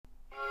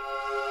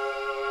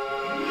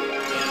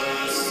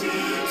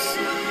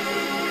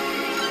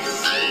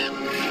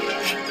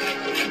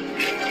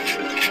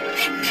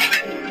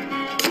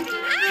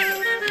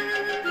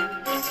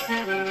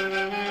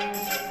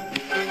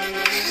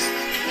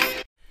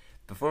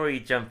before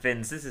we jump in,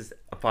 this is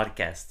a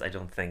podcast. I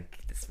don't think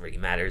this really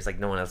matters. Like,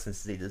 no one else needs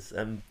to see this. Do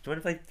you mind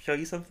if I show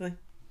you something?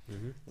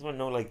 Mm-hmm. I just want to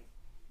know, like,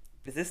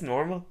 is this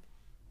normal?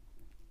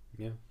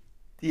 Yeah.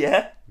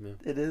 Yeah? Yeah.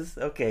 It is?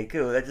 Okay,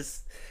 cool. That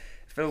just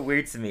felt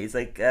weird to me. It's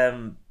like,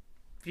 you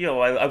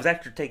know, I was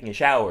after taking a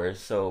shower,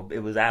 so it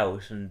was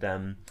out,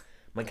 and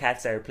my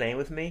cat started playing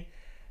with me,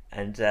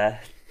 and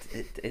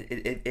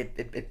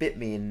it bit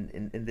me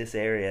in this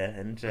area,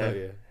 and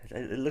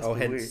it looks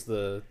hence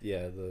weird.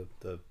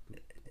 the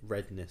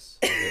redness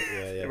of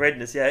it. Yeah. The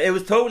redness, yeah. It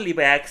was totally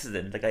by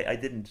accident. Like, I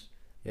didn't...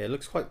 Yeah, it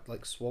looks quite,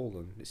 like,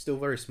 swollen. It's still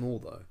very small,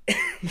 though.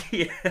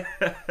 Yeah.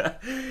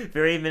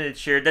 Very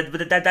miniature.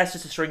 That's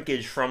just a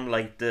shrinkage from,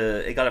 like,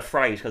 it got a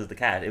fright because of the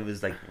cat. It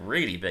was, like,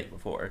 really big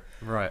before.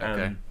 Right,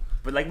 okay.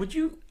 But, like,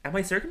 am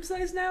I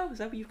circumcised now? Is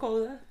that what you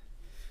call that?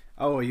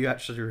 Oh, are you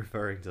actually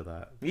referring to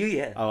that?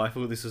 Yeah. Oh, I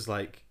thought this was,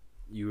 like,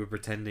 you were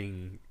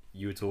pretending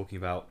you were talking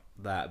about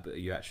that, but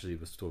you actually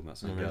was talking about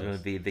something else. There's going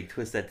to be a big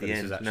twist at the This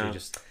end. is actually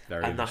just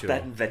very I'm mature. not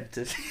that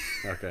inventive.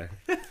 Okay.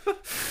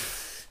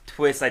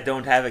 Twist, I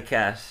don't have a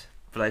cat,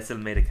 but I still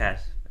made a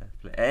cat.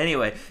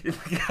 Anyway,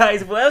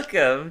 guys,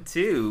 welcome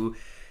to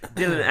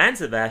Dillon and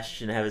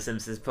Sebastian Have a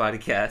Simpsons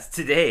podcast.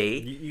 Today...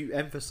 You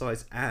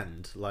emphasise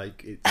and,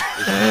 like,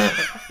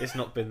 it's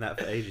not been that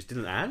for ages.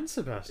 Dillon and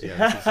Sebastian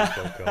Have a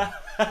Simpsons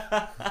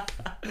podcast.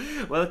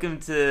 Welcome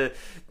to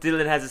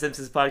Dillon Has a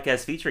Simpsons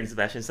podcast featuring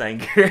Sebastian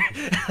Sanger.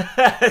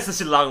 That's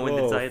such a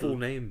long-winded title. Full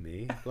name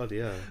me. Bloody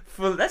hell.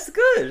 Well, that's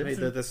good. Mate,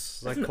 the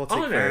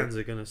psychotic fans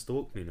are going to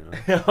stalk me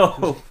now.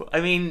 Oh,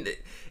 I mean,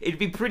 it'd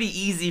be pretty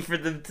easy for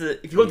them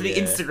to... If you go to the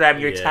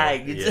Instagram, you're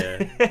tagged.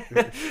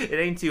 It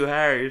ain't too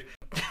hard.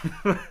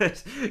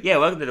 Yeah,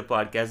 welcome to the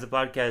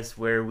podcast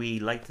where we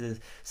like to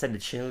send a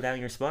chill down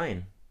your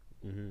spine.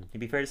 Mm-hmm. It'd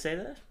be fair to say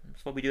that?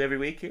 That's what we do every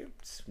week here.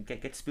 Just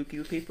get spooky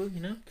with people,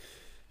 you know?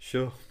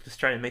 Sure. Just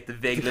trying to make the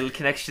vague little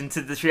connection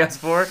to the Treehouse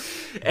of Horror.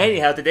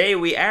 Anyhow, today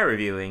we are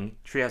reviewing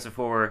Treehouse of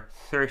Horror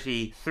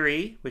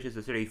 33, which is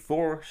the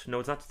 34th. No,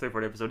 it's not the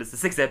 34th episode. It's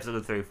the 6th episode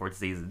of the 34th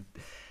season.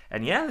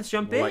 And yeah, let's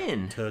jump in.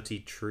 Like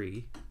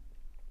 33,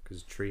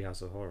 because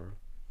Treehouse of Horror.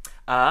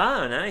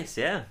 Ah, nice.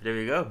 Yeah, there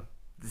we go.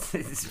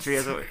 It's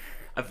Treehouse of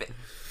Horror.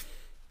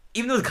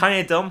 Even though it's kind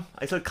of dumb,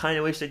 I still kind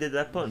of wish they did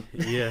that pun.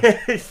 Yeah.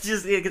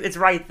 it's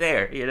right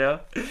there, you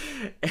know?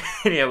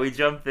 Anyhow, we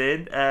jump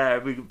in.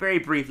 Very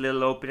brief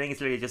little opening.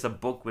 It's literally just a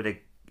book with a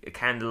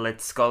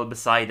candlelit skull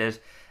beside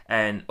it,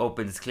 and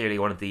opens clearly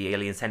one of the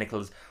alien's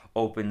tentacles,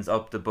 opens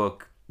up the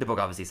book. The book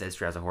obviously says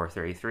Treehouse of Horror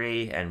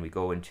 33, and we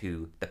go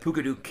into the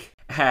Pookadook.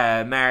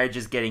 Marge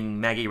is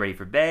getting Maggie ready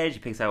for bed. She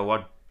picks out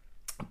what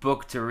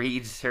book to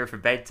read her for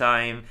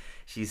bedtime.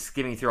 She's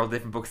skimming through all the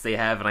different books they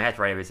have, and I had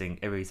to write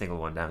every single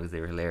one down because they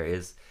were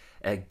hilarious.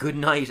 Good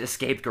Night,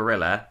 Escaped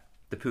Gorilla,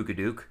 the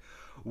Pookadook.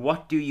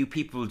 What Do You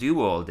People Do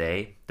All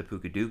Day, the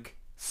Pookadook.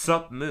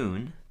 Sup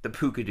Moon, the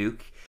Pookadook.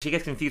 She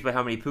gets confused by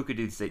how many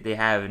Pookadooks they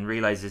have and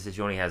realizes that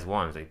she only has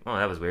one. It's like, oh,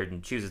 that was weird,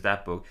 and chooses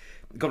that book.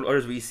 A couple of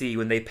others we see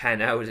when they pan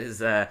out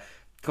is a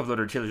couple of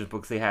other children's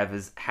books they have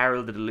is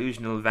Harold the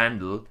Delusional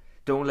Vandal,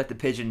 Don't Let the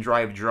Pigeon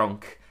Drive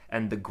Drunk,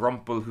 and The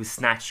Grumple Who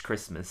Snatched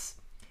Christmas.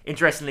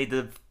 Interestingly,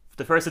 the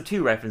first of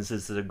two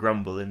references to the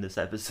grumble in this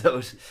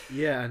episode.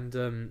 Yeah, and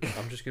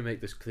I'm just going to make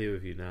this clear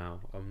with you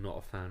now. I'm not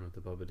a fan of the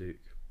Babadook.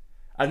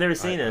 I've never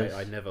seen it.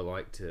 I never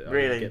liked it. I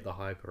Really? didn't get the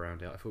hype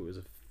around it. I thought it was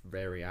a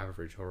very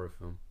average horror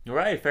film.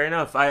 Right, fair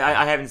enough.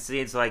 I haven't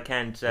seen it, so I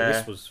can't...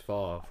 This was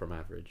far from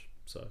average,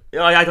 so...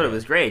 I thought it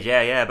was great,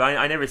 yeah, but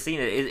I never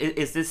seen it.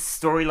 Is this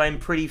storyline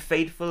pretty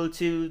faithful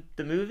to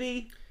the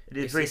movie?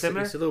 It's very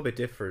similar? It's a little bit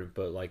different,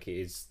 but like it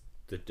is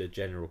the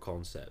general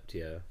concept,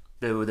 yeah.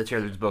 The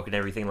children's book and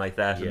everything like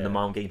that, and the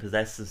mom getting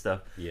possessed and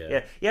stuff.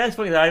 Yeah. It's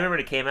funny that I remember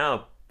it came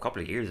out a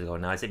couple of years ago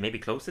now. I'd say maybe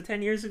close to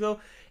 10 years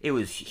ago. It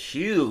was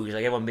huge.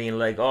 Like everyone being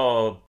like,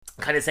 oh,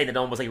 kind of saying that it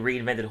almost like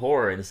reinvented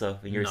horror and stuff.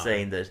 And you're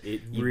saying that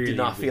you really do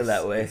not feel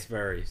that way. It's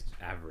very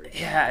average.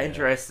 Yeah,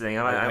 interesting.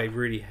 I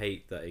really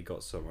hate that it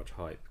got so much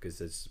hype because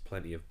there's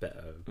plenty of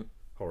better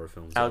horror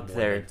films out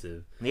there.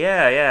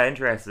 Yeah,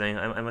 interesting.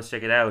 I must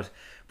check it out.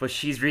 But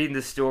she's reading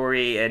the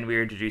story, and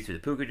we're introduced to the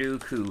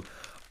Pookadook, who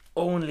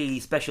only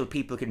special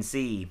people can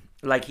see,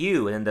 like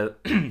you. And then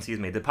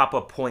the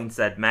pop-up points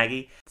at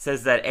Maggie. It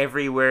says that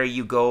everywhere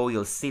you go,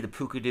 you'll see the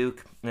Pookadook.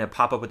 And a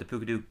pop-up with the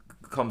Pookadook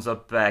comes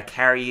up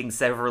carrying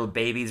several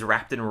babies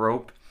wrapped in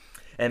rope.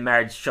 And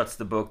Marge shuts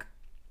the book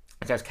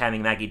and starts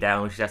calming Maggie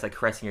down. She starts like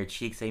caressing her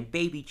cheek, saying,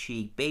 baby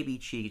cheek, baby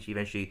cheek. And she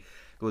eventually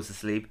goes to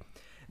sleep.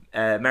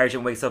 Marge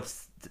wakes up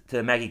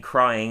to Maggie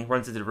crying,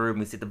 runs into the room.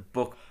 We see the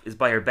book is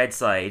by her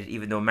bedside,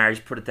 even though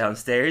Marge put it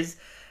downstairs.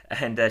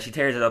 And she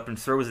tears it up and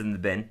throws it in the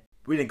bin.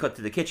 We then cut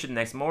to the kitchen the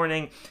next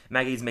morning.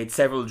 Maggie's made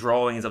several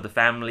drawings of the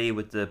family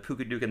with the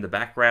Pookadook in the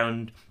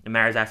background. And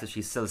Marge asks if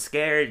she's still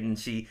scared, and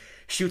she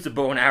shoots a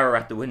bow and arrow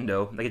at the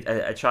window, like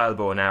a child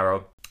bow and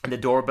arrow. And the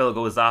doorbell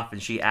goes off,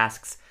 and she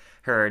asks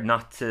her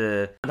not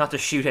to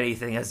shoot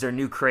anything as their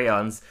new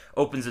crayons.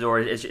 Opens the door.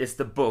 It's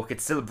the book.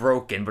 It's still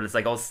broken, but it's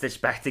like all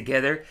stitched back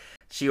together.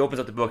 She opens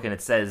up the book and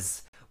it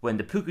says, When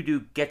the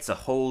Pookadook gets a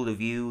hold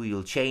of you,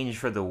 you'll change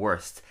for the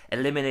worst.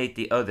 Eliminate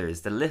the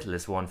others, the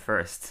littlest one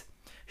first.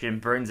 She then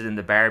burns it in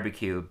the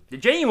barbecue.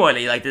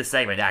 Genuinely, like, this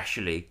segment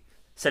actually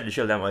started to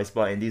show down my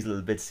spine. These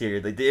little bits here,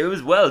 like, it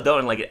was well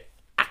done, like, an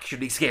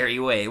actually scary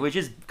way, which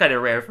is kind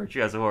of rare for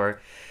Treehouse of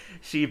Horror.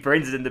 She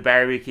burns it in the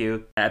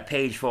barbecue. A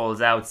page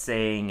falls out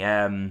saying,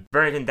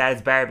 burn it in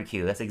Dad's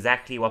barbecue. That's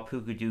exactly what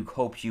Pookadook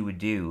hoped you would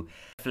do.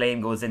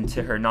 Flame goes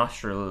into her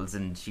nostrils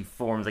and she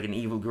forms like an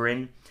evil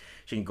grin.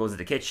 She goes to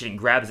the kitchen and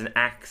grabs an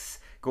axe,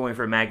 going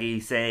for Maggie,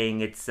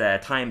 saying it's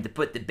time to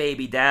put the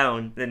baby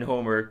down. Then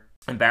Homer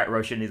and Bart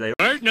rush in. He's like,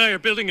 Bart and I are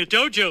building a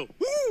dojo.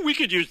 Ooh, we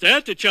could use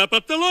that to chop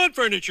up the lawn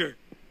furniture.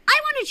 I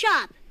want to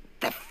chop.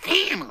 The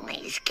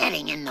family's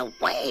getting in the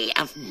way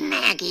of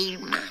Maggie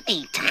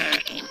mommy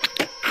time.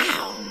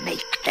 I'll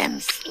make them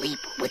sleep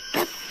with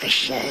the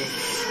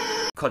fishes.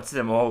 Cuts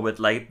them all with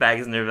light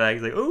bags in their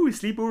bags. Like, oh, we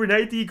sleep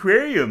overnight at the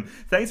aquarium.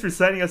 Thanks for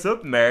signing us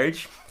up,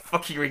 Marge.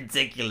 Fucking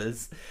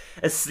ridiculous.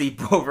 A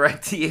sleepover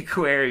at the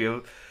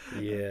aquarium.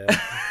 Yeah.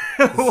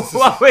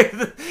 what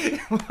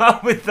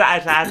would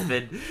that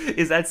happen?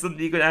 Is that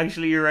something you could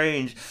actually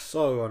arrange?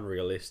 So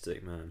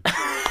unrealistic, man.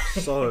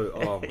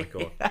 Oh my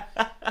god.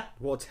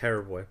 What a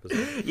terrible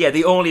episode. Yeah,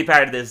 the only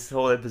part of this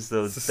whole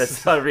episode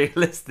that's not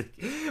realistic.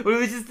 Well, it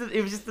was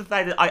just the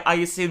fact that I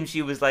assumed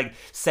she was like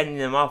sending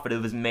them off, but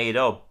it was made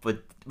up.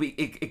 But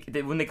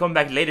when they come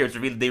back later,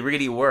 they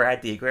really were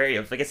at the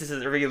aquarium. So I guess this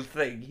is a real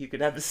thing. You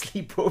could have a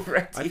sleepover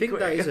at the aquarium. I think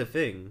that is a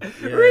thing.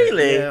 Yeah,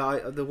 really?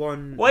 Yeah, the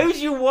one. Why would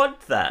you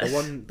want that?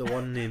 The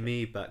one near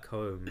me back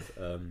home,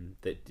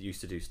 that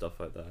used to do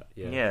stuff like that.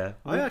 Yeah.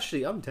 Yeah.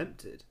 I'm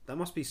tempted. That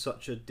must be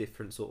such a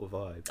different sort of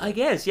vibe. I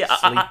guess. Yeah.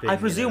 I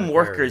presume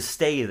workers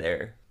stay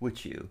there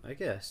with you. I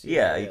guess.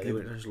 Yeah. They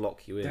wouldn't just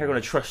lock you in. They're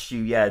going to trust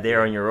you. Yeah,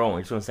 there on your own.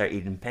 You're just going to start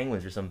eating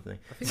penguins or something.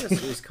 I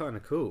think it's kind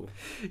of cool.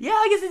 Yeah,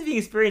 I guess it's being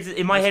experienced.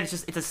 In my head, it's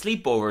a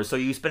sleepover, so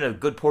you spend a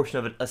good portion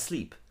of it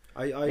asleep.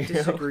 I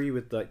disagree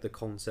with like the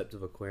concept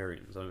of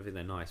aquariums. I don't think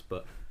they're nice,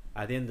 but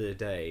at the end of the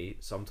day,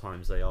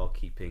 sometimes they are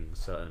keeping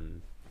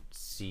certain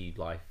sea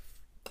life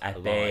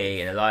at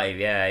bay and alive.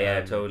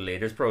 Yeah, totally.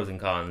 There's pros and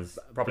cons.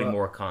 Probably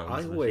more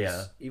cons. I always,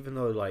 even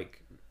though like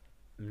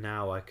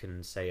now I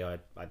can say I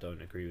don't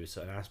agree with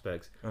certain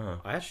aspects,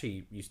 I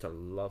actually used to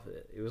love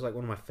it. It was like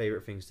one of my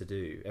favourite things to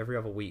do. Every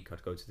other week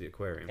I'd go to the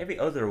aquarium. Every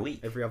other week?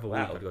 Every other week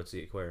I'd go to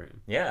the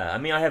aquarium. Yeah, I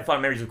mean I have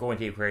fond memories of going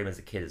to the aquarium as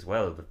a kid as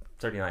well, but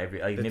certainly not every,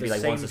 maybe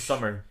like once a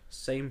summer.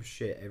 Same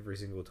shit every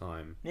single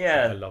time.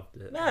 Yeah. I loved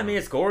it. Yeah, I mean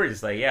it's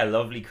gorgeous. Like, yeah,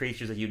 lovely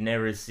creatures that you'd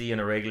never see on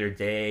a regular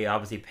day.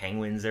 Obviously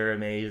penguins are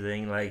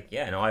amazing. Like,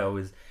 yeah, no, I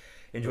always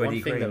enjoyed the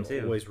aquarium too. One thing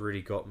that always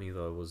really got me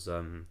though was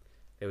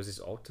there was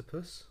this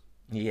octopus.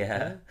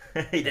 Yeah,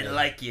 he didn't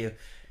like you.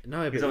 No,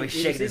 but he was always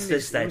shaking his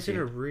fist at you. It was in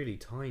a really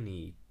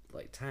tiny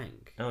like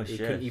tank. Oh shit!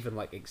 It couldn't even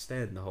like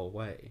extend the whole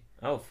way.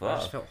 Oh fuck! I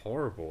just felt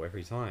horrible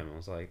every time. I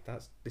was like,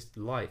 this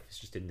life is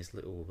just in this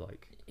little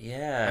like.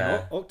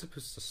 Yeah. And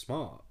octopus are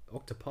smart.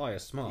 Octopi are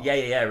smart.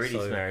 Yeah,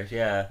 really smart.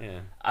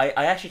 Yeah.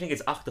 I actually think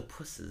it's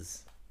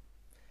octopuses.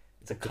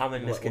 It's a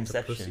common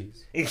misconception.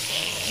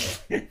 This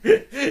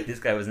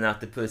guy was an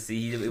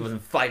octopussy. He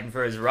wasn't fighting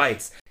for his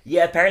rights.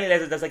 Yeah, apparently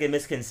that's like a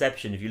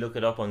misconception. If you look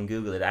it up on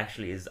Google, it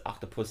actually is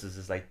octopuses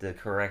is like the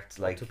correct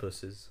like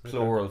octopuses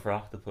plural for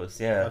octopus.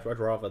 Yeah, I'd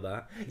rather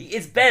that.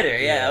 It's better.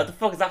 Yeah. What the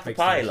fuck is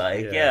octopi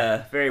like?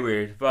 Yeah, very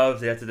weird. But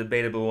obviously that's a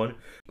debatable one.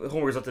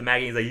 Homer's up to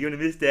Maggie. He's like, "You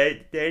gonna miss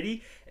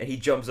Daddy?" And he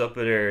jumps up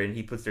at her and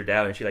he puts her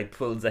down and she like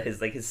pulls at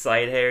his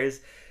side hairs.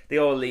 They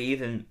all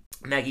leave and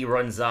Maggie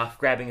runs off,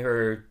 grabbing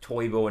her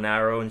toy bow and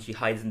arrow, and she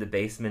hides in the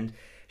basement.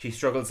 She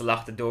struggles to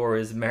lock the door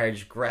as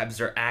Marge grabs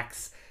her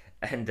axe,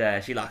 and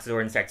she locks the door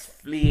and starts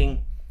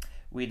fleeing.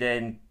 We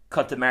then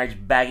cut to Marge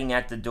bagging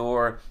at the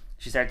door.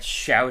 She starts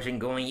shouting,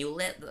 going, "You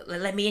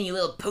let me in, you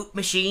little poop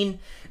machine!"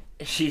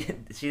 She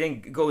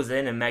then goes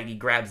in, and Maggie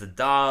grabs the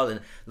doll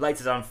and lights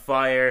it on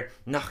fire,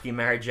 knocking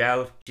Marge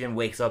out. She then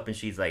wakes up, and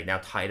she's like now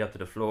tied up to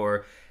the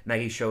floor.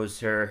 Maggie shows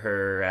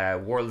her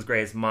world's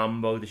greatest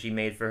mambo that she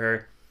made for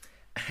her.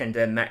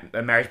 And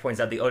Marge points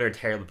out the other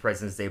terrible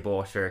presents they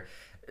bought her,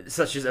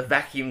 such as a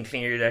vacuum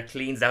cleaner that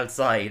cleans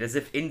outside, as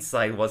if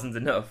inside wasn't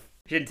enough.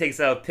 She then takes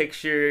out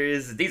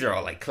pictures. These are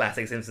all like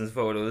classic Simpsons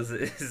photos.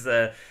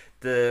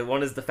 The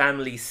one is the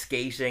family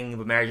skating,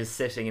 but Marge is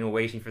sitting and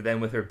waiting for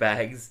them with her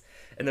bags.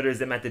 Another is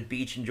them at the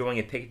beach enjoying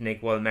a picnic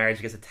while Marge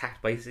gets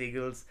attacked by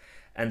seagulls.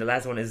 And the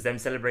last one is them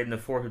celebrating the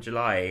 4th of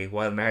July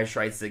while Marge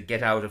tries to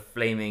get out a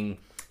flaming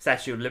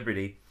Statue of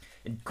Liberty.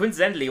 And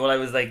coincidentally, while I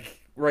was like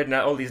writing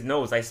out all these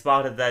notes, I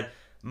spotted that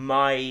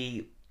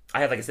I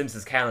have like a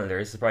Simpsons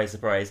calendar, surprise,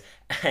 surprise,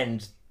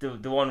 and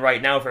the one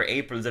right now for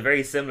April is a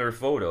very similar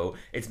photo.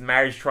 It's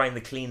Marge trying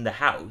to clean the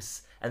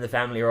house, and the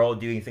family are all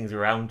doing things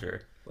around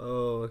her.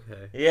 Oh,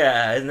 okay.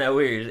 Yeah, isn't that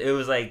weird? It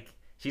was like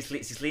she's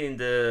cleaning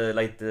the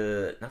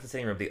not the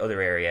sitting room, the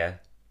other area,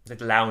 like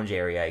the lounge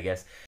area, I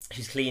guess.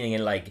 She's cleaning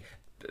and like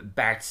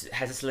Bart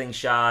has a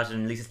slingshot,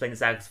 and Lisa's playing the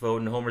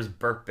saxophone, and Homer's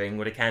burping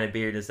with a can of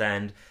beer in his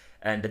hand.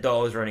 and the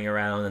dog's running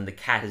around, and the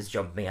cat is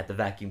jumping at the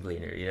vacuum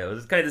cleaner. You know,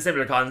 it's kind of a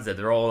similar concept.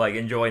 They're all like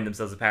enjoying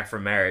themselves apart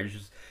from marriage.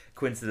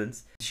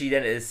 Coincidence. She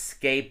then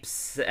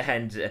escapes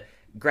and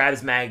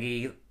grabs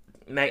Maggie.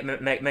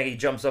 Maggie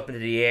jumps up into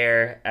the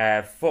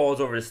air,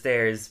 falls over the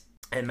stairs,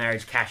 and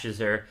Marge catches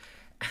her,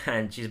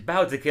 and she's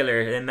about to kill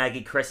her, and then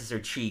Maggie caresses her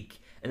cheek,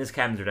 and this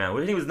calms her down.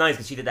 Which I think was nice,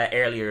 because she did that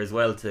earlier as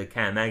well to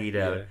calm Maggie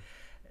down. Yeah.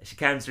 She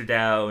calms her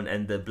down,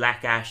 and the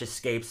black ash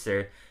escapes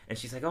her, and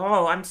she's like,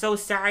 "Oh, I'm so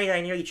sorry that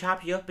I nearly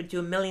chopped you up into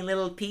a million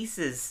little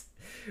pieces."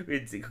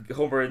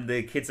 Homer and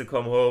the kids have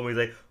come home, and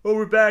he's like, "Oh,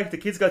 we're back, the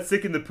kids got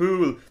sick in the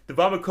pool, the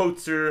vomit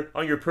coats are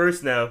on your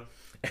purse now."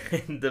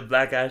 And the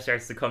black ash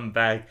starts to come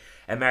back,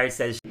 and Marge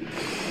says,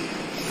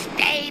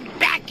 "Stay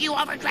back, you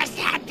overdressed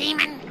hat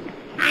demon!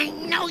 I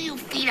know you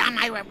feed on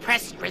my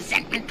repressed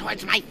resentment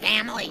towards my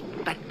family,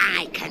 but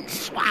I can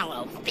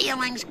swallow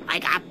feelings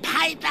like a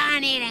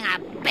python eating a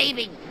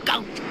baby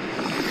goat."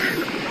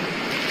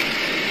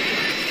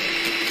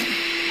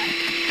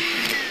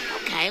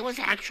 Okay, it was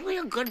actually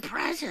a good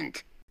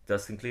present.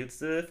 Thus concludes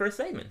the first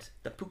segment,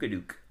 the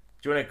Pookadook.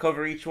 Do you want to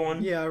cover each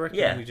one? Yeah, I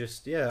reckon we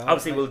just... Yeah.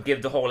 Obviously, we'll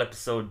give the whole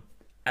episode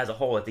as a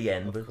whole at the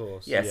end. Of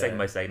course. Yeah, segment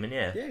by segment,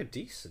 yeah. Yeah,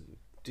 decent.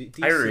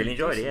 I really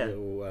enjoyed it, yeah.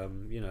 Little,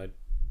 you know,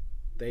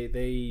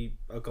 they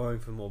are going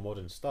for more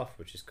modern stuff,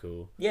 which is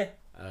cool. Yeah.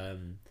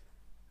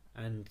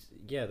 And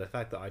yeah, the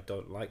fact that I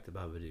don't like the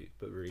Babadook,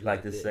 but really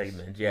like this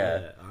segment,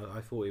 yeah.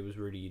 I thought it was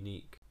really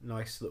unique.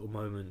 Nice little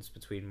moments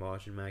between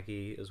Marge and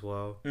Maggie as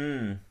well.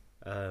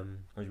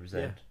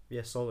 100%.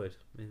 Yeah, solid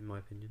in my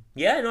opinion.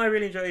 Yeah, no, I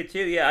really enjoyed it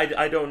too. Yeah,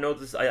 I don't know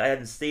this. I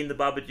hadn't seen the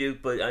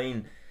Babadook, but I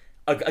mean,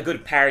 a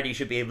good parody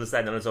should be able to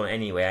stand on its own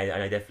anyway.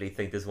 I definitely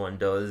think this one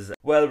does.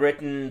 Well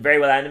written, very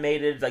well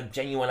animated, like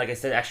genuine. Like I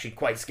said, actually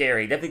quite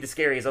scary. Definitely the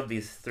scariest of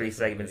these three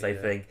segments, I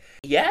think.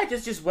 Yeah,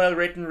 just well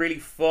written, really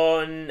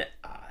fun.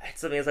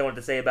 Something else I wanted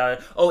to say about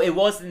it. Oh, it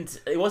wasn't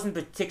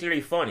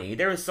particularly funny.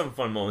 There was some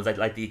fun moments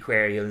like the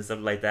aquarium and stuff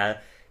like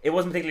that. It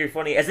wasn't particularly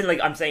funny. As in, like,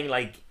 I'm saying,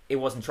 like, it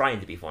wasn't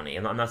trying to be funny.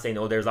 I'm not saying,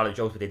 oh, there's a lot of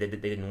jokes, but they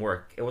didn't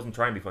work. It wasn't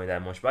trying to be funny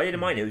that much, but I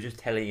didn't mind. It was just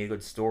telling a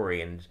good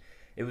story, and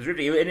it was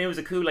really, and it was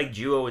a cool, like,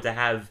 duo to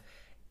have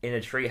in a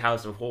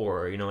Treehouse of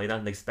Horror. You know, like, not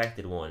an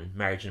expected one,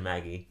 Marge and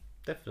Maggie.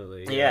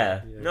 Definitely.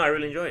 Yeah. No, I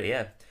really enjoyed it.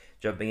 Yeah.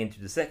 Jumping into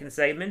the second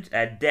segment,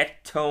 Death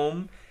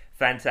Tome.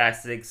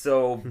 Fantastic.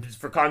 So, just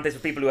for context,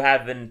 for people who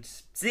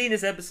haven't seen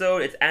this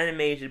episode, it's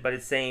animated by the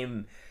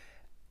same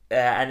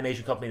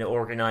animation company that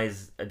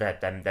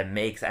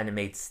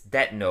animates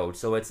Death Note.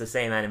 So it's the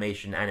same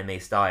anime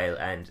style,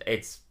 and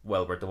it's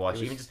well worth the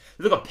watch. Even just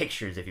look up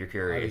pictures if you're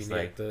curious.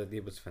 I mean,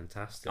 it was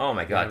fantastic. Oh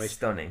my god,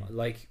 stunning!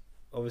 Like,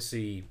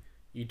 obviously,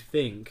 you'd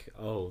think,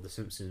 oh, The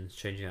Simpsons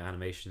changing their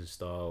animation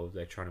style,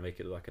 they're trying to make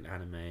it look like an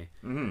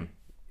anime,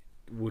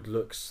 would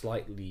look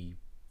slightly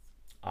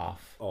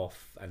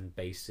off and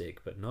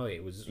basic, but no,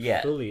 it was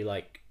fully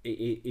like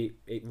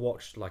it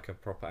watched like a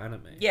proper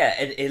anime. Yeah,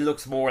 it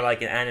looks more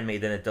like an anime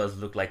than it does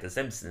look like The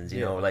Simpsons. You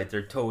know, like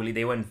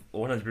they went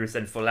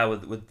 100% full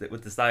out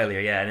with the style here.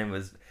 Yeah, and it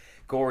was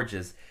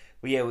gorgeous.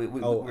 But yeah,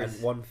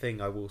 and one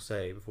thing I will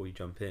say before you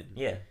jump in.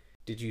 Yeah,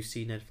 did you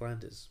see Ned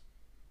Flanders?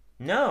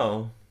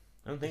 No,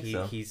 I don't think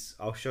so.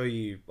 I'll show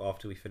you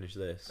after we finish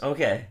this.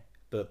 Okay.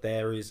 But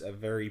there is a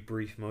very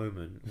brief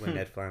moment when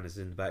Ned Flanders is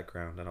in the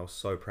background, and I was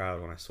so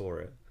proud when I saw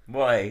it.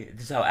 Why?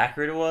 Just how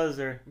accurate it was,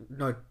 or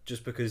no?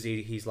 Just because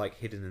he's like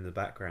hidden in the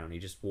background. He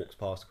just walks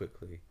past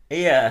quickly.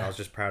 Yeah. And I was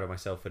just proud of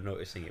myself for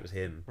noticing it was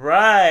him.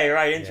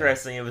 Right.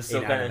 Interesting. Yeah. It was so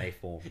kind anime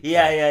form.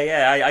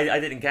 Yeah. I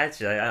didn't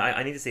catch it.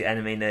 I need to see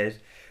anime Ned.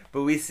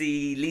 But we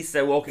see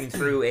Lisa walking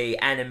through a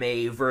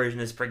anime version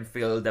of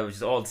Springfield that was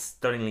just all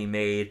stunningly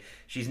made.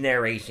 She's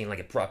narrating like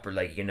a proper,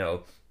 like, you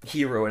know,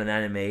 hero in an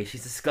anime.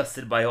 She's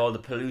disgusted by all the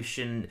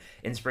pollution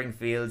in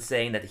Springfield,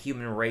 saying that the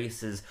human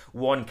race is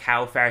one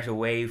cow fart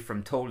away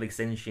from total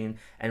extinction,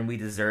 and we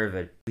deserve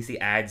it. We see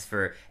ads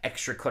for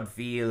extra cut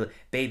veal,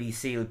 baby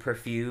seal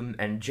perfume,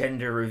 and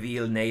gender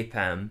reveal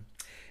napalm.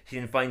 She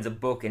then finds a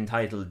book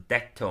entitled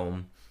Death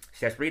Tome. She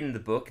starts reading the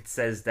book. It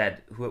says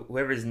that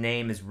whoever's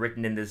name is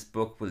written in this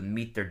book will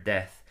meet their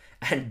death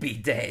and be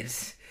dead.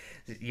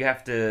 You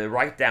have to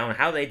write down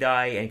how they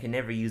die and can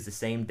never use the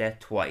same death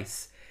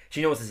twice.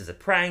 She knows this is a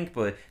prank,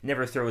 but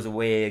never throws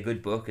away a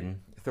good book and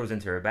throws it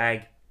into her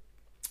bag.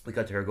 We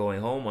got to her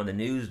going home. On the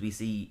news, we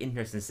see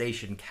internet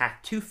sensation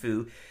Cat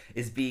Tufu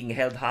is being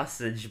held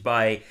hostage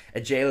by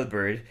a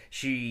jailbird.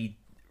 She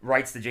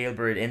writes the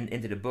jailbird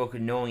into the book,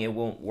 knowing it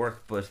won't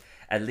work, but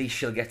at least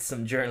she'll get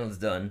some journals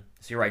done.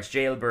 So she writes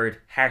jailbird,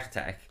 heart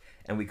attack,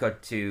 and we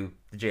cut to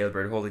the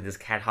jailbird holding this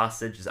cat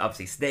hostage. It's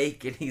obviously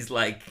Snake, and he's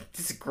like,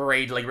 this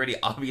great, like really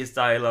obvious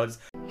dialogues.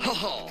 Ha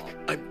ha!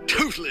 I'm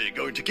totally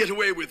going to get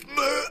away with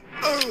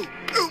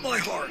oh my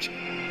heart,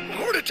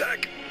 heart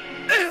attack,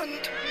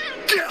 and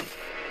death.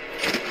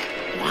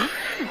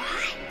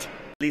 What?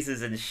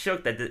 Lisa's in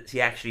shock that he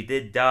actually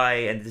did die,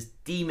 and this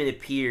demon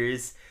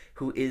appears,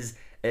 who is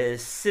a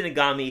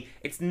Shinigami.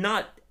 It's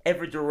not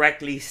ever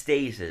directly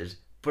stated,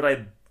 but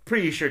I'm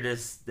pretty sure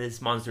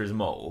this monster is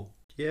Mo.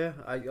 Yeah,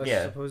 I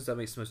suppose that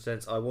makes the most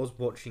sense. I was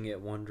watching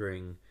it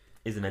wondering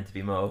isn't meant to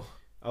be Mo.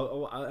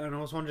 And I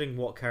was wondering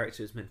what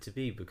character it's meant to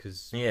be,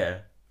 because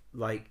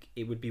like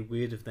it would be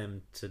weird of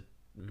them to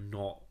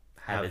not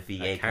have it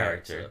be a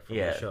character from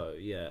the show.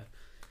 Yeah.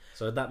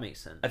 So that makes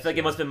sense. I feel like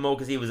it must have been Mo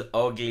because he was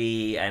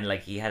ugly and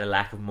like he had a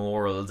lack of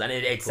morals, and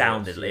it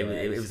sounded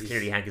it was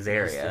clearly Hank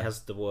Azaria. He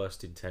has the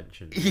worst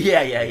intentions.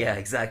 Yeah,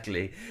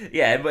 exactly.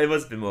 Yeah, it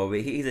must have been Mo.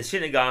 He's a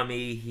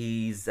Shinigami.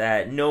 He's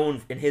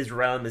known in his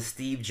realm as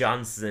Steve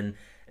Johnson,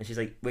 and she's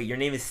like, "Wait, your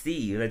name is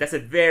Steve? Like, that's a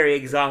very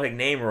exotic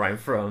name where I'm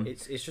from."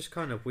 It's just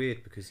kind of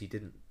weird because he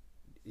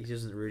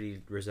doesn't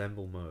really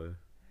resemble Mo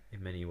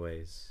in many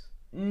ways.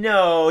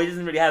 No, he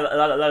doesn't really have a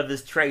lot of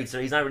his traits,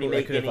 or he's not really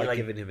making any like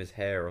giving him his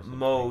hair or something.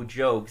 Mo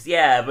jokes.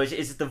 Yeah, but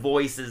it's just the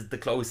voice is the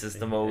closest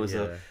to Mo,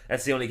 so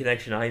that's the only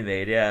connection I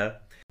made. Yeah,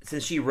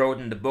 since she wrote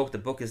in the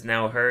book is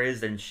now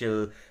hers, and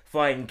she'll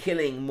find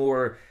killing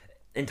more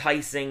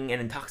enticing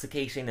and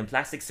intoxicating than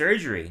plastic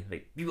surgery.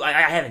 Like I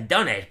haven't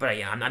done it, but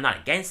I'm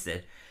not against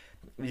it.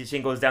 She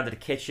goes down to the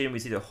kitchen. We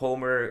see the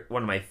Homer.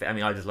 One of my,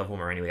 I just love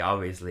Homer anyway,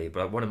 obviously.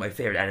 But one of my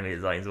favorite anime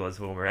designs was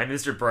Homer, and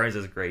Mr. Burns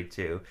is great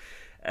too.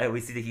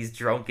 We see that he's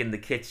drunk in the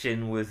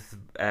kitchen with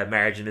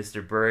Marge and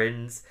Mr.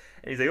 Burns.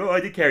 And he's like, "Oh, I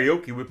did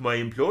karaoke with my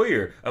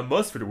employer. A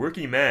must for the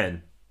working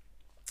man."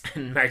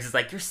 And Marge is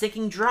like, "You're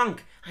sicking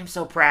drunk. I'm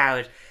so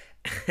proud."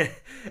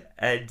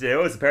 And,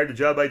 "it's a part of the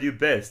job I do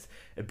best."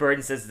 And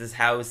Burns says this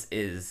house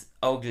is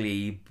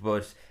ugly,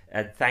 but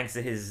thanks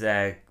to his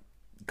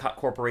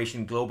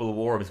corporation global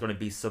warm, it's going to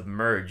be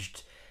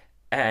submerged.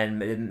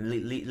 And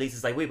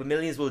Lisa's like, "Wait, but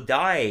millions will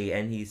die."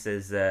 And he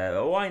says,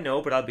 "Oh, I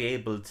know, but I'll be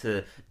able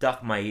to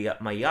dock my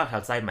yacht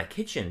outside my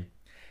kitchen."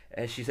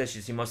 She says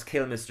she must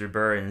kill Mr.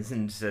 Burns,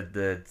 and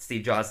the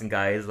Steve Johnson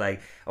guy is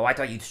like, "Oh, I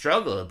thought you'd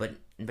struggle, but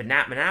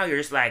now you're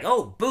just like,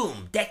 oh,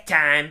 boom, death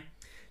time."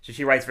 So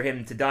she writes for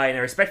him to die in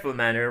a respectful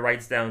manner,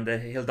 writes down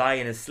that he'll die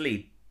in his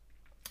sleep.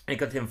 And it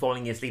got to him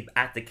falling asleep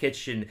at the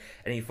kitchen,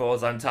 and he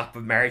falls on top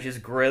of Marge's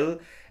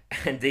grill.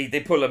 And they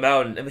pull him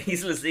out, and he's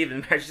still asleep,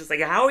 and Marge's just like,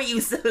 "How are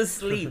you still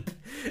asleep?"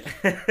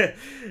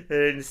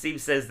 And Steve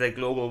says that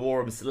Global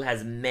Warm still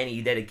has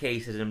many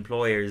dedicated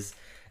employers.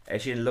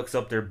 She looks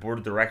up their board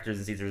of directors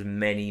and sees there's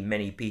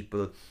many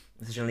people.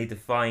 So she'll need to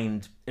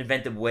find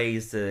inventive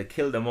ways to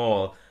kill them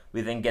all.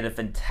 We then get a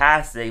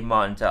fantastic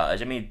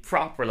montage. I mean,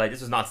 proper, like, this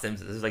was not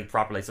Simpsons. This is like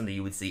proper, like, something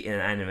you would see in an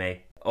anime.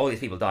 All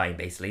these people dying,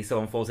 basically.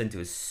 Someone falls into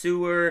a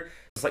sewer.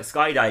 It's like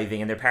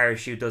skydiving, and their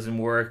parachute doesn't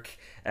work.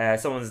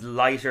 Someone's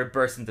lighter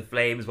bursts into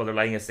flames while they're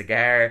lighting a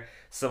cigar.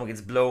 Someone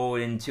gets blown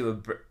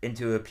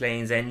into a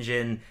plane's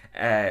engine.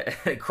 A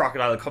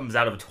crocodile comes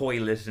out of a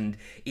toilet and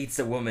eats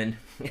a woman.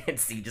 And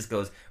Steve just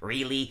goes,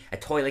 "Really? A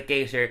toilet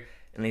gator?"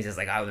 And he's just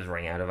like, "I was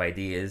running out of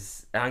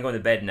ideas. I'm going to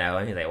bed now."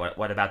 And he's like,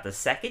 what about the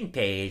second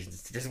page?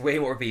 It's just way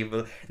more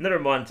people. Another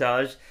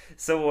montage.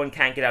 Someone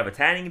can't get out of a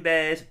tanning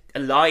bed. A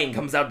lion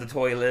comes out of the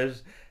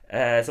toilet.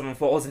 Someone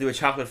falls into a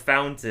chocolate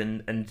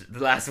fountain, and the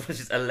last one is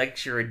just a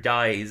lecturer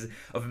dies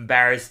of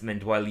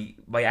embarrassment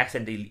by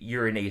accidentally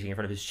urinating in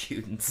front of his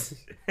students.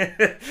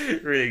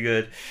 Really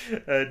good.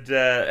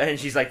 And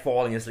she's like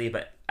falling asleep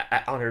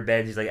on her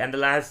bed. She's like, "And the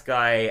last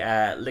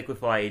guy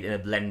liquefied in a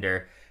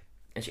blender."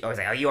 And she always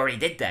like, "Oh, you already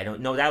did that."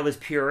 No, that was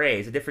puree.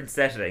 It's a different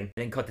setting. And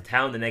then cut to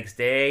town the next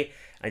day.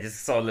 I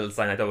just saw a little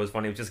sign I thought was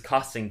funny. It was just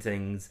costing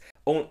things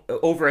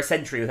over a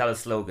century without a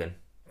slogan.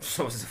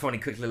 So it was just a funny,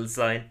 quick little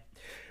sign.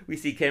 We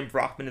see Ken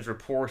Brockman is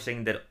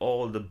reporting that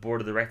all the board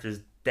of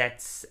directors'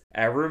 deaths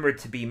are rumored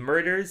to be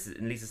murders,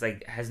 and Lisa's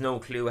like has no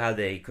clue how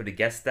they could have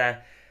guessed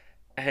that.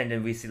 And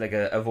then we see like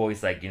a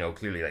voice like,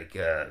 clearly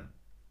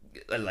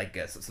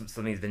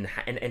something's been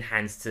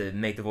enhanced to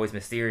make the voice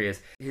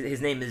mysterious. His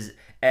name is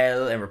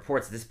L, and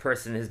reports that this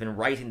person has been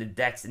writing the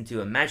deaths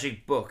into a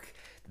magic book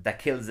that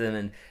kills them.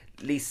 And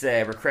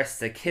Lisa requests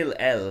to kill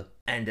L,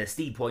 and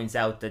Steve points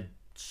out that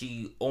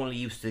she only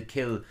used to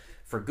kill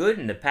for good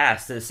in the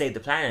past to save the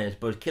planet,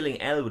 but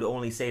killing Elle would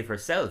only save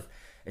herself.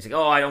 It's like,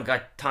 "Oh, I don't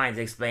got time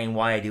to explain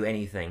why I do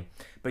anything."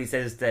 But he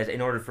says that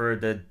in order for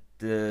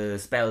the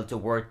spell to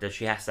work, that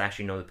she has to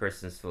actually know the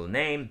person's full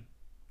name.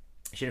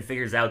 She then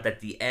figures out that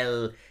the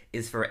L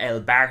is for El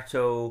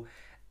Barto,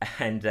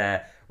 and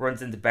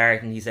runs into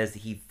Bart, and he says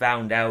that he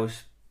found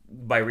out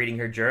by reading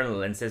her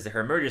journal, and says that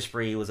her murder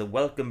spree was a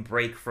welcome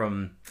break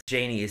from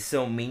 "Janie is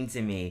so mean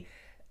to me."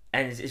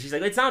 And she's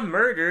like, "It's not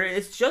murder,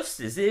 it's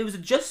justice. It was a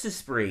justice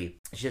spree."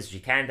 She says she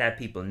can't have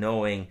people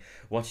knowing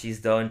what she's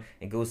done,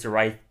 and goes to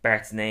write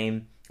Bart's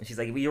name. And she's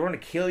like, "Well, you want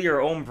to kill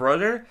your own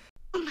brother?"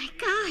 Oh my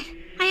God,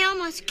 I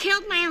almost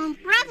killed my own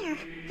brother.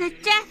 The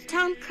death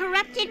tone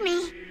corrupted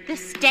me. The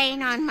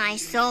stain on my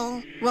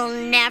soul will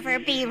never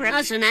be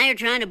Oh, so now you're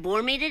trying to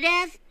bore me to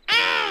death?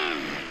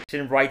 She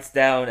then writes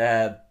down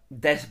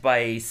death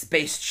by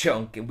space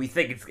chunk, and we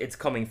think it's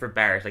coming for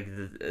Bart, like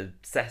the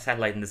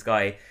satellite in the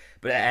sky.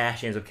 But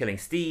Ash ends up killing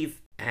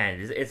Steve,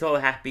 and it's all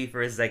happy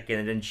for a second,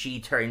 and then she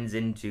turns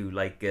into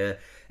like a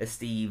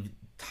Steve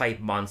type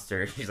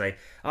monster. She's like,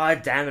 "Oh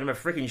damn it, I'm a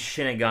freaking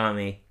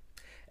Shinigami."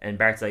 And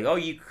Bart's like, "Oh,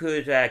 you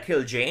could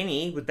kill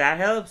Janie. Would that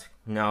help?"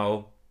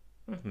 "No,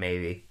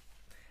 maybe."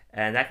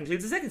 And that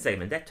concludes the second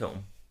segment, Death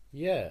Tome.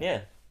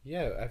 Yeah.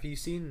 Yeah, have you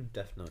seen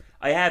Death Note?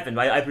 I haven't,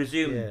 but I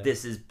presume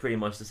this is pretty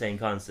much the same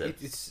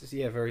concept. It's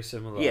very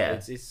similar. Yeah.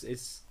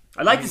 It's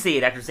I'd like to see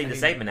it after seeing the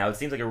segment now. It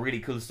seems like a really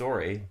cool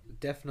story.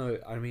 Death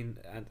Note, I mean,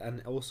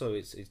 and also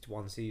it's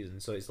one season,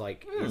 so it's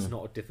like it's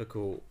not a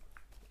difficult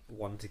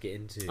one to get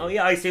into. Oh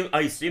yeah, I assume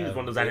it's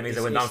one of those animes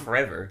that went on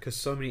forever. Because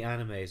so many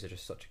animes are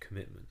just such a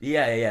commitment.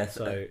 Yeah.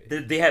 So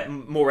they have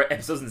more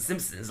episodes than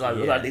Simpsons. A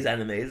lot of these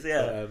animes.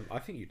 Yeah. I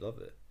think you'd love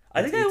it.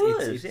 I think I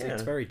would.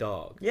 It's very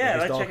dark. Yeah,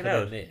 like, let's check it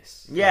out.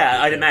 This.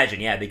 Yeah, I'd imagine.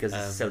 Yeah, because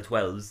it's still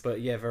 12s.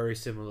 But yeah, very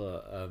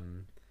similar.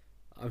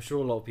 I'm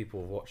sure a lot of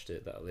people have watched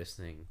it that are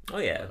listening. Oh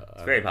yeah,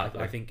 it's very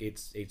popular. I think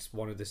it's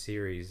one of the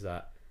series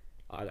that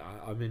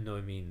I'm in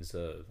no means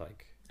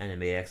like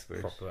anime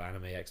expert, proper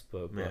anime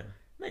expert, but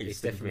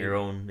it's definitely from your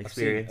own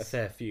experience. I've seen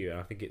a fair few, and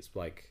I think it's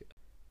like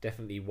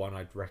definitely one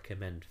I'd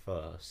recommend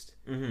first.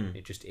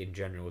 It just in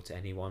general to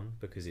anyone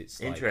because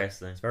it's like,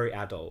 interesting. It's very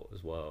adult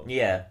as well.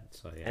 Yeah.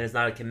 So and it's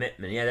not a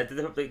commitment. Yeah,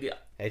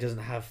 it doesn't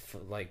have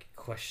like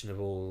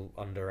questionable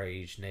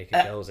underage naked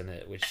girls in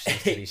it, which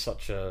seems to be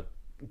such a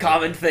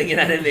common thing in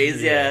animes.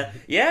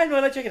 Yeah. No,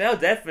 I'll check it out,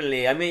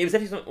 definitely. I mean, it was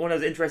definitely one I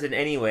was interested in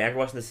anyway. After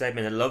watching the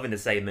segment and loving the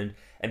segment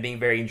and being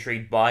very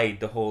intrigued by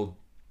the whole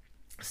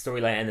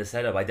storyline and the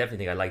setup, I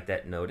definitely think I like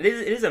Death Note. It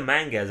is a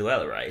manga as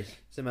well, right?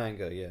 It's a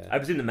manga, yeah. I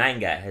presume the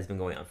manga has been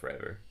going on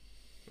forever,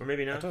 or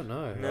maybe not. I don't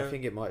know. No. I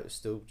think it might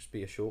still just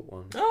be a short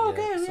one. Oh,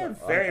 okay, yeah,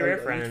 very rare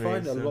for anime. I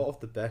find a lot of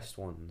the best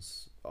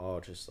ones are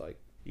just like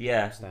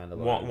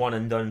standalone, one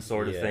and done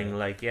sort of thing.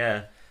 Like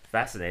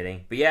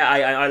fascinating. But yeah,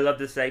 I love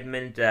this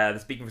segment.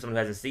 Speaking for someone who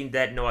hasn't seen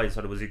Death Note, I just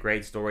thought it was a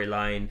great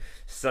storyline,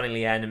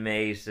 stunningly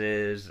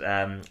animated.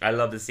 I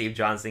love the Steve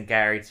Johnson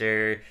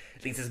character. I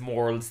think his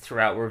morals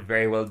throughout were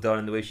very well done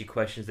and the way she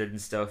questions it and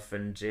stuff.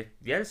 And I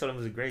just thought it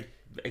was a great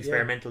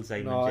experimental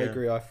segment. No, I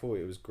agree. I thought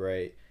it was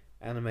great.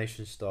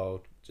 Animation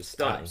style, just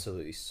stunning.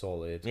 Absolutely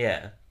solid.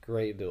 Yeah.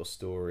 Great little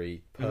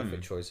story.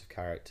 Perfect choice of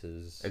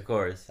characters. Of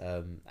course.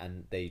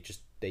 And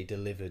they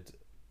delivered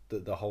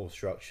the whole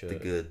structure, the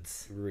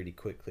goods, really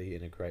quickly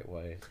in a great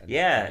way. And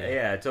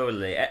yeah,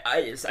 totally.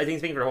 I think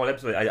speaking for the whole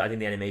episode, I think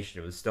the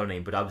animation was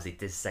stunning, but obviously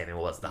this segment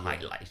was the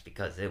highlight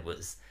because it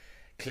was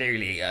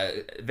clearly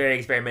very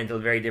experimental,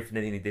 very different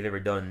than anything they've ever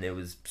done. It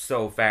was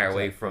so far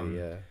away from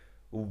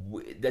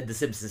the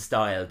Simpsons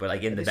style, but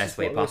like in the best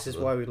way possible. This is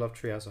why we love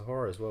Treehouse of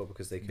Horror as well,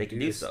 because they can do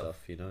this stuff,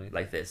 you know,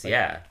 like this. Like,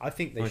 yeah, I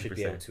think they 100%. Should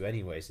be able to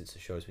anyway, since the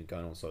show's been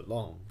going on so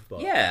long. But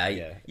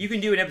you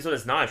can do an episode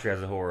that's not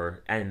Treehouse of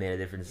Horror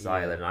animated a different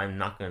style, and I'm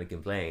not going to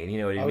complain. You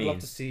know what I mean? I would love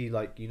to see,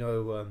 like, you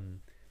know,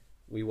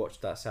 we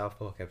watched that South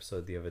Park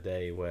episode the other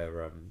day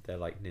where they're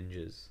like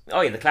ninjas.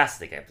 Oh yeah, the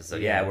classic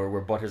episode. Yeah,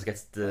 where Butters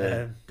gets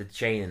the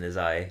chain in his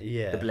eye.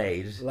 Yeah, the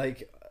blade.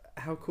 Like,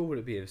 how cool would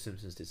it be if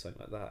Simpsons did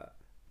something like that?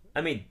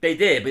 I mean, they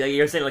did, but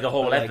you're saying like a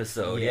whole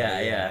episode.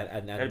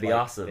 And that'd be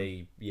awesome.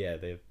 That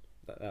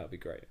would be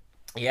great.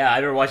 Yeah, I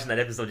remember watching that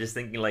episode just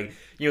thinking, like,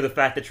 you know, the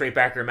fact that Trey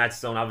Parker and Matt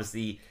Stone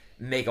obviously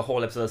make a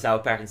whole episode of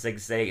South Park in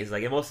 6 days,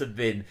 like, it must have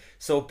been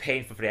so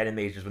painful for the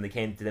animators when they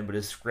came to them with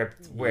a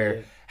script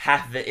where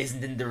half of it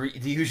isn't in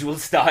the usual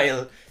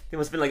style. They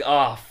must have been like,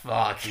 oh,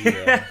 fuck.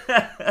 Yeah.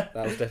 That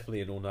was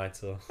definitely an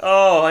all-nighter.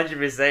 Oh,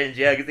 100%,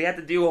 yeah, because they had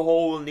to do a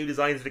whole new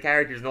designs for the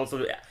characters and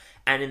also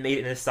animate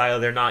it in a style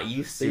they're not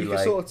used to. So you can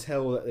sort of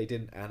tell that they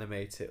didn't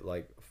animate it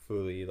like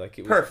fully, like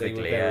it was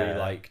perfectly. They were very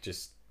like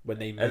just when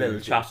they moved, a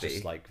little choppy, it was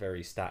just like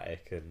very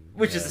static, and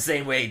which is the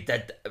same way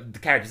that the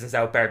characters in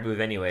South Park move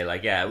anyway.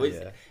 Like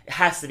it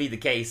has to be the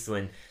case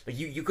when like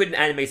you couldn't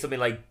animate something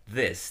like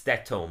this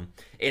Death Tome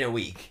in a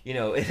week. You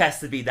know, it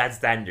has to be that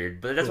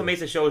standard. But that's what makes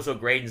the show so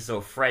great and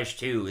so fresh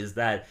too. Is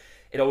that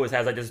it always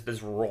has like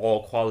this raw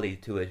quality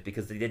to it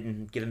because they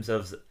didn't give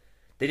themselves.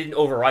 They didn't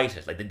overwrite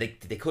it, like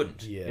they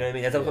couldn't. Yeah, you know what I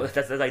mean?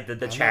 That's like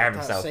the charm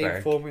of South Park. That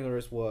same formula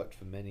has worked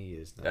for many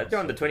years now. They're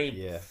on the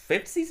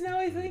 25th season now,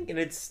 I think, and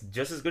it's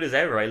just as good as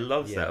ever. I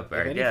love South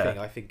Park. If anything,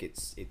 I think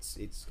it's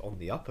on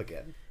the up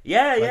again.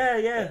 Yeah.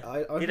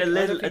 I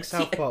don't think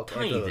South Park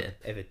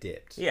ever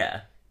dipped.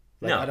 Yeah.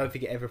 Like, I don't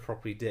think it ever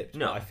properly dipped.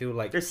 No, I feel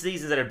like there's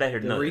seasons that are better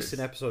than the others.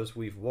 recent episodes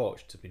we've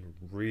watched have been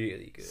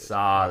really good,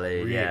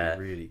 solid.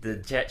 Really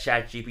good. The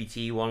Chat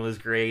GPT one was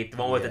great. The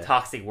one with the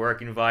toxic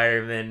work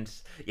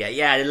environment.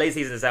 Yeah. The late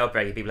season of South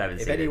Park, people haven't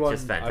seen it. It's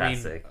just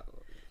fantastic.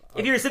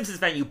 If you're a Simpsons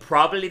fan, you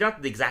probably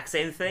not the exact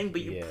same thing,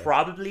 but you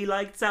probably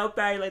liked South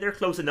Park. Like they're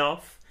close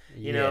enough.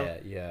 You know.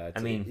 Yeah. I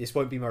mean, this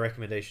won't be my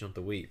recommendation of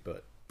the week,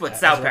 but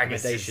South Park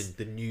is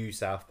the new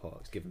South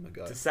Park's give them a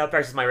go. South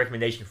Park is my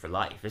recommendation for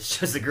life. It's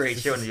just a great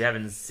show, and if you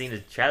haven't seen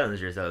it,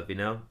 challenge yourself, you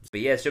know. But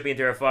yeah, jumping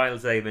into our final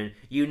segment,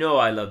 you know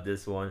I love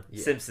this one,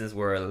 Simpsons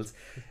World.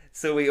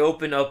 So we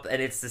open up,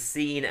 and it's the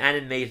scene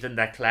animated in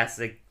that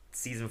classic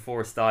season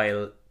 4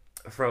 style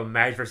from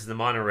Marge vs. the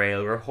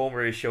Monorail, where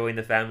Homer is showing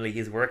the family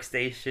his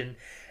workstation,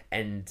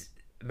 and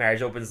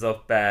Marge opens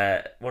up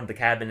one of the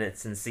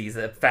cabinets and sees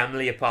a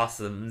family of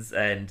possums,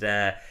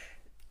 and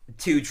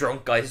 2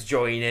 drunk guys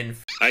join in.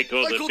 I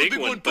call the big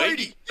one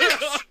Bitey.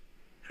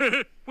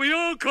 Yes! We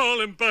all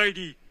call him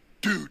Bitey.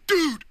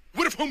 Dude,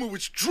 what if Homer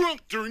was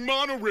drunk during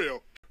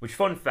Monorail? Which,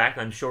 fun fact,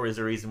 I'm sure is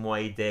the reason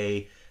why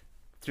they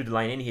threw the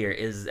line in here,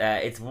 is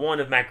it's one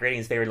of Matt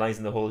Groening's favorite lines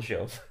in the whole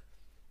show.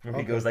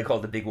 He goes, I call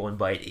it the big one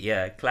bitey.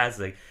 Yeah,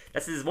 classic.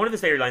 One of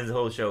his favorite lines of the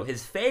whole show.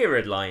 His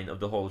favorite line of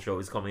the whole show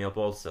is coming up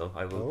also.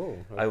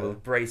 I will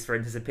brace for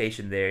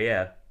anticipation there,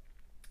 yeah.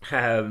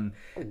 And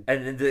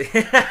then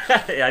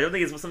I don't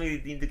think it's something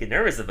you need to get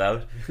nervous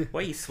about.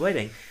 Why are you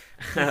sweating?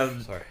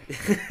 Sorry.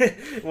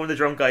 One of the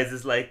drunk guys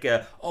is like,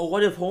 oh,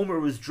 what if Homer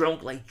was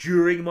drunk like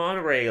during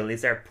monorail? And they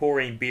start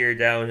pouring beer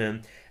down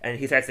him, and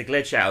he starts to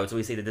glitch out. So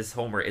we see that this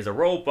Homer is a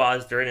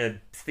robot. They're in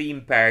a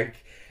theme park,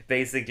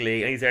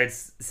 basically, and he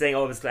starts saying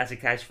all of his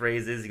classic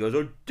catchphrases. He goes,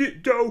 "Oh,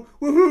 dough,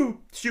 woohoo,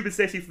 stupid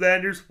sexy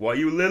Flanders, why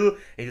you little?" And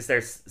he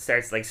just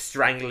starts like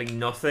strangling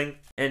nothing.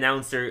 An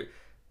announcer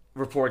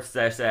reports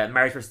that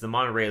Marriage vs. the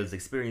Monorail is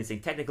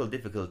experiencing technical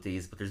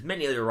difficulties, but there's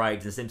many other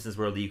rides in the Simpsons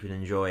world that you can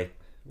enjoy.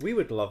 We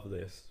would love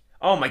this.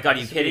 Oh my god, are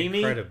you kidding me?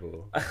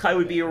 Incredible. I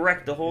would be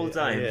erect the whole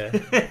time. Yeah.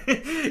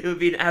 It would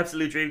be an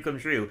absolute dream come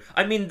true.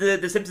 I mean,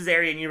 the Simpsons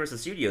area in Universal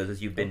Studios,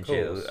 as you've been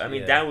to, I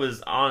mean, that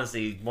was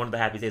honestly one of the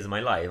happiest days of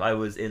my life. I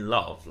was in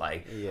love.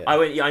 Like, I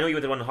know you went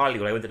to the one in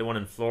Hollywood. I went to the one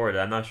in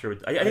Florida. I'm not sure.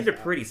 I think they're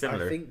pretty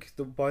similar. I think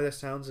by the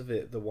sounds of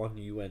it, the one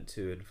you went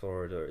to in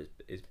Florida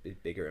is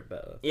bigger and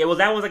better. Yeah, well,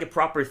 that one's like a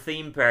proper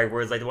theme park,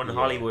 whereas like the one in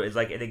Hollywood is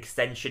like an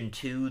extension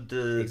to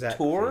the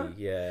tour.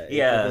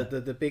 Yeah.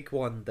 The big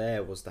one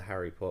there was the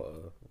Harry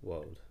Potter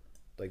world.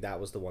 Like, that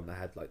was the one that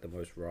had like the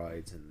most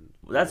rides, and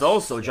that's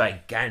also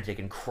gigantic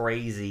and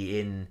crazy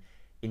in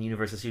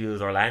Universal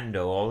Studios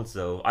Orlando.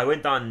 Also, I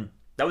went on.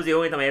 That was the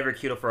only time I ever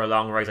queued up for a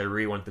long ride I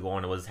really wanted to go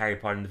on. It was Harry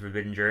Potter and the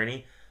Forbidden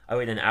Journey. I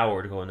waited an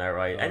hour to go on that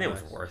ride, and it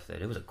was worth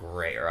it. It was a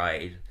great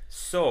ride,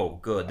 so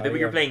good. The bit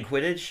where you're playing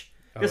Quidditch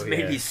just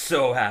made me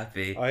so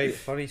happy.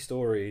 Funny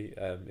story,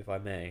 if I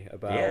may,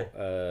 about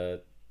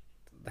the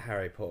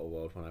Harry Potter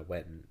world when I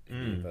went in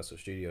Universal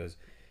Studios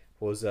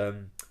was I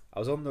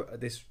was on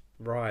this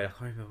ride. I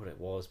can't remember what it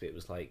was, but it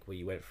was like where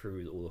you went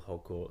through all the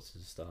Hogwarts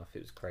and stuff.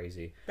 It was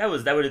crazy. That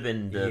would have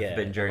been the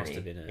Forbidden Journey. Must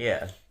have been it.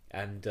 Yeah.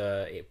 And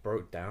it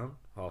broke down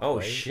halfway. Oh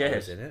shit! I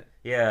was in it.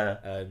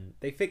 Yeah.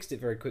 They fixed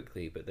it very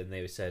quickly, but then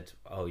they said,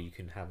 "Oh, you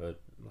can have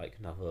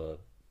another.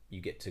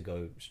 You get to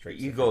go straight.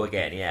 You go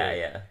again.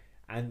 Yeah.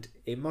 And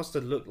it must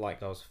have looked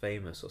like I was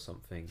famous or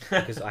something,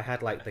 because I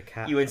had like the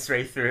cap. You went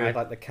straight through. I had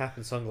like the cap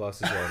and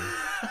sunglasses on.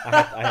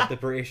 I had the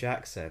British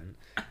accent,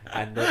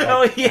 and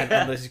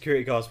and the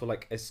security guards were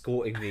like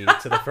escorting me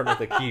to the front of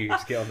the queue to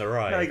get on the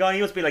ride. Like, oh,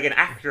 he must be like an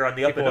actor on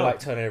the up and up. People were like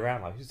turning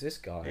around, like, who's this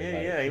guy?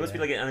 Yeah, he must be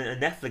like a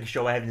Netflix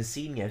show I haven't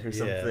seen yet or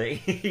something.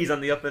 He's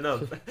on the up and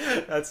up.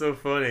 That's so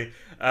funny.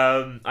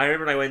 I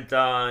remember when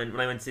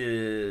I went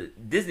to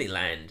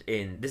Disneyland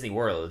in Disney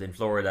World in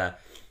Florida.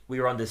 We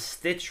were on the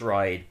Stitch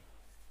ride,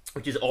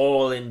 which is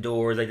all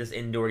indoors, like this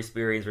indoor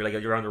experience where like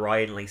you're on the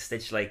ride and like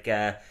Stitch like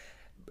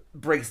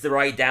breaks the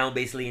ride down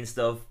basically and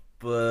stuff.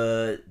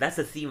 But that's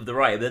the theme of the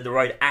ride. But then the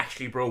ride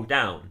actually broke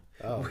down.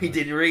 We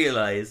didn't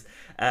realize,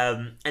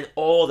 and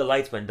all the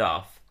lights went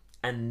off,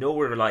 and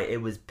nowhere to light.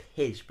 It was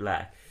pitch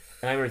black.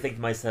 And I remember thinking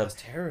to myself,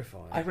 "That's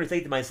terrifying." I remember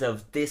thinking to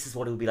myself, "This is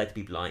what it would be like to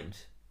be blind."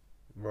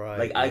 Right.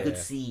 Like, I could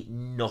see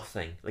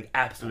nothing. Like,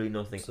 absolutely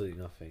nothing. Absolutely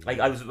nothing.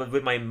 Like, I was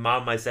with my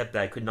mom, my stepdad.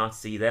 I could not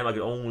see them. I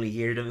could only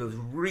hear them. It was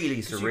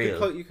really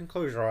surreal. You can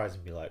close your eyes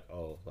and be like,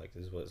 oh, like,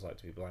 this is what it's like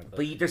to be blind.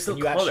 But there's still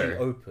you colour. Actually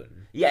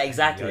open. Yeah,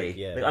 exactly.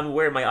 Yeah. Like, I'm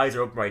aware my eyes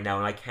are open right now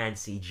and I can't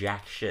see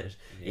jack shit.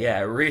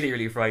 Yeah, really,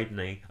 really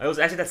frightening. I was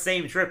actually that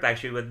same trip,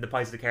 actually, with the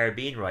Pirates of the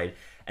Caribbean ride.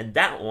 And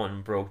that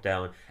one broke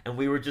down. And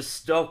we were just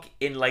stuck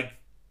in, like,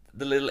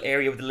 the little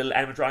area with the little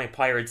animatronic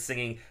pirates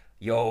singing,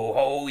 yo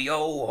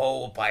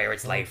ho,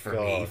 pirate's life for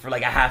me, for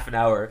like a half an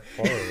hour.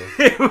 Horrible.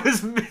 It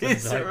was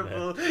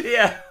miserable.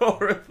 Yeah,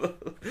 horrible.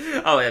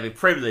 Oh, I mean,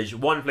 privilege,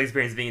 wonderful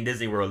experience being in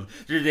Disney World.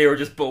 They were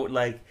just both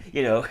like,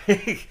 you know,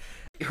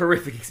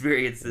 horrific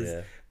experiences.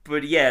 Yeah.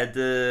 But yeah,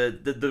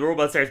 the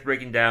robot starts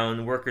breaking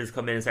down. Workers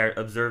come in and start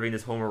observing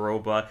this Homer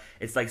robot.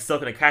 It's like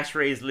stuck in a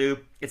catchphrase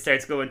loop. It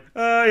starts going,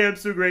 I am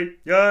so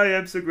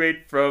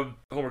great, from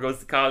Homer goes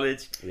to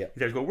college. Yep. He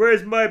starts going,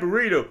 where's my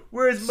burrito?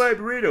 Where's my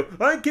burrito?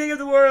 I'm king of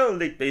the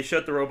world. They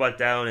shut the robot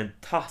down and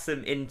toss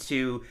him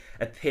into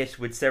a pit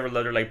with several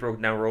other like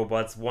broken down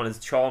robots. One is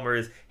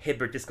Chalmers,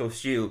 Hibbert, Disco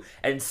Stew,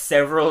 and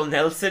several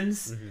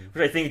Nelsons,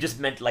 which I think just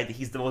meant like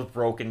he's the most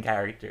broken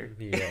character.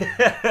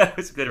 Yeah.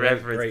 It's a good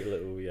reference. Great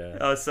little, yeah.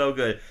 Oh, so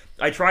good.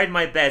 I tried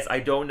my best. I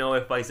don't know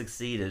if I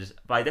succeeded,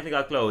 but I definitely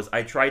got close.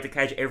 I tried to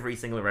catch every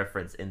single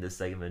reference in this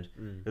segment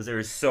because there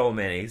are so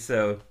many.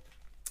 So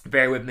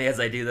bear with me as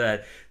I do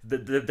that.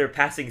 They're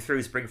passing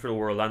through Springfield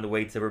World on the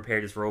way to repair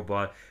this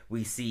robot.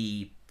 We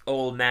see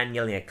old man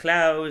yelling at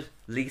Cloud,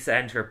 Lisa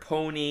and her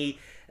pony,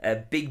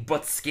 Big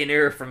Butt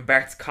Skinner from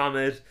Bart's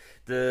Comet,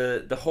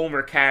 the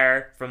Homer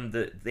car from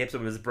the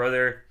episode with his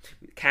brother,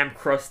 Camp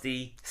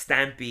Krusty,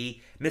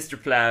 Stampy,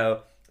 Mr.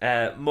 Plow,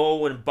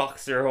 Moe and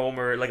Boxer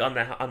Homer like on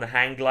the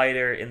hang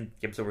glider in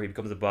the episode where he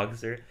becomes a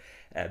boxer,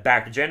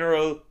 Bart the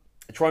General,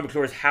 Troy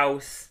McClure's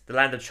house, the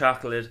Land of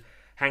Chocolate,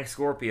 Hank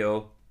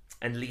Scorpio,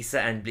 and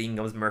Lisa and Bleeding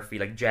Gums Murphy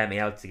like jamming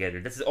out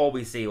together. This is all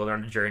we see while they're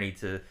on the journey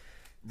to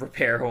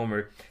repair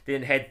Homer. They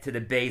then head to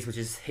the base, which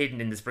is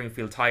hidden in the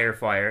Springfield tire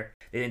fire.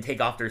 They then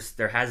take off their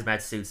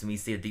hazmat suits, and we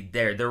see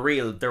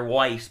that they're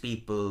white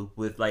people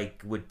with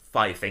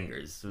 5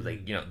 fingers. So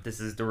like, this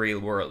is the real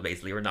world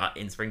basically. We're not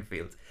in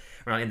Springfield.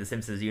 We're not in the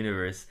Simpsons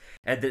universe.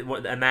 And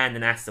a man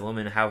then asks the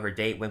woman how her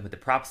date went with the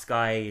props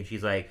guy, and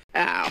she's like,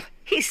 "Oh,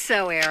 he's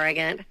so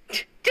arrogant.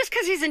 Just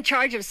because he's in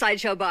charge of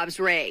Sideshow Bob's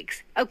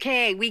rakes.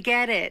 Okay, we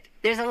get it.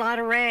 There's a lot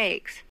of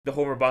rakes." The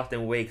Homer bot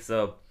then wakes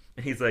up,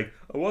 and he's like,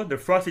 "I wonder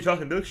if frosty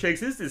chocolate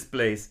milkshakes is this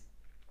place."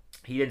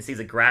 He then sees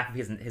a graph of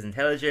his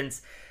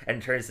intelligence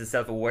and turns his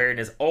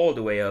self-awareness all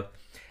the way up.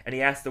 And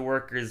he asks the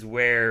workers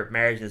where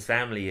Marge and his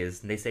family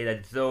is. And they say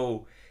that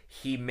though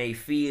he may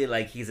feel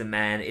like he's a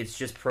man, it's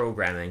just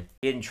programming.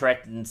 He then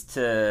threatens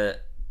to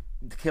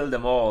kill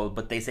them all,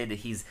 but they say that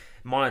he's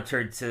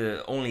monitored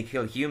to only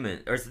kill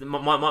humans, or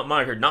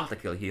monitored not to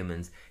kill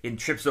humans. He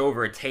trips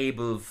over a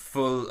table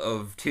full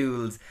of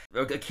tools,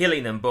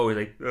 killing them both.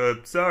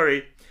 Like,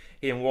 sorry.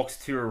 He then walks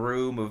through a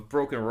room of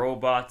broken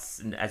robots,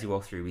 and as he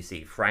walks through, we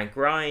see Frank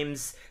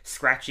Grimes,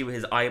 Scratchy with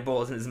his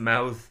eyeballs in his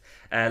mouth,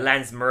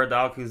 Lance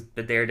Murdoch, who's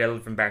the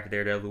Daredevil from Back to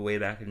Daredevil way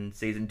back in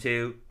season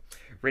 2,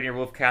 Rainier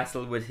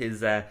Wolfcastle with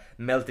his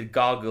melted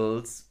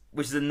goggles,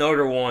 which is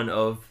another one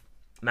of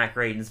Matt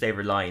Graydon's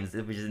favourite lines,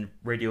 which is in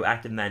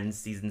Radioactive Man in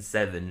season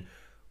 7,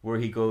 where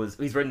he's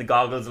wearing the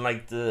goggles and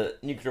the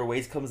nuclear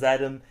waste comes at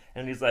him,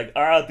 and he's like,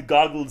 the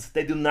goggles,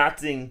 they do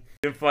nothing.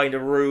 You can find a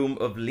room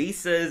of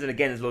Lisa's, and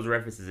again there's loads of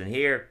references in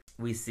here.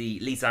 We see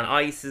Lisa on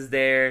Ice is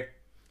there,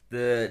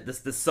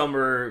 the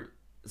summer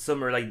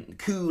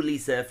cool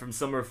Lisa from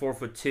Summer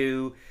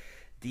 4'2",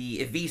 the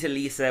Evita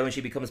Lisa when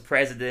she becomes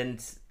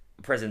president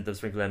of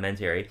Springfield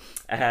Elementary,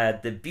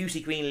 the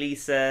Beauty Queen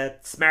Lisa,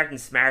 Smart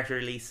and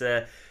Smarter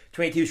Lisa,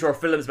 22 short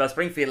films about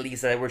Springfield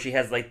Lisa, where she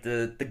has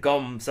the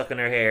gum stuck in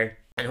her hair,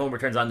 and Homer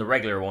turns on the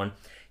regular one.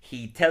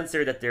 He tells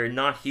her that they're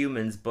not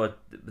humans, but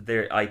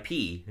they're IP.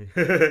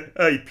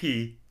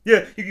 IP.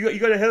 Yeah, you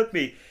gotta help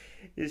me.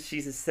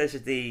 She says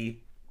that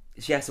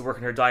she has to work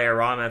on her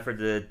diorama for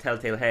the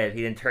Telltale Head.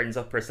 He then turns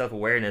up her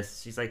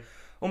self-awareness. She's like,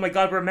 "Oh my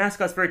god, we're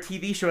mascots for a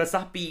TV show. It's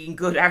not being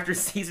good after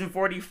season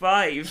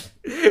 45.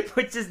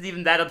 Which isn't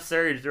even that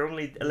absurd. They're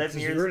only 11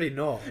 years... It's really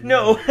not.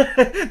 No.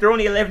 They're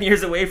only 11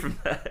 years away from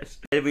that.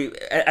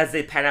 As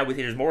they pan out, we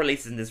see there's more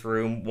Lisas in this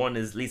room. One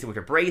is Lisa with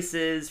her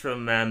braces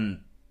from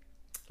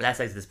Last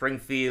Night to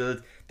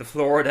Springfield. The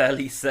Florida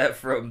Lisa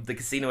from the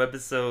casino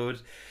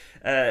episode.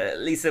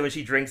 Lisa when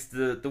she drinks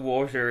the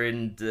water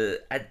in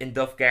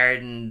Duff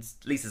Gardens.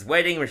 Lisa's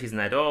wedding where she's an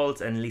adult.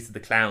 And Lisa the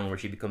clown where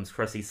she becomes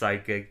Krusty's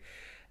sidekick.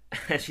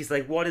 And she's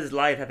like, what is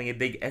life, having a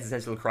big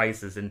existential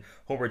crisis? And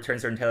Homer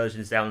turns her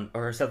intelligence down,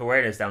 or her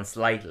self-awareness down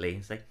slightly.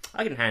 It's like,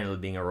 I can handle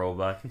being a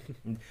robot.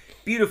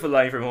 Beautiful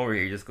line from Homer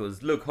here. He just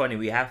goes, look, honey,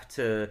 we have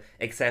to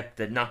accept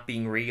that not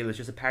being real is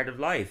just a part of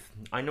life.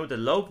 I know the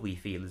love we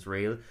feel is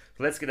real,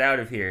 so let's get out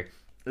of here.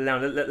 Now,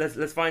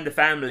 let's find the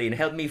family and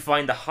help me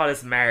find the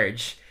hottest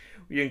Marge.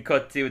 We can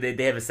cut to,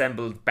 they have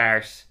assembled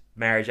Bart,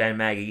 Marge and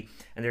Maggie,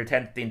 and they're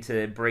attempting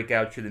to break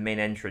out through the main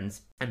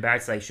entrance. And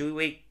Bart's like, should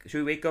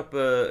we wake up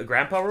a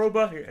grandpa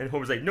robot? And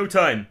Homer's like, no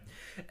time.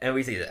 And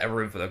we see a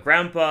room full of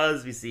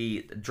grandpas. We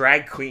see a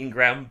drag queen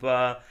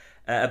grandpa,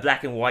 a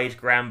black and white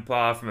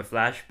grandpa from a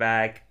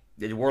flashback,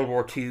 the World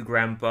War II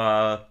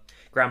grandpa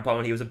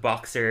when he was a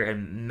boxer,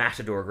 and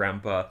Matador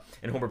grandpa.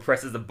 And Homer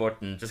presses the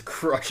button, just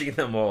crushing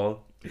them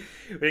all.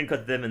 We didn't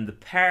cut them in the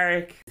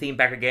park. Theme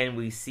back again,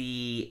 we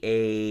see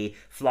a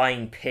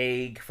flying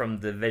pig from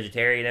the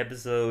vegetarian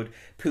episode.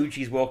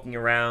 Poochie's walking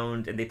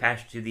around, and they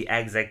pass to the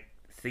Exec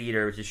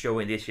Theater, which is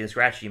showing the Itchy and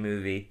Scratchy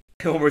movie.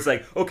 Homer's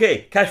like,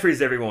 okay,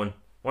 catchphrase everyone.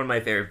 One of my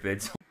favorite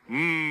bits.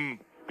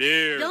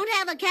 Beer. Don't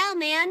have a cow,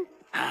 man.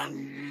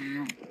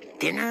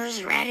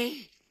 Dinner's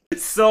ready?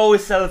 It's so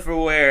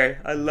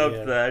self-aware. I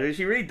love that.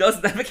 She really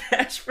doesn't have a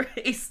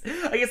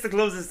catchphrase. I guess the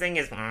closest thing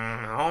is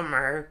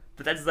Homer,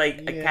 but that's like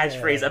a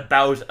catchphrase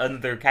about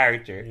another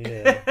character.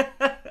 Yeah.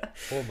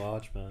 Poor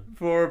Marge, man.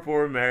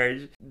 Poor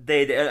Marge.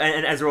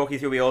 And as we're walking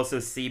through, we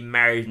also see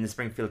Marge in the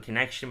Springfield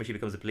Connection, where she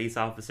becomes a police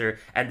officer,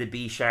 and the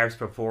B-Sharps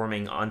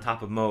performing on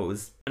top of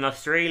Moe's. An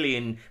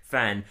Australian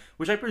fan,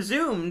 which I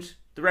presumed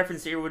the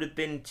reference here would have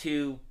been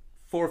to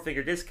Four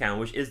Finger Discount,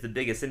 which is the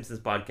biggest Simpsons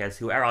podcast,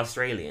 who are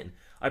Australian.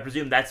 I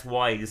presume that's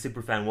why the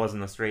superfan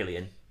wasn't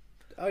Australian.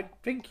 I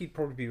think you'd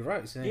probably be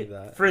right saying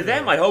that. For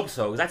them, I hope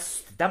so. That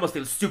must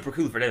feel super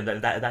cool for them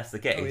that's the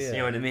case. Oh, yeah. You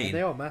know what I mean? And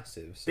they are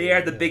massive. So, they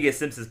are the biggest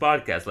Simpsons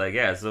podcast.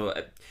 So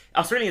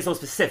Australian is so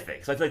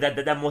specific. So I feel like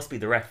that must be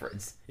the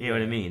reference. You know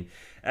what I mean?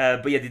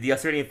 But yeah, the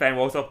Australian fan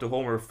walks up to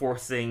Homer,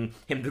 forcing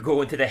him to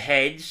go into the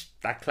hedge.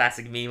 That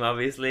classic meme,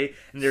 obviously.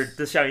 And they're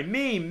just shouting,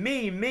 meme,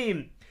 meme,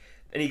 meme.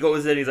 And he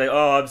goes in, he's like,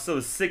 oh, I'm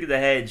so sick of the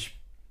hedge.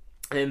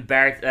 And then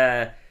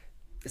Bart,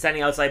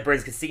 standing outside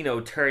Burns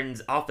Casino,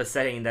 turns off a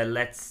setting that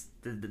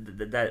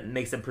that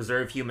makes them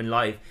preserve human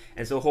life,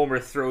 and so Homer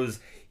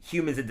throws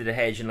humans into the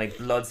hedge, and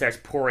blood starts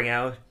pouring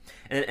out,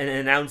 and an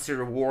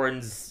announcer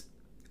warns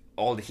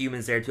all the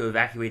humans there to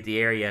evacuate the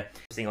area.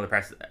 We're seeing other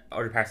parts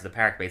of the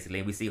park, basically.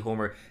 And we see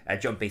Homer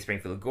jumping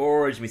Springfield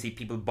Gorge. We see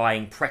people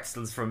buying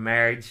pretzels from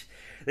Marge.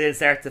 They then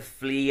start to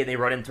flee and they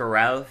run into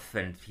Ralph.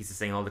 And he's just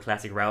saying all the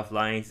classic Ralph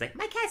lines. He's like,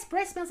 my cat's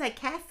breath smells like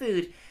cat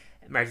food.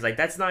 And Marge's like,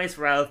 that's nice,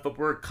 Ralph, but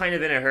we're kind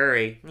of in a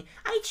hurry.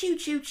 I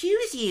choose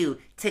you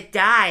to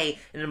die.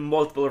 And then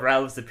multiple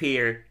Ralphs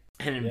appear.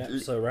 And Yeah,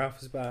 so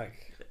Ralph is back.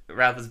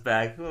 Ralph is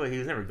back. Oh, he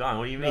was never gone.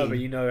 What do you mean? No, but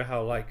you know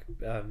how like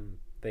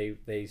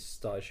they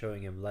started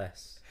showing him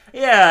less.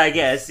 Yeah, I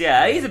guess.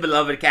 Yeah, he's a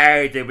beloved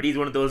character, but he's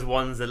one of those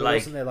ones that But like.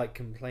 wasn't there like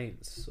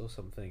complaints or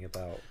something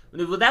about?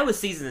 Well, that was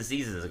seasons and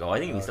seasons ago. I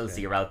think we still Okay.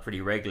 see Ralph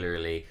pretty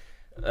regularly.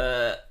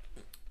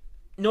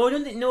 No, I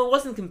don't think. No, it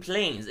wasn't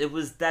complaints. It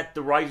was that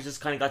the writers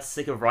just kind of got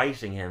sick of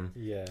writing him.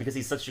 Yeah. Because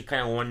he's such a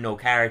kind of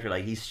one-note character.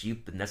 Like he's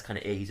stupid, and that's kind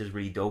of it. He's just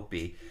really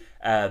dopey.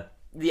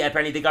 Yeah,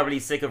 apparently they got really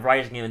sick of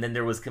writing him, and then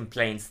there was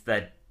complaints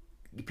that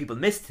people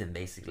missed him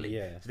basically.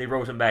 Yeah. So they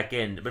wrote him back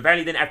in. But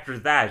apparently then after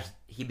that,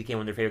 he became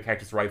one of their favorite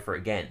characters to write for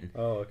again.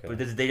 Oh, okay. But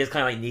they just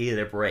kind of like needed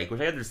a break,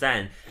 which I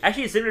understand.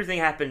 Actually, a similar thing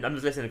happened. I'm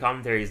just listening to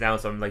commentaries now,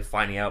 so I'm like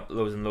finding out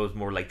loads and loads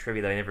more like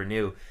trivia that I never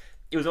knew.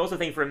 It was also a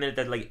thing for a minute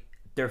that like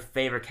their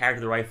favorite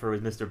character to write for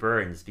was Mr.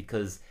 Burns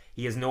because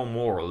he has no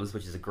morals,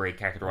 which is a great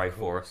character to write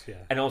for, yeah.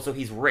 and also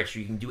he's rich.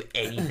 You can do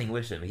anything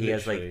with him. He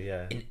has like Literally,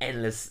 yeah. an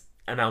endless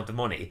amount of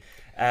money.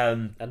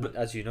 And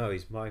as you know,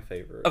 he's my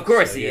favorite. Of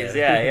course so, he is.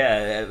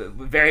 Yeah.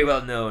 Very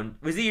well known.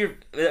 Was he your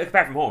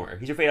apart from Homer?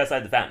 He's your favorite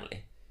outside the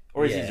family,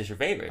 or is he Yeah. just your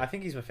favorite? I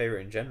think he's my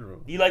favorite in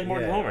general. You like more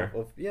than Homer?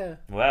 Yeah.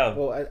 Wow.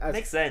 Well,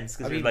 makes sense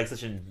because I you're mean- like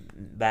such a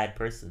bad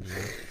person.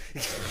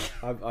 You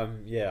know?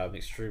 I'm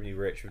extremely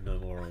rich with no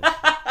morals.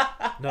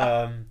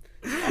 No,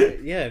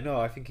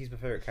 I think he's my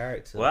favorite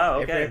character. Wow,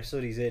 okay. Every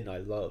episode he's in, I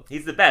love.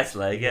 He's the best,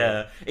 like,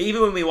 yeah.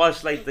 Even when we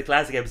watch, like, the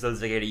classic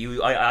episodes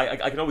together,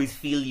 I can always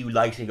feel you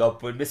lighting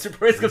up when Mr.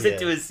 Burns comes Yeah.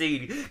 into a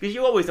scene, because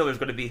you always know there's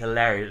going to be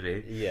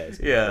hilarity. Yeah, it's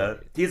Yeah.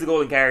 great. He's a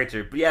golden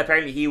character. But yeah,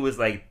 apparently he was,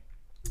 like,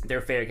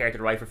 their favorite character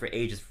to write for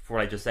ages before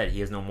I just said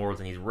he has no morals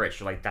and he's rich.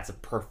 So, like, that's a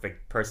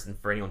perfect person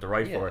for anyone to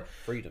write Yeah, for.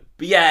 freedom.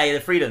 But yeah,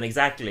 the freedom,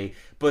 exactly.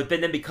 But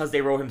then because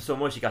they wrote him so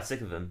much, he got sick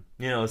of him.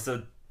 You know,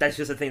 so that's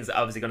just the thing that's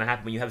obviously going to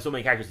happen when you have so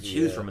many characters to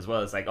choose Yeah. from as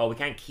well. It's like, oh, we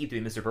can't keep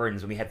doing Mr.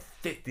 Burns when we have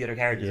 50 other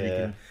characters we Yeah.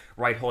 can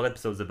write whole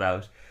episodes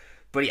about.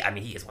 But yeah, I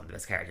mean, he is one of the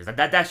best characters.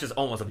 That's just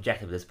almost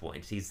objective at this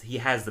point. He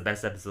has the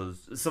best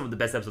episodes, some of the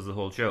best episodes of the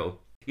whole show.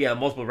 Yeah,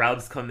 multiple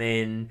Ralphs come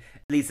in.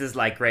 Lisa's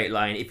like, great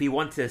line, if we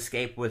want to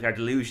escape with our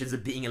delusions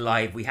of being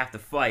alive, we have to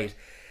fight.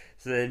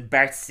 So then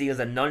Bart steals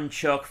a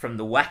nunchuck from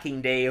the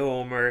whacking day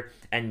Homer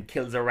and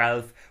kills a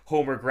Ralph.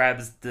 Homer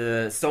grabs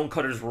the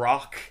Stonecutter's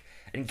rock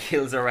and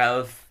kills a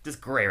Ralph. Just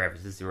great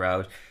references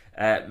throughout.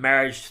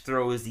 Marge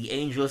throws the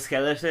angel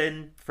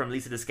skeleton from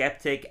Lisa the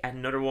Skeptic at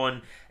another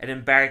one. And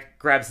then Bart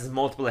grabs his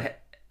multiple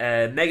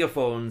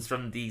megaphones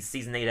from the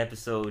season 8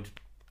 episode,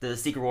 The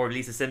Secret War of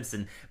Lisa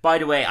Simpson. By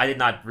the way, I did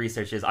not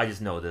research this. I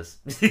just know this.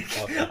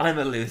 Okay. I'm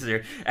a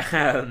loser.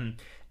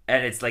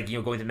 And it's like, you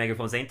know, going to the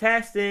megaphone saying,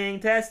 testing,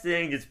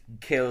 just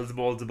kills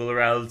multiple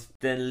Ralphs.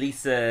 Then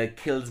Lisa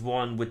kills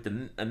one with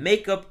a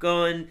makeup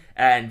gun,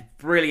 and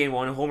brilliant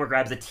one, Homer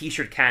grabs a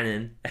t-shirt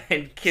cannon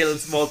and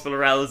kills multiple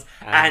Ralphs,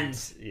 and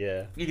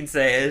yeah. you can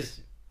say it.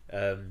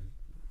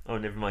 Oh,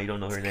 never mind, you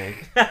don't know her name.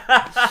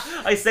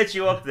 I set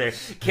you up there.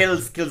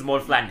 Kills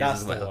Maud Flanders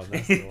That's as the well. one,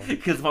 that's the one.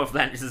 Kills Maud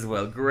Flanders as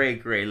well.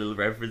 Great little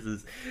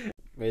references.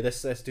 Wait,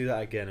 let's do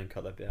that again and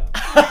cut that bit out.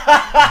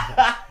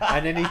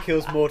 And then he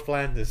kills Maud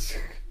Flanders.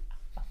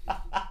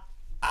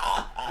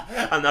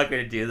 I'm not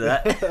going to do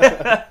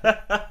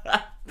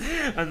that.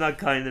 I'm not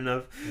kind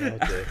enough.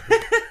 Okay.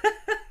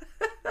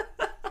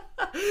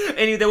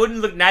 Anyway, that wouldn't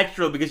look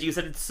natural because you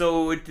said it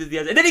so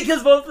enthusiastic. And then he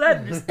kills Maud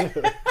Flanders.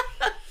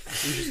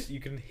 You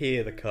can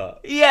hear the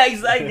cut. Yeah,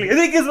 exactly. I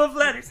think it's Maud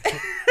Flanders.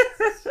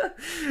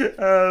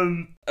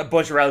 A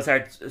bunch of Ralphs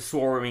start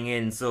swarming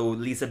in, so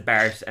Lisa,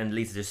 Bart, and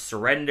Lisa just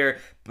surrender.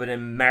 But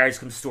then Marge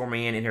comes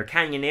storming in her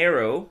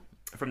Canyonero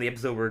from the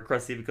episode where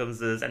Krusty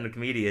becomes a stand-up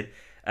comedian.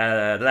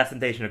 The Last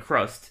Temptation of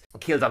Crust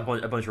kills a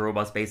bunch of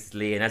robots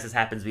basically, and as this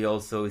happens, we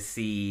also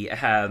see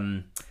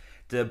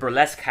the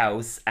burlesque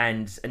house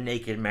and a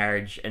naked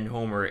Marge and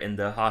Homer in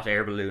the hot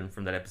air balloon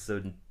from that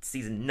episode in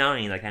season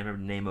 9. I can't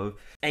remember the name of.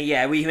 And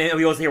yeah,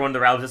 we also hear one of the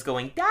Ralphs just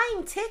going,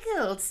 "Dying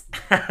tickled."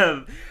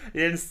 They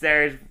then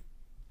start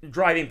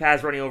driving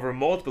past, running over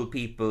multiple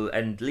people,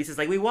 and Lisa's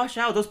like, "We watch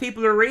out, those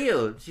people are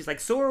real." She's like,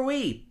 "So are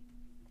we."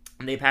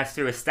 And they pass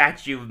through a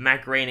statue of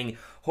Matt Groening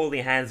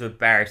holding hands with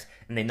Bart,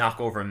 and they knock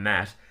over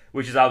Matt,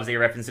 which is obviously a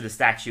reference to the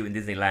statue in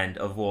Disneyland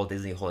of Walt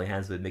Disney holding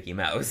hands with Mickey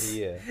Mouse.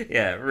 Yeah.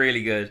 Yeah,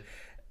 really good.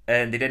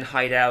 And they then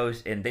hide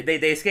out, and they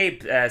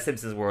escape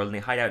Simpsons World, and they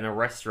hide out in a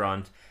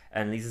restaurant,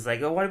 and Lisa's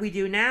like, "Oh, what do we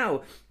do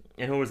now?"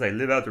 And Homer's like,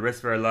 "Live out the rest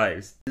of our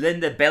lives."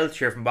 Linda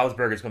Belcher from Bob's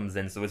Burgers comes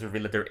in, so it's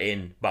revealed that they're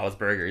in Bob's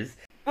Burgers.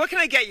 What can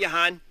I get you,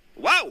 hon?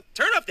 Whoa,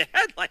 turn off the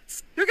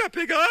headlights. You got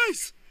big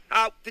eyes.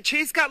 The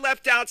cheese got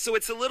left out, so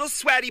it's a little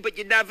sweaty, but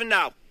you never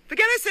know.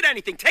 Forget I said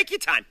anything. Take your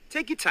time.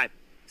 Take your time.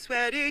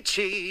 Sweaty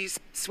cheese,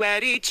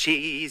 sweaty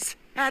cheese.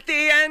 At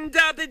the end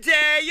of the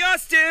day, you're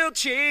still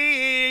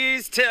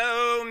cheese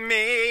to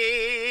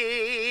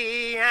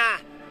me.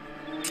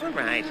 All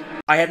right.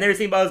 I had never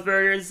seen Bob's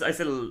Burgers. It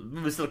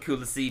was still cool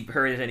to see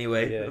her in it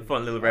anyway. Yeah. A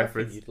fun little I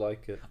reference. think you'd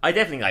like it. I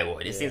definitely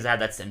would. It seems to have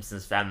that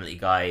Simpsons, Family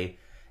Guy,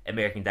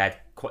 American Dad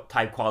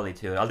type quality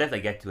to it. I'll definitely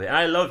get to it. And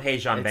I love Hey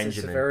John Benjamin.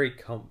 It's a very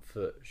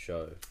comfort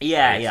show.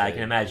 Yeah, I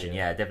can imagine.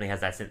 Yeah, it definitely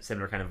has that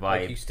similar kind of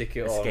vibe. Like you stick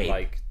it on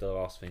like the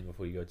last thing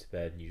before you go to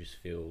bed, and you just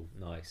feel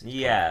nice. And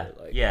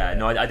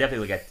No, I definitely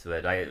will get to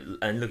it.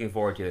 I'm looking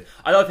forward to it.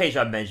 I love Hey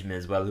John Benjamin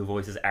as well, who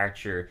voices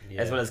Archer,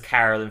 as well as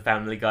Carol in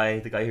Family Guy,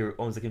 the guy who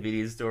owns the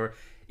convenience store.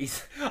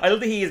 I love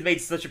that he has made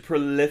such a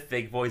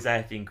prolific voice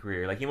acting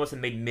career. Like, he must have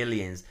made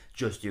millions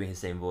just doing his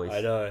same voice. I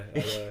know.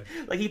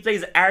 Like, he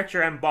plays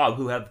Archer and Bob,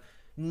 who have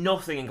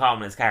nothing in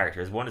common as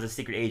characters. One is a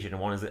secret agent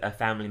and one is a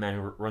family man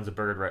who runs a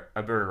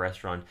burger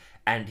restaurant,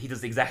 and he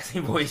does the exact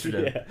same voice for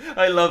them. Yeah.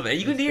 I love it.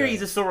 You can hear he's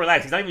just so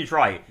relaxed. He's not even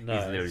trying. No,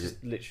 he's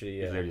literally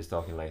he's literally just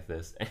talking like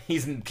this. And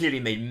he's clearly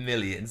made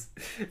millions.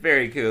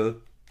 Very cool.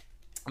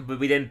 But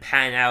we then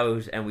pan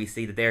out and we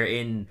see that they're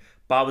in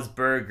Bob's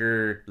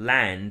Burger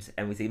Land,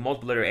 and we see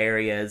multiple other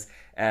areas.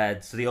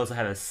 So they also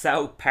have a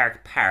South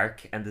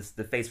Park, and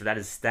the face for that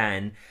is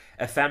Stan.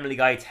 A Family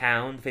Guy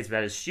town, the face for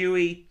that is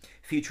Stewie.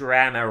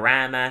 Futurama,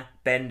 Rama,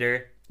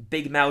 Bender,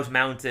 Big Mouth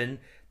Mountain,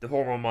 the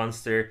Hormone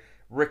Monster,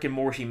 Rick and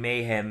Morty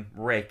Mayhem,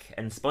 Rick,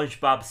 and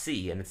SpongeBob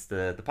Sea, and it's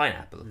the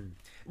pineapple.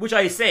 Which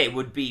I say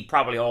would be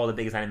probably all the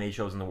biggest animated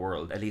shows in the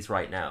world, at least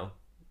right now.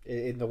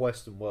 In the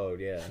Western world,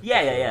 yeah.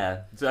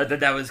 Yeah. So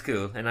that was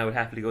cool, and I would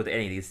happily go to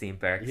any of these theme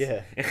parks.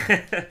 Yeah.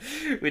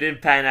 We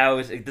didn't pan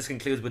out. This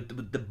concludes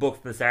with the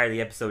book from the start of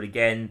the episode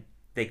again.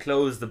 They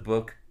close the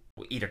book.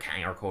 Either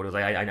Kang or Kodos,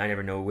 I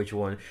never know which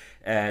one.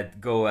 Another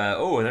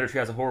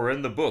Treehouse of Horror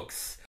in the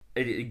books.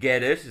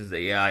 Get it?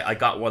 Yeah, I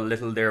got what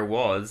little there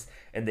was.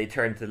 And they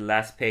turn to the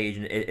last page,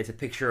 and it's a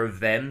picture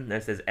of them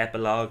that says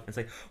epilogue. It's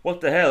like,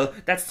 what the hell?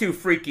 That's too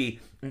freaky.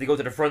 And they go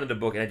to the front of the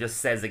book, and it just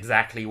says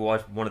exactly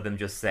what one of them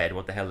just said.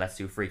 What the hell? That's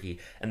too freaky.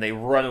 And they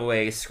run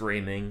away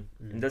screaming.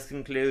 And this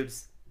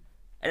concludes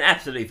an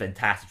absolutely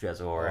fantastic Treehouse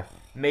of Horror.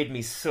 Made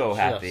me so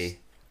happy.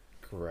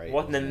 Great.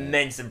 What an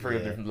immense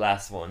improvement from the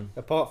last one.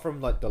 Apart from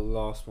like the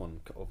last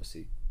one,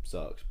 obviously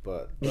sucked,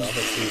 but the other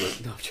two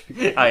were not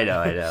joking. I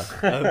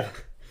know.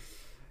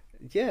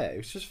 Yeah, it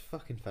was just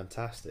fucking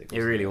fantastic.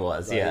 It really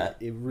was. Like, yeah,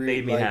 it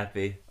really made me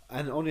happy.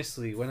 And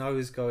honestly, when I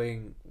was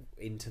going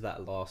into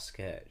that last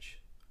sketch,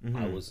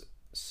 I was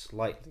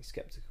slightly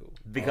skeptical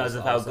because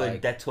of how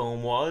good that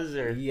tone was,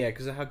 or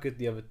because of how good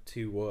the other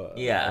two were.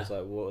 Yeah, I was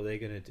like, what are they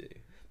gonna do?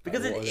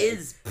 Because it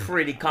is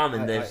pretty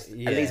common that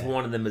at least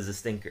one of them is a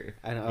stinker.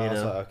 And I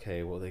was like,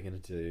 okay, what are they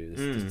going to do?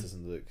 This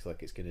doesn't look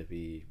like it's going to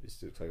be...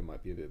 This looks like it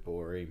might be a bit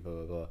boring, blah,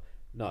 blah, blah.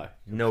 No.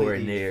 Nowhere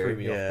near. Threw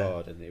me off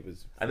guard, and it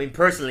was... I mean,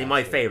 personally,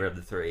 my favourite of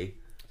the three.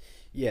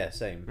 Yeah,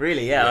 same.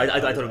 Really, yeah. I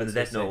thought it was the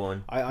Death Note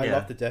one. I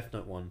love the Death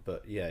Note one,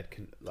 but yeah, it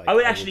can, like, I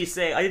would actually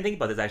say... I didn't think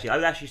about this, actually. I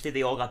would actually say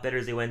they all got better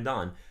as they went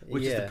on,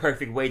 which is the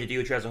perfect way to do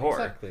a Treehouse of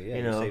Horror. Exactly, yeah.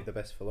 You save the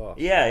best for last.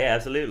 Yeah,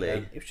 absolutely.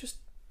 It was just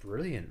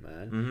brilliant,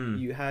 man.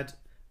 You had...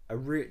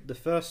 the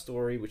first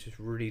story, which was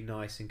really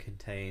nice and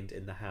contained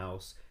in the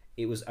house,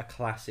 it was a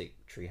classic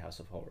Treehouse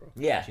of Horror.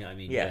 Yeah, do you know what I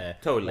mean? Yeah,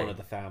 totally. One of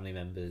the family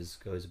members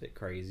goes a bit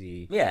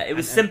crazy. Yeah, it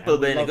was simple,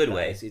 but in a good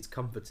way. It's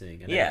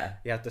comforting. And yeah,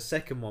 you had the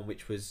second one,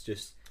 which was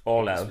just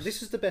all out.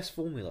 This was the best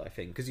formula, I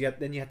think, because you had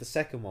the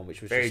second one,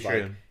 which was very just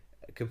true. Like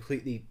a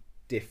completely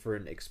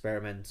different,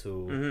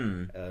 experimental,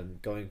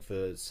 going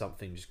for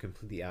something just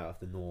completely out of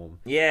the norm.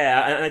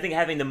 Yeah, and I think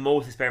having the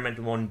most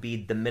experimental one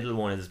be the middle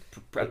one is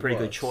a pretty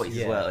good choice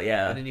as well.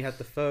 Yeah, and then you had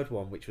the third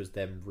one, which was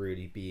them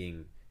really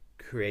being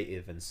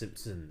creative and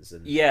Simpsons,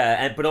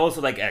 and but also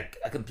like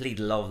a complete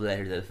love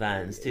letter to the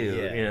fans too.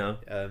 Yeah. You know,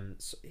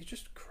 so it's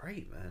just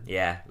great, man.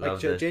 Yeah, like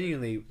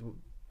genuinely,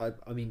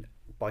 I mean,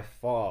 by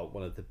far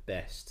one of the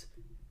best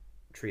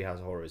Treehouse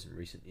of Horrors in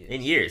recent years.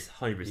 In years,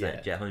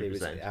 100%. Yeah, 100%. It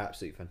was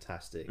absolutely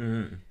fantastic.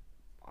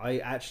 I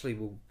actually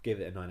will give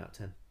it a 9 out of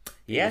 10.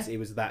 Yeah, it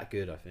was that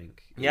good. I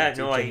think. Yeah,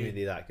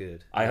 genuinely that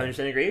good. I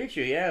 100% agree with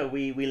you. Yeah,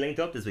 we linked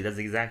up this week. That's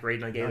the exact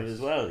rating I gave it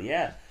as well.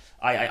 Yeah,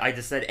 I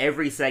just said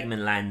every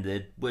segment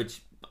landed,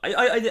 which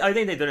I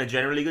think they've done a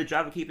generally good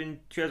job of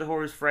keeping Treehouse of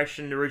Horrors fresh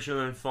and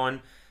original and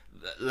fun.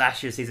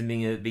 Last year's season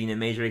being a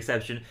major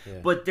exception,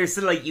 but there's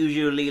still like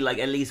usually like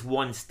at least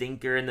one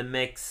stinker in the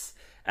mix.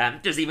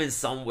 There's even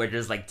some where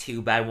there's like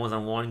two bad ones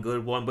and one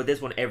good one, but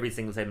this one every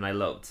single segment I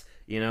loved.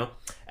 You know,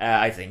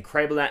 I think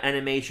incredible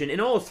animation in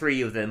all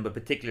three of them, but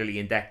particularly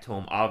in Death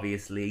Tome,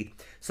 obviously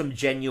some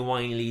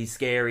genuinely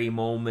scary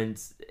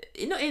moments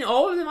in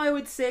all of them. I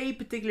would say,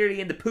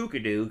 particularly in the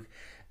Pookadook,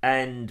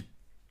 and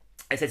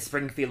I said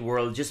Springfield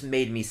World just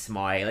made me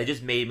smile. It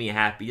just made me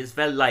happy. It just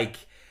felt like.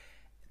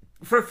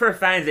 For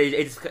fans,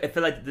 it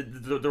felt like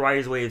the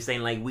writer's way of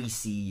saying, like, we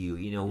see you,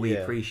 you know, we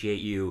appreciate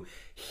you.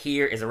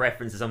 Here is a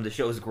reference to some of the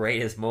show's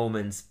greatest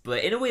moments,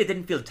 but in a way it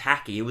didn't feel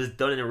tacky. It was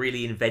done in a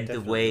really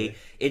inventive way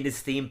in this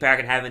theme park,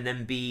 and having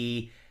them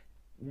be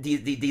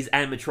these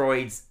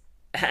animatroids,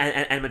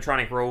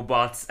 animatronic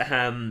robots,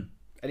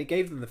 And it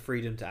gave them the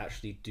freedom to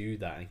actually do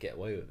that and get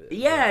away with it.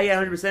 Yeah,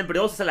 100%. But it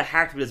also had a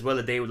heart to it as well,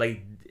 that they were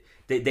like,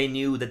 they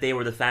knew that they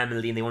were the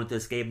family and they wanted to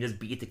escape and just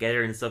be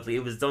together and stuff. Like,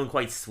 it was done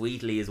quite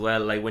sweetly as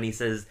well. Like when he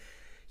says,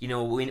 you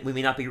know, we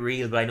may not be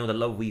real, but I know the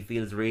love we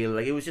feel is real.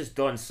 Like, it was just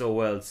done so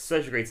well. It's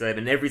such a great time,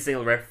 and every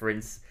single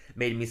reference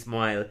made me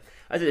smile.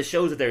 I said, it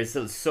shows that there is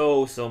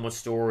still so much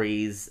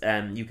stories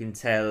you can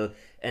tell,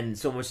 and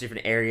so much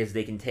different areas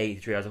they can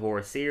take the Treehouse of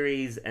Horror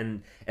series,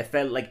 and it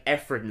felt like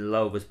effort and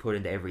love was put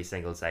into every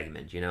single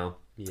segment, you know?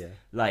 Yeah.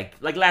 Like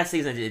last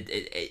season,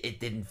 it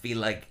didn't feel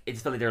like, it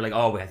just felt like they were like,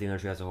 oh, we have to do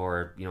another Treehouse of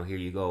Horror, you know, here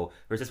you go.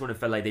 Whereas this one, it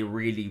felt like they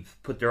really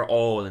put their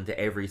all into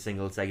every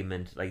single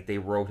segment. Like, they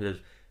wrote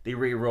it, they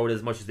rewrote it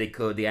as much as they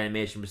could. The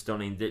animation was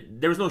stunning.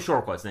 There was no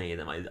shortcuts in any of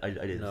them, I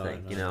didn't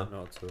think, you know?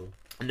 Not at all.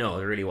 No,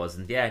 there really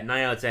wasn't. Yeah,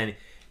 9 out of 10.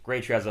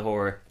 Great Treehouse of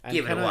Horror. And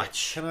Give it a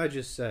watch. Can I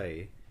just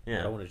say, Yeah.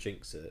 I don't want to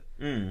jinx it.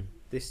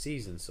 This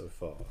season so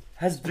far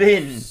Has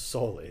been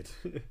solid.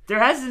 There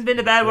hasn't been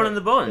a bad one in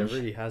the bunch. There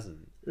really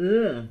hasn't.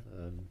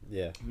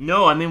 Yeah.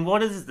 No, I mean,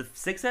 what is this,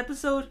 the 6th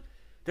episode?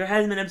 There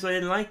hasn't been an episode I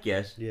didn't like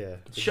yet. Yeah.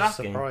 It's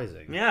shocking.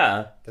 Surprising.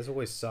 Yeah. There's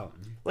always some.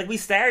 Like, we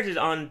started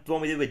on the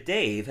one we did with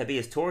Dave,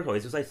 Habeas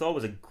Tortoise, which I thought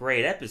was a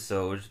great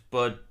episode,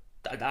 but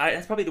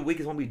that's probably the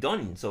weakest one we've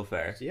done so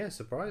far. Yeah,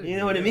 surprising. You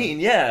know what I mean?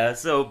 Yeah,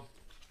 so,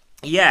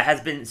 yeah, it has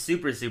been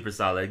super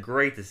solid.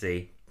 Great to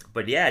see.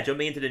 But yeah,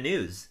 jumping into the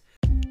news.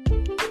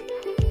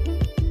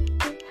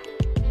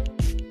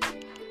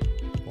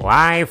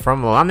 Live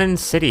from London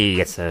City,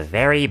 it's a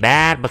very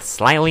bad but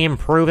slightly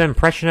improved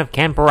impression of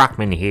Kemp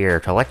Rockman here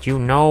to let you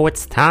know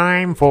it's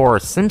time for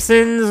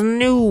Simpsons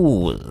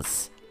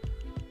News.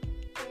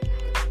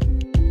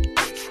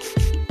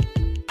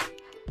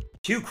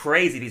 Two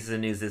crazy pieces of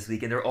news this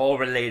week, and they're all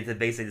related to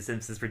basically The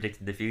Simpsons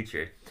predicting the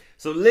future.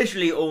 So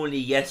literally only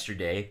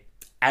yesterday,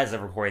 as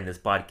of recording this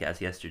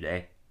podcast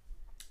yesterday,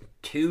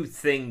 2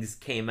 things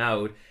came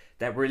out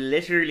that were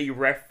literally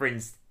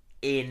referenced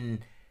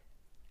in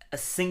a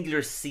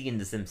singular scene in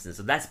The Simpsons.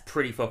 So that's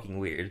pretty fucking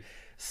weird.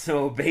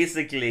 So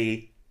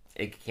basically,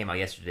 it came out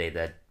yesterday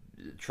that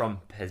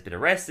Trump has been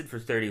arrested for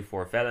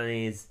 34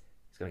 felonies.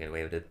 He's gonna get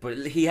away with it, but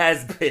he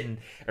has been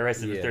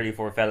arrested for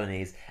 34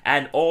 felonies.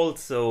 And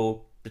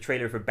also, the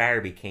trailer for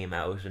Barbie came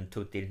out and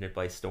took the internet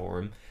by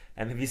storm.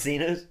 Have you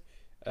seen it?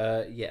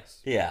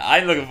 Yes. Yeah,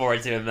 I'm looking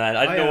forward to it, man.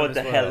 I don't know what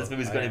the hell this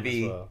movie's going to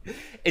be. Well.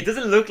 It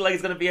doesn't look like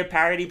it's going to be a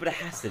parody, but it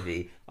has to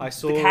be. I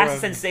saw the cast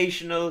is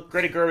sensational.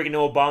 Greta Gerwig and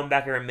Noah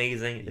Baumbach are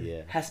amazing.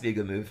 It has to be a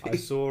good movie. I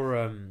saw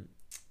a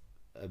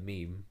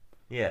meme.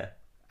 Yeah.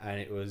 And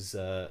it was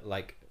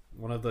like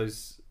one of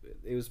those.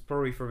 It was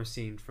probably from a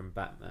scene from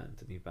Batman,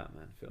 the new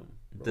Batman film.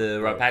 The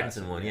Rob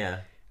Pattinson one, yeah.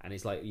 And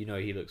it's like, you know,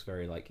 he looks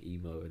very like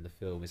emo in the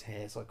film. His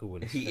hair's like all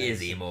in his He face.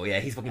 is emo, yeah.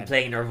 He's fucking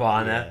playing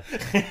Nirvana.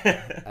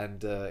 Yeah.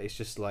 And it's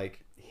just like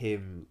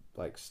him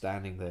like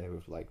standing there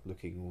with like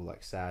looking all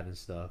like sad and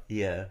stuff.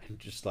 Yeah. And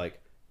just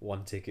like,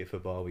 1 ticket for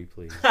Barbie,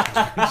 please.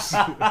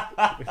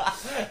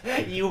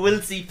 You will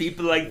see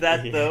people like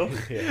that, though.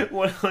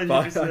 100%.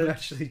 But I'm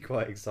actually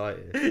quite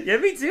excited. Yeah,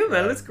 me too,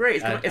 man. That's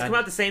great. It's come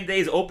out the same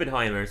day as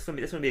Oppenheimer. It's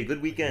gonna be a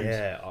good weekend.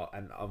 Yeah,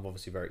 and I'm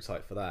obviously very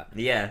excited for that.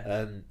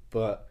 Yeah.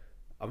 But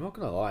I'm not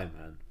gonna lie,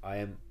 man. I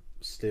am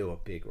still a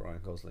big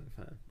Ryan Gosling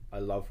fan. I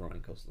love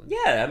Ryan Gosling.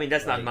 Yeah, I mean,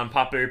 that's not an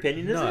unpopular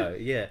opinion, is it? No,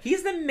 yeah.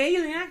 He's an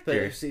amazing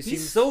actor.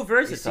 He's so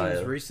versatile. It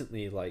seems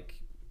recently like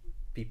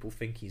people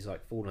think he's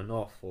like fallen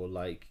off or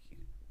like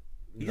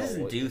he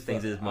doesn't do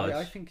things as much.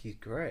 I think he's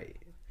great.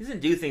 He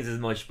doesn't do things as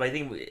much, but I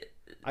think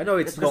I know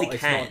it's not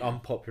an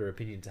unpopular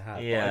opinion to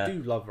have. Yeah. But I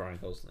do love Ryan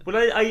Gosling. But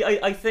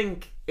I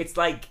think it's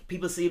like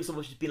people see him so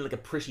much as being like a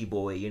pretty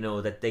boy, you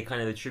know, that they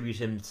kind of attribute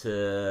him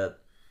to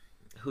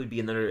who'd be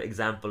another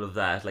example of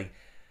that, like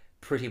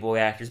pretty boy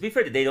actors. To be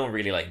fair, they don't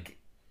really like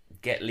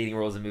get leading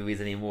roles in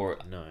movies anymore.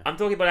 No, I'm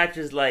talking about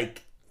actors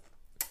like.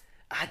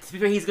 To be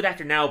fair, he's a good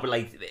actor now, but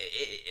like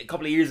a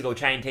couple of years ago,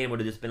 Channing Tatum would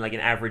have just been like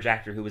an average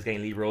actor who was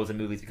getting lead roles in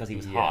movies because he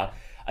was hot.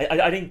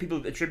 I think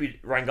people attribute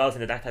Ryan Gosling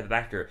to that type of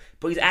actor,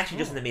 but he's actually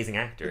just an amazing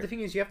actor. But the thing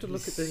is, you have to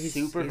look at his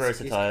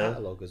versatile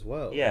catalogue as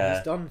well. Yeah,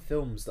 he's done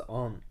films that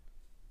aren't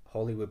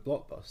Hollywood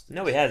blockbusters.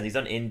 No, he hasn't. He's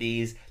done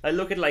indies. Like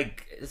look at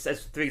like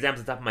 3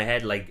 examples on the top of my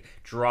head, like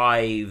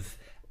Drive,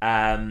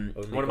 one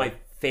of my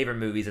favorite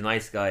movies, A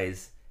Nice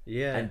Guys.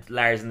 Yeah, and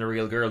Lars and the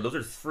Real Girl. Those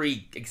are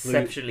 3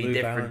 exceptionally Blue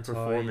different Valentine.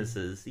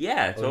 performances.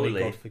 Yeah, totally.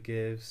 Only God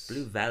Forgives.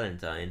 Blue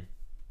Valentine.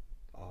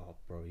 Oh,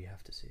 bro, you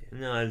have to see it.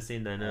 No, I haven't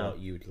seen that. No,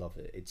 you would love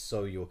it. It's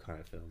so your kind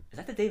of film. Is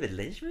that the David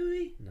Lynch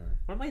movie? No.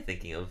 What am I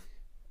thinking of?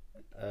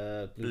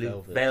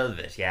 Blue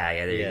Velvet. Yeah,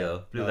 there you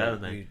go. Blue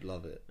Valentine. You'd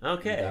love it.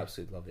 Okay. You'd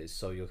absolutely love it. It's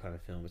so your kind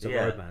of film. It's a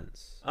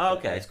romance. Oh,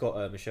 okay. It's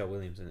got Michelle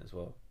Williams in it as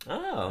well.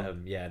 Oh.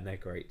 Yeah, and they're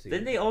great together.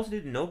 Didn't they also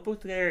do The Notebook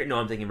together? No,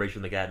 I'm thinking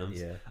Rachel McAdams.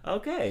 Yeah.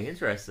 Okay,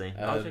 interesting.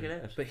 I'll check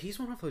it out. But he's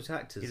one of those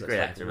actors He's a that's great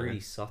like actor, really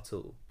man.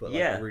 subtle, but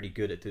like really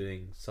good at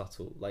doing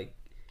subtle. Like,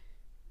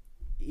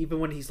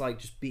 even when he's like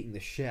just beating the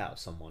shit out of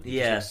someone, he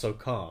just looks so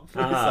calm. It's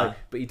like,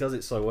 but he does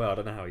it so well. I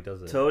don't know how he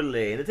does it.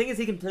 Totally. And the thing is,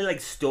 he can play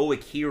like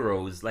stoic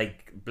heroes,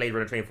 like Blade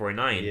Runner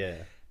 2049. Yeah.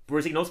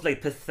 Whereas he can also play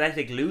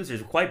pathetic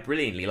losers quite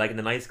brilliantly, like in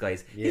The Nice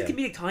Guys. His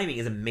comedic timing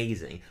is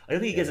amazing. I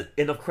don't think he gets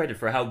enough credit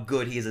for how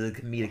good he is as a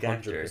comedic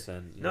actor.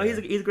 No, he's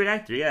a great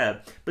actor, yeah.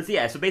 But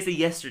yeah, so basically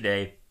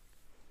yesterday,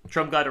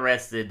 Trump got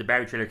arrested, the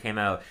Barbie trailer came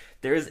out.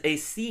 There's a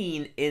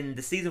scene in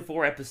the season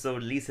 4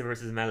 episode Lisa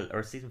versus Malibu,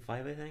 or season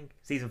 5 I think?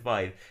 Season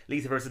 5,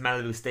 Lisa versus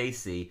Malibu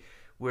Stacy,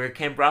 where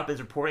Ken Brockman's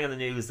reporting on the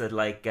news that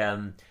like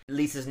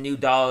Lisa's new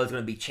doll is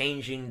going to be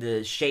changing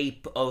the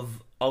shape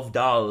of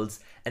dolls,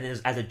 and then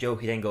as a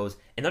joke he then goes,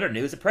 in other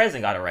news, the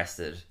president got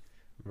arrested,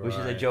 which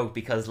is a joke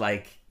because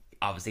like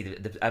obviously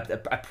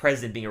a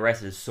president being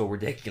arrested is so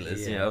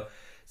ridiculous, you know.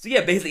 So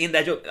yeah, basically in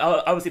that joke,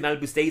 obviously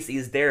Malibu Stacy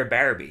is their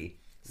Barbie.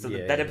 So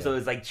that episode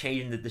is like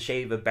changing the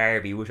shape of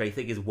Barbie, which I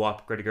think is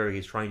what Greta Gerwig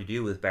is trying to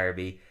do with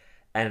Barbie.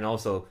 And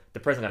also, the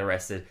president got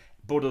arrested.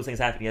 Both of those things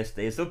happened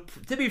yesterday. So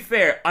to be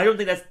fair, I don't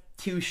think that's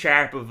too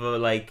sharp of a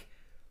like,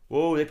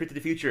 whoa, they predicted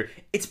the future.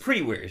 It's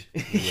pretty weird.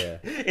 Yeah.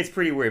 It's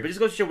pretty weird. But just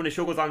goes to show when the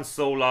show goes on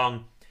so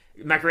long,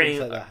 Matt Groening,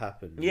 like that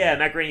happened. Yeah,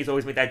 Matt Groening's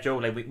always made that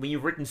joke. Like when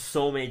you've written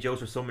so many jokes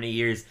for so many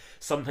years,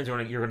 sometimes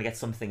you're gonna get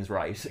some things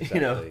right. Exactly,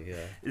 you know,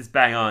 it's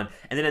bang on.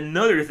 And then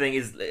another thing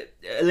is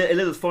a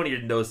little funnier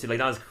than those two, like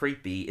not as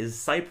creepy, is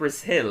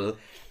Cypress Hill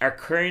are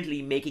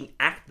currently making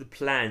active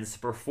plans to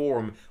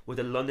perform with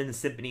the London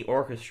Symphony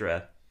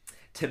Orchestra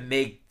to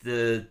make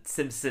the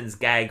Simpsons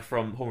gag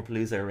from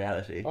Homerpalooza a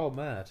reality. Oh,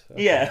 mad.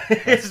 Okay. Yeah,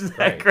 isn't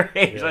that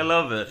great? Yeah. I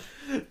love it.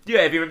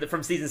 Yeah, if you remember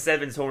from season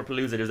 7's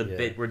Homerpalooza, there's a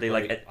bit where they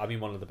like... I mean,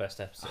 one of the best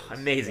episodes.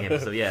 Amazing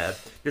episode, yeah.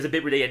 There's a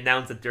bit where they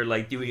announce that they're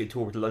like doing a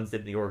tour with the London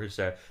Symphony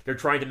Orchestra. They're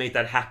trying to make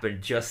that happen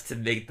just to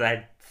make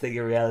that thing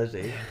a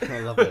reality.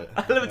 I love it.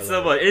 I love it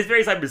so much. It's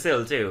very Cypress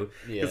Hill too,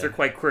 because they're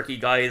quite quirky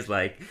guys.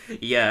 Like,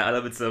 yeah, I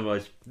love it so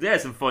much.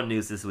 There's some fun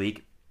news this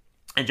week.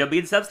 And jumping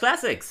into Subs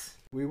Classics.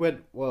 I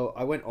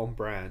went on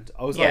brand.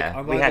 I was like,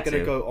 I'm either going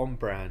to go on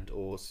brand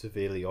or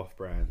severely off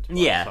brand. I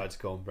decided to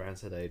go on brand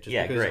today,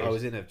 just because I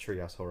was in a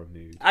Treehouse Horror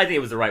mood. I think it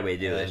was the right way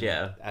to do it,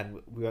 yeah.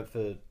 And we went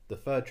for the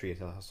third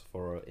Treehouse of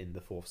Horror in the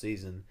 4th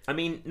season. I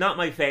mean, not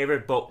my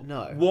favourite, but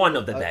one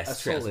of the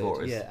best Treehouse of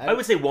Horrors. Yeah, I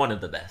would say one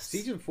of the best.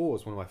 Season 4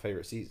 is one of my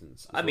favourite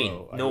seasons. I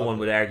mean, no one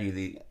would argue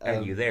there.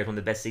 It's one of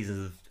the best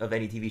seasons of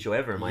any TV show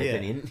ever, in my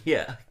opinion.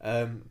 Yeah.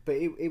 But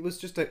it was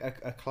just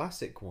a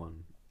classic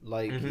one.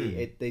 Like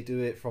they do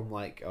it from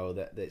like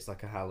it's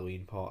like a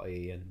Halloween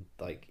party and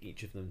like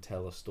each of them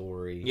tell a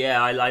story.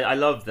 Yeah, I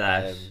love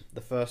that.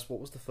 What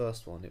was the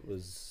first one? It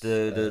was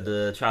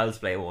the Child's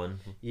Play one.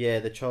 Yeah,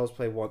 the Child's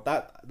Play one.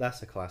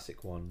 That's a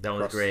classic one. That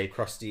one's great.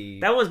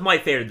 Krusty. That was my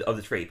favorite of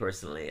the three,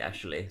 personally.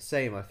 Actually,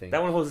 same. I think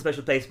that one holds a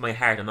special place in my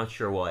heart. I'm not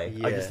sure why.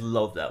 Yeah. I just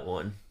love that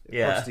one.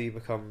 Yeah, Krusty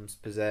becomes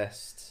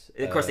possessed.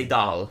 Krusty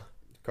doll.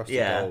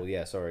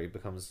 Krusty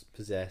becomes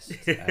possessed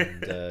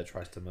and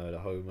tries to murder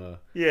Homer.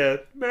 Yeah,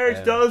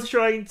 Marge Doll's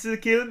trying to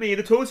kill me and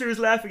the toaster is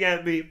laughing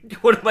at me.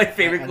 One of my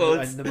favourite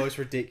quotes. And the most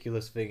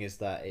ridiculous thing is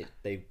that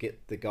they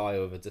get the guy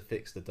over to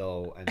fix the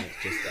doll and it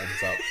just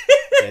ends up...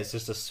 There's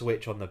just a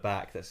switch on the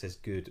back that says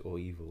good or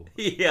evil.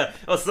 Yeah.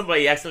 Oh,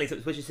 somebody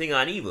accidentally switches thing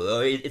on evil.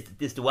 Or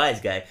it's the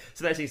wise guy.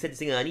 Somebody actually said the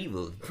thing on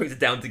evil. Brings it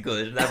down to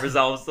good. And that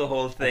resolves the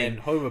whole thing. And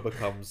Homer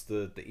becomes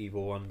the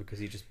evil one because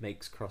he just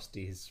makes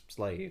Krusty his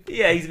slave.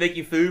 Yeah, he's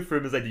making food for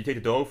him. He's like, "Did you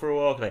take the dog for a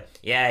walk?" Like,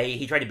 yeah,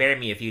 he tried to bury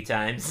me a few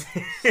times.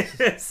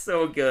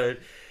 So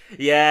good.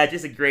 Yeah,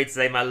 just a great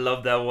segment. I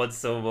love that one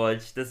so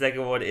much. The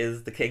second one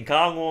is the King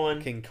Kong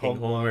one. King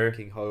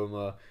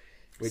Homer.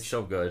 Which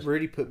so good.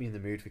 Really put me in the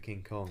mood for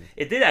King Kong.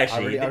 It did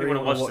actually. I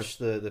really want to watch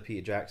the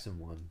Peter Jackson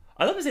one.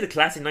 I'd love to see the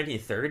classic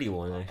 1930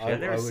 one. Actually, I've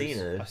never seen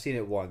it. I've seen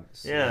it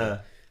once. Yeah,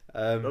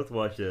 I'd love to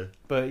watch it.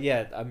 But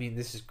yeah, I mean,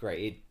 this is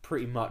great. It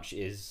pretty much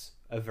is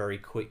a very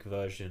quick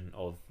version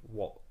of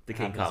what the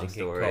King Kong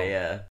story. Kong,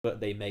 yeah, but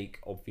they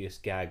make obvious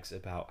gags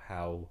about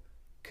how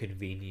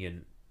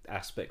convenient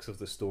aspects of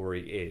the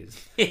story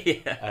is.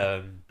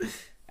 Yeah,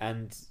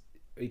 and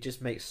it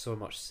just makes so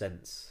much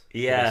sense.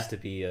 Yeah, for this to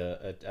be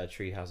a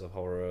Treehouse of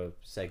Horror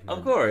segment.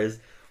 Of course,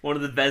 one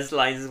of the best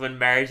lines is when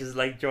Marge is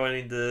like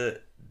joining the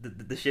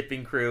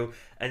shipping crew,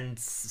 and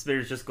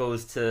Smithers just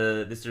goes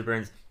to Mr.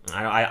 Burns.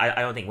 I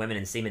don't think women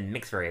and seamen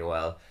mix very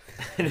well.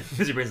 And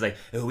Mr. Burns is like,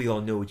 "Oh, we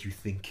all know what you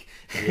think."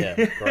 Yeah,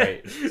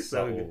 great.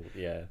 So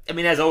yeah. I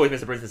mean, as always,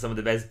 Mr. Burns has some of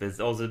the best bits.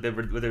 Also, the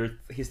bit where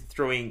he's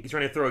trying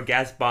to throw a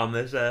gas bomb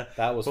at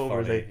that was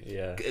Homer. funny. Like,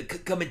 yeah,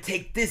 come and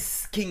take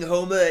this, King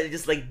Homer, and it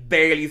just like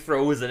barely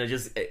throws, and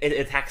it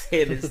attacks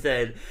him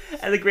instead.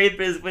 And the great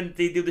bit is when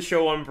they do the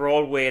show on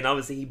Broadway, and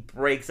obviously he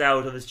breaks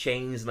out of his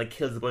chains and like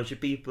kills a bunch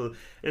of people. And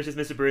it's just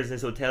Mr. Burns in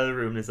his hotel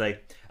room, and it's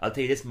like, "I'll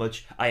tell you this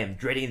much: I am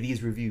dreading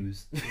these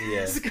reviews."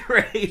 Yeah, it's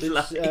great.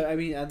 I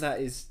mean, and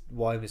that is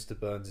why Mr.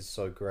 Burns is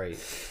so great,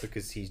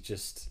 because he's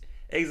just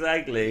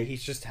he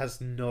just has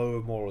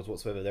no morals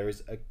whatsoever. There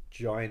is a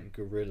giant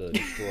gorilla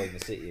destroying the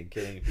city and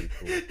killing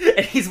people,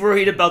 and he's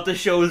worried about the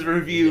show's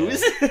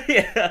reviews.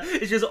 Yeah,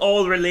 it's just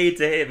all related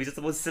to him. He's just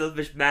the most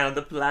selfish man on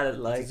the planet.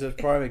 Like, it's a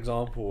prime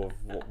example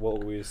of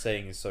what we were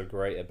saying is so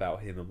great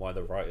about him and why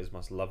the writers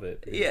must love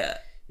it.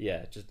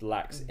 Yeah, just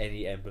lacks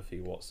any empathy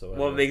whatsoever.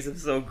 What makes him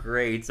so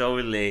great,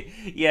 totally.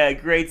 Yeah,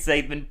 great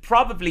segment.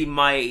 Probably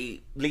my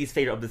least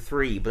favorite of the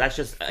three, but that's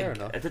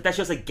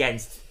just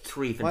against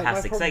three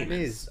fantastic my problem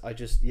segments.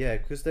 is,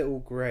 because they're all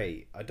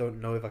great, I don't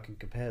know if I can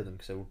compare them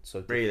because they're all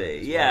so different.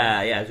 Really?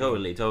 Yeah,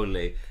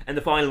 totally. And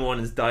the final one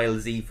is Dial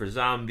Z for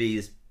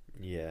zombies.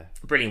 Yeah.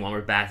 Brilliant one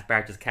where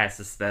Bart just casts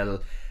a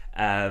spell,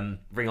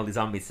 bring all the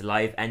zombies to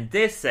life. And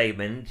this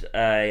segment,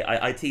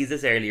 I teased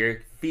this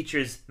earlier,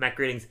 features Matt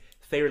Groening's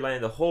favorite line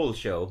of the whole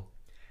show,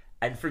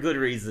 and for good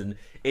reason.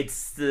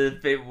 It's the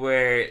bit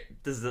where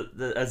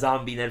a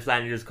zombie Ned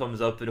Flanders comes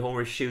up and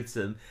Homer shoots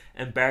him,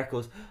 and Bart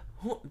goes,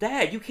 "Oh,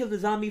 Dad, you killed the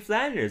zombie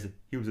Flanders."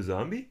 He was a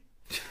zombie.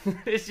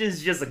 It's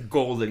just a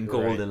golden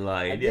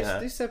line. And yeah,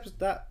 this episode,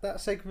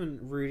 that segment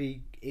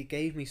really, it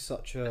gave me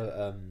such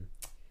a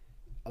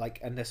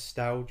like a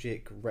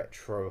nostalgic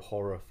retro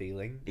horror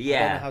feeling. Yeah, I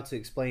don't know how to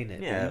explain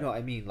it. Yeah, but you know what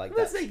I mean. Like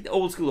that's like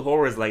old school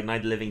horrors, like Night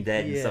of the Living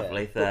Dead and stuff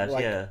like that.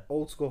 Like,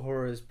 old school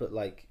horrors, but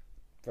like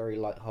very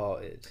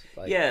light-hearted.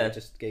 Like, it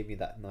just gave me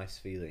that nice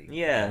feeling.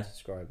 Yeah, to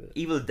describe it.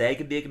 Evil Dead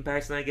could be a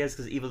comparison, I guess,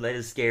 because Evil Dead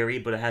is scary,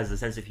 but it has a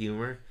sense of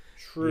humor.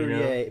 True,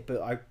 yeah,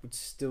 but I would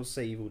still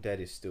say Evil Dead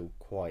is still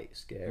quite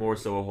scary. More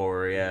so a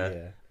horror,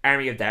 yeah.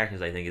 Army of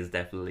Darkness, I think, is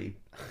definitely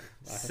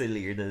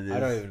sillier than this. I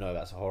don't even know if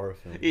that's a horror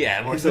film.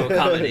 Yeah, more so a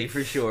comedy,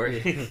 for sure.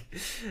 Which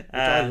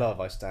I love.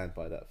 I stand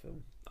by that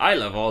film. I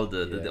love all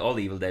the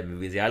Evil Dead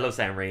movies. Yeah, I love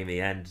Sam Raimi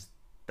and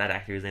that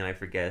actor's name I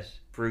forget.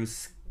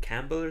 Bruce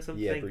Campbell or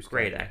something? Yeah, Bruce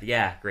great Campbell. actor.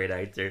 Yeah, great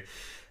actor.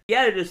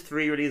 Yeah, there's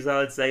three really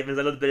solid segments.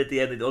 I love the bit at the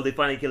end. They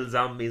finally kill the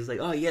zombies. It's like,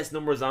 oh yes, no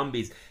more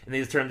zombies. And they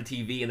just turn on the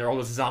TV and they're all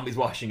those zombies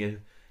watching it.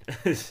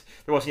 They're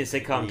watching a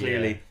sitcom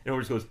clearly. And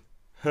Homer just goes,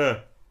 "Huh,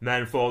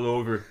 man fall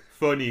over.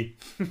 Funny."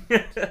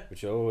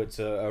 Which it's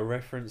a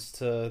reference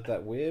to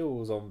that we're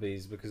all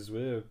zombies because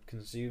we're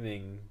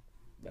consuming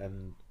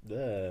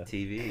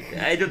TV.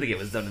 I don't think it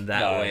was done in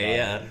that way.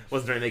 Yeah,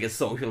 wasn't trying to make a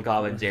social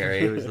commentary.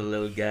 It was a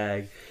little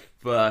gag.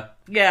 But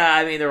yeah,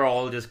 I mean, they're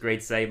all just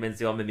great segments.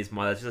 They all made me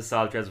smile. It's just a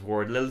solid Treehouse of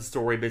Horror. Little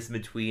story bits in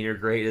between are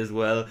great as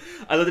well.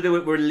 I love the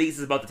bit where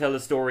Lisa's about to tell the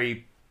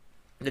story,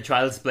 the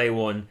Child's Play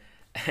one,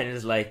 and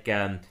it's like,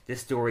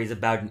 this story is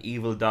about an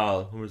evil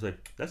doll. And we're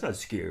like, that's not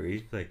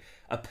scary. It's like,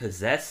 a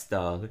possessed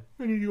doll.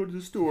 I need to go to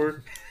the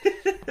store.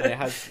 And it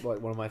has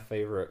like one of my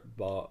favourite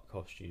Bart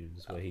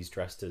costumes where he's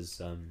dressed as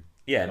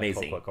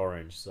amazing. Clockwork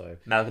Orange. So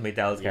Malcolm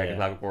McDowell's character,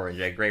 Clockwork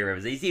Orange, great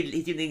reference.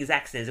 He's doing his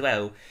accent as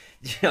well.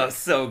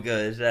 So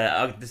good.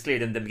 Just clear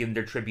them giving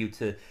their tribute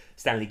to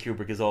Stanley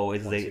Kubrick as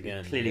always.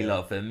 They clearly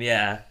love him.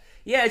 Yeah,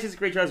 it's just a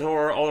great Treehouse of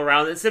Horror all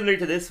around. It's similar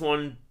to this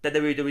one that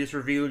we just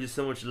reviewed. Just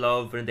so much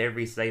love and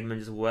every segment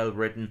just well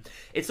written.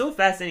 It's so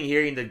fascinating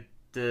hearing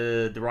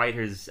the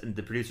writers and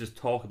the producers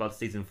talk about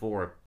season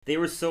 4. They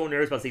were so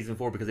nervous about season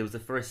 4 because it was the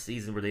first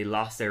season where they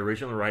lost their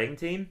original writing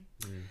team.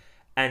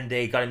 And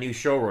they got a new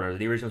showrunner.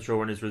 The original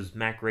showrunners was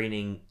Matt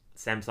Groening,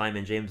 Sam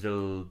Simon, James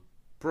L.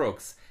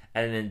 Brooks,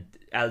 and then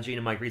Al Jean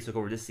and Mike Reese took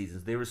over this season.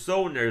 So they were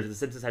so nervous. The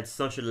Simpsons had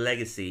such a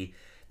legacy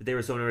that they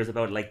were so nervous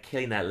about like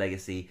killing that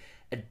legacy.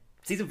 And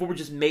season 4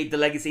 just made the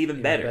legacy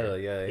even better.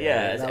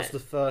 Yeah. That was the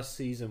first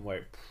season where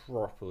it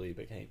properly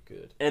became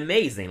good.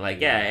 Amazing.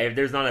 Like, if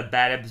there's not a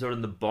bad episode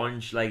in the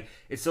bunch, like,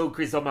 it's so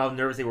crazy how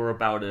nervous they were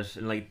about it.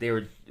 And, like, they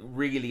were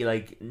really,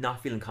 like,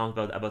 not feeling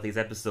confident about these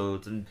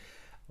episodes. And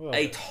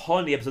a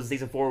ton of the episodes of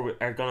season 4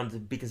 are going to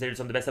be considered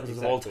some of the best episodes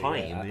of all time.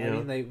 Yeah. You I know?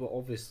 mean, they were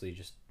obviously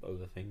just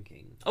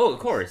overthinking. Oh, of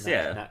course,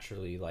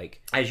 Naturally, like...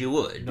 As you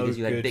would, because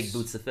you had big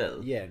boots to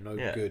fill. Yeah,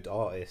 good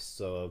artists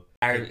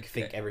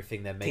think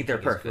everything they're making think they're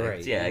perfect. Is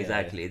great. Yeah,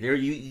 exactly.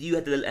 You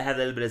had to have a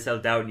little bit of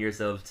self-doubt in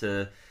yourself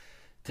to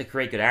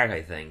create good art,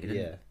 I think.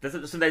 And that's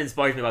something that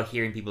inspires me about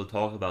hearing people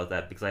talk about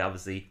that, because I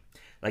obviously...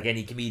 like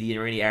any comedian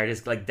or any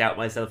artist, like doubt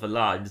myself a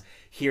lot. And just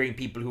hearing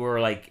people who are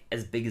like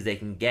as big as they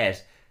can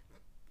get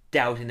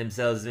doubting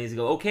themselves makes you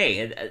go, okay,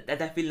 and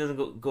that feeling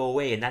doesn't go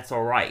away, and that's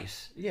all right.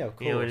 Yeah, of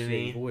course. You know what I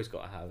mean? You've always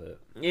got to have it.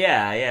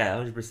 Yeah,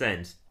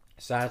 100%.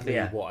 Sadly,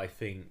 what I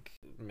think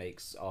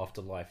makes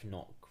Afterlife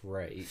not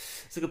great.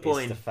 It's a good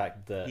point. Is the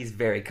fact that he's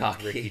very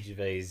cocky. Ricky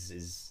Gervais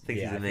thinks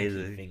he's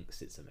amazing. He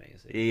thinks it's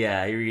amazing.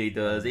 Yeah, he really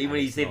does. Even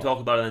when you see him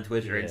talk about it on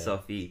Twitter and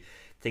stuff, he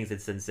thinks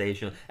it's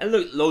sensational. And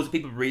look, loads of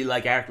people really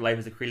like Afterlife.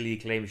 It's a critically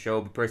acclaimed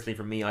show, but personally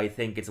for me, I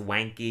think it's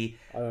wanky.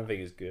 I don't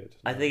think it's good.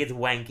 I think it's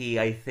wanky.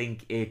 I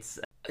think it's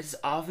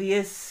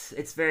obvious.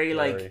 It's very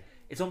like...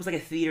 it's almost like a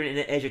theater and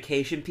an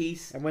education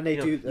piece. And when they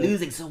do...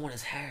 losing someone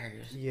is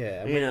hard.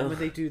 Yeah, and when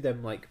they do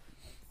them like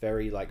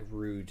very like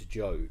rude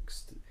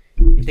jokes...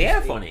 They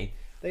are funny.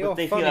 They are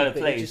funny, feel out of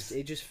place.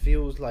 It just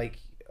feels like...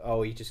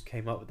 oh, he just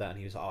came up with that and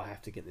he was like, oh, I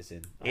have to get this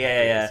in.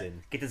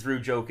 Get this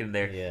rude joke in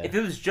there. Yeah. If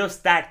it was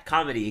just that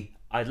comedy,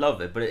 I'd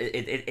love it. But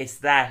it's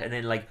that and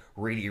then like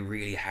really,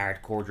 really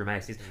hardcore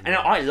dramatic scenes. And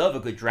I love a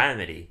good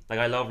dramedy. Like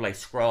I love like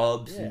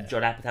Scrubs and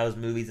Judd Apatow's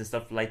movies and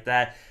stuff like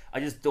that. I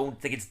just don't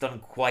think it's done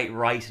quite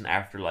right in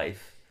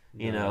Afterlife.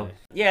 You know,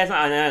 yeah, it's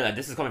not. No,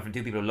 this is coming from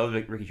two people who love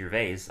Ricky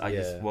Gervais. I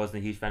just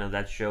wasn't a huge fan of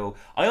that show.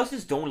 I also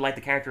just don't like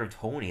the character of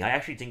Tony. I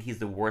actually think he's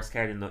the worst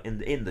character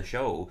in the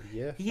show.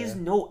 Yeah, he has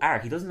no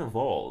arc. He doesn't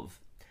evolve.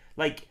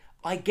 Like,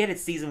 I get it,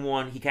 season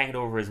 1, he can't get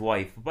over his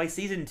wife. But by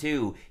season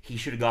 2, he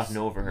should have gotten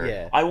over her.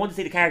 Yeah. I want to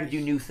see the character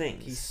do new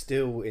things. He's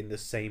still in the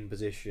same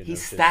position.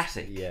 He's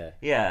static.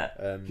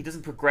 Yeah. He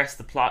doesn't progress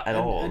the plot at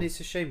all. And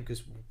it's a shame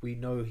because we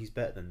know he's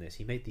better than this.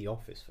 He made The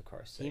Office, for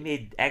Christ's sake. He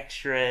made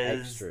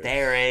Extras.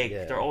 Derek.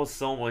 Yeah. They're all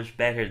so much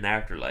better than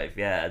Afterlife.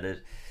 Yeah, that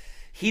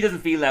he doesn't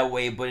feel that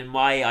way, but in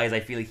my eyes, I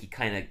feel like he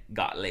kind of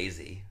got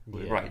lazy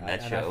with writing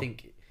that show. And I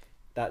think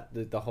that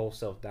the whole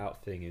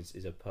self-doubt thing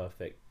is a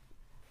perfect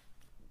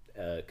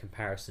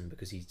comparison,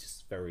 because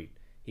he's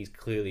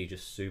clearly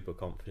just super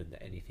confident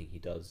that anything he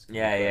does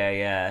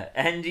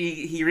and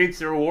he reaps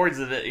the rewards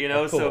of it, you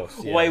know. Of course,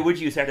 why would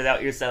you start it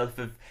out yourself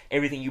if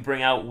everything you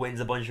bring out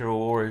wins a bunch of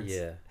rewards?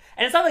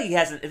 And it's not like he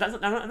hasn't.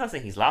 I'm not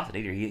saying he's lost it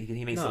either.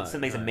 He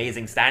makes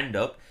amazing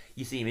stand-up.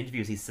 You see him in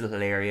interviews, he's still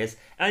hilarious,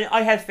 and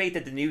I have faith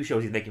that the new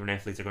shows he's making for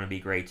Netflix are going to be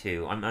great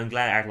too. I'm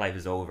glad Art Life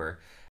is over.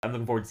 I'm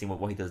looking forward to seeing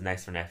what he does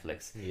next for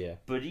Netflix. Yeah.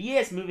 But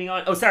yes, moving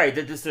on. Oh, sorry,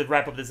 just to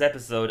wrap up this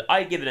episode,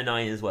 I give it a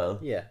 9 as well.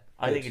 Yeah.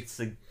 I think it's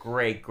a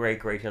great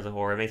Treehouse of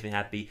Horror. It makes me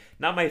happy.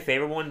 Not my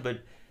favorite one,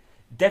 but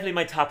definitely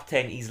my top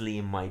 10, easily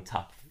in my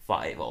top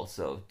 5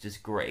 also.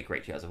 Just great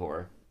Treehouse of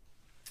Horror.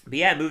 But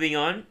yeah, moving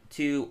on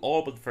to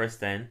all but the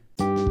first 10.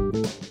 I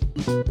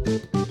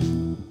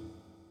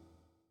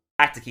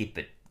have to keep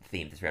it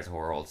themed to Treehouse of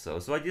Horror also.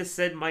 So I just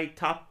said my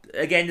top...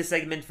 Again, this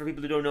segment, for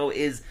people who don't know,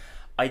 is...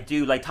 I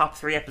do like top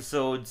 3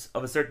 episodes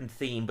of a certain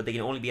theme, but they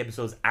can only be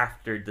episodes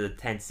after the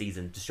 10th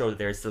season to show that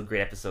there are still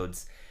great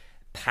episodes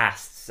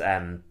past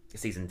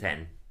season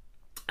 10.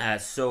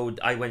 So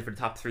I went for the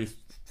top 3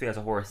 Treehouse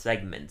of Horror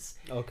segments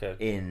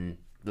in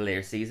the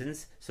later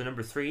seasons. So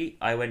number 3,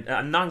 I went...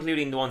 I'm not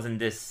including the ones in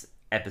this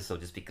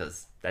episode just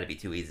because that'd be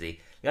too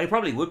easy. I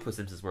probably would put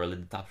Simpsons World in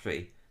the top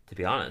 3, to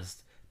be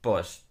honest.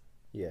 But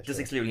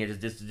excluding it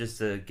just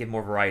to give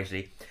more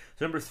variety.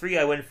 So number 3,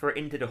 I went for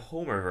Into the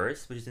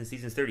Homerverse, which is in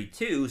season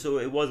 32, so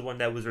it was one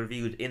that was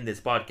reviewed in this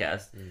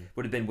podcast.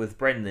 Would have been with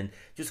Brendan.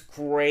 Just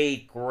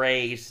great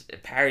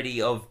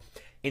parody of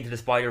Into the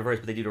Spider-Verse,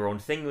 but they do their own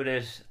thing with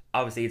it.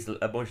 Obviously, it's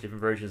a bunch of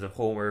different versions of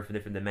Homer from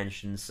different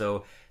dimensions,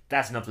 so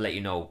that's enough to let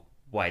you know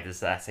why this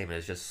segment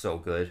is just so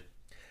good.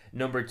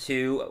 Number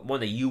 2, one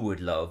that you would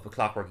love, A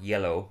Clockwork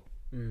Yellow,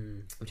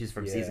 which is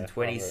from season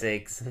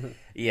 26.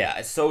 Yeah,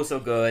 it's so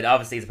good.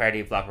 Obviously, it's a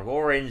parody of Clockwork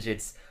Orange.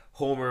 It's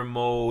Homer,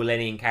 Moe,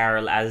 Lenny, and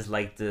Carol as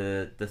like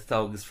the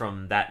thugs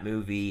from that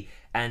movie,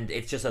 and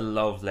it's just a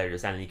love letter to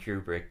Stanley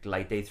Kubrick.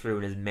 Like, they threw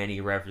in as many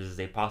references as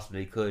they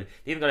possibly could.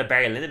 They even got a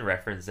Barry Lyndon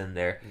reference in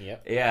there.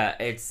 Yeah,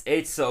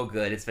 it's so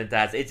good. It's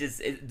fantastic.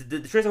 The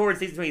Treehouse of Horror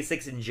season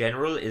 26 in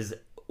general is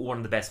one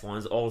of the best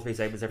ones. All 3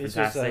 segments are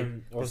fantastic.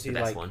 It's the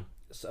best one.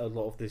 A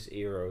lot of this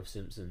era of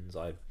Simpsons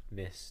I've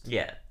missed.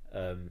 Yeah.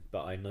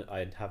 But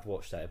I have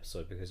watched that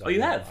episode because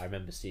you have? I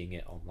remember seeing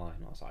it online.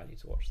 I was like, I need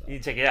to watch that. You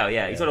need to check it out.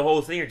 Yeah, you saw the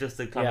whole thing or just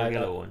the Clockwork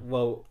Yellow one?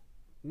 Well,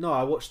 no,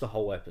 I watched the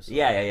whole episode.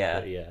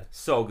 Yeah.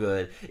 So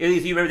good.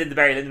 If you remember the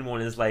Barry Lyndon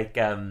one, is like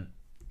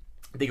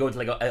they go into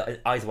like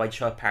a Eyes Wide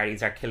Shut party and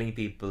start killing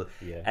people,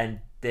 and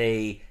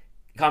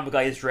comic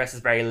guy is dressed as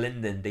Barry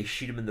Lyndon. They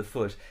shoot him in the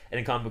foot, and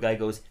the comic guy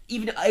goes,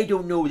 "Even I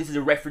don't know this is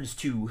a reference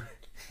to."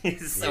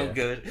 It's so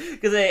good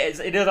because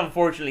it is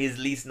unfortunately his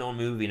least known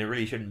movie, and it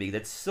really shouldn't be.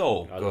 That's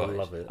so good. I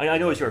love it. I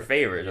know it's your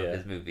favorite of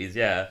his movies.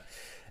 Yeah.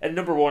 And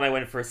number 1, I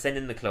went for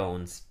Sending the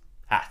Clones.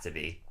 Had to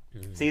be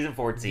season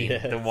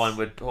 14, the one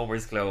with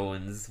Homer's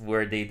clones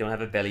where they don't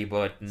have a belly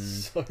button.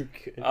 So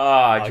good.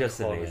 Oh, just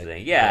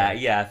amazing.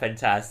 Yeah,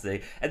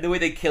 fantastic. And the way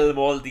they kill them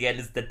all at the end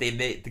is that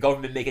the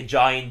government make a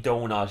giant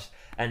donut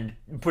and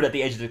put it at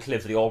the edge of the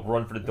cliff so they all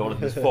run for the donut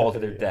and just fall to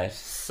their death.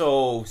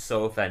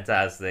 So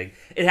fantastic.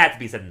 It had to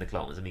be Sending the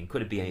Clones. I mean,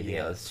 could it be anything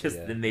else? Just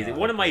amazing.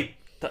 One of my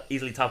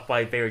easily top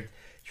 5 favorite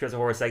Treehouse of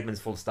Horror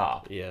segments, full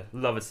stop. Yeah.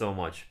 Love it so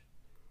much.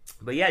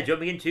 But yeah,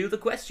 jumping into the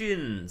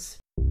questions.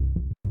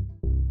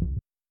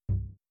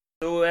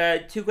 So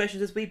 2 questions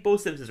this week,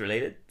 both Simpsons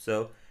related,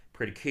 so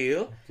pretty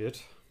cool. Good.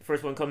 The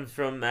first one comes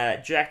from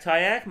Jack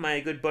Tyak, my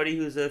good buddy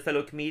who's a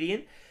fellow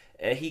comedian.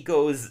 He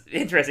goes,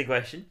 interesting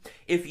question.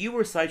 If you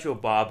were Sideshow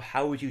Bob,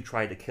 how would you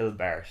try to kill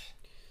Bart?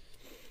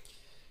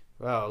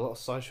 Wow, a lot of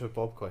Sideshow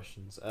Bob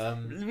questions.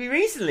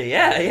 Recently,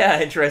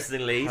 yeah,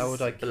 interestingly. How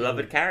would I kill...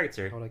 Beloved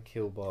character. How would I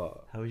kill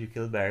Bart? How would you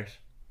kill Bart?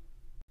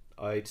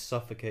 I'd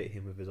suffocate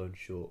him with his own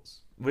shorts.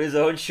 With his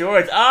own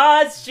shorts?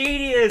 Ah, it's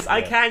genius! Yeah.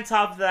 I can't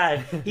top that.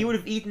 He would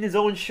have eaten his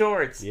own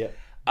shorts. Yeah.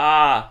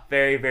 Ah,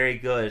 very, very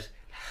good.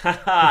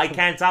 I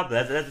can't top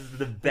that. That's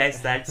the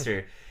best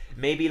answer.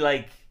 Maybe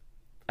like,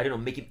 I don't know,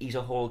 make him eat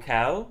a whole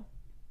cow.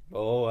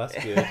 Oh, that's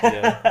good.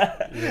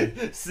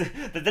 Yeah. So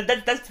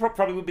that's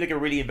probably would be like a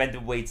really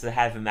inventive way to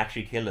have him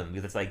actually kill him,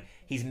 because it's like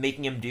he's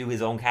making him do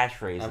his own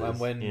catchphrases. And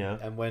when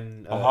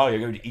you're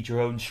going to eat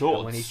your own shorts.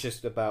 And when he's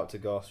just about to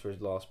gasp for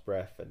his last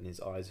breath and his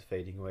eyes are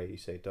fading away, you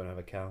say, "Don't have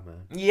a cow,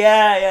 man."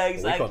 Yeah,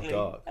 exactly.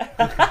 Well,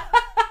 dark.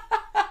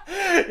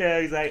 Yeah,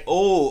 exactly.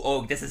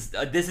 Oh,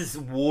 this is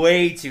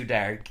way too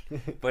dark.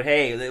 But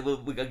hey,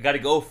 we gotta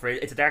go for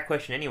it. It's a dark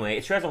question anyway.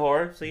 It's Treehouse of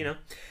Horror, so you know.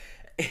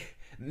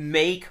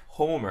 Make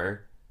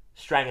Homer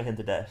strangle him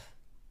to death.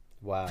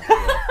 Wow.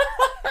 Yeah.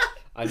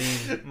 I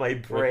mean, my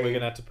brain. We're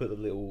gonna have to put the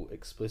little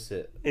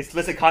explicit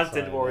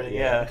content warning.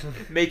 Yeah.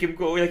 Make him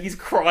go like he's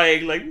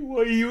crying, like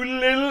 "Why you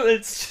little?" It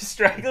just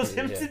strangles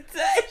him to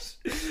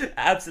death.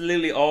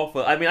 Absolutely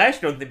awful. I mean, I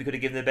actually don't think we could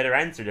have given a better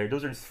answer there.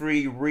 Those are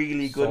 3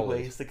 really good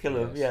ways to kill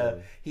him. Yeah.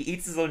 He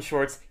eats his own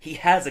shorts. He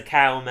has a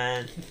cow,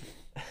 man.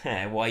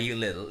 Why you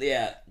little?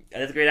 Yeah,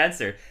 that's a great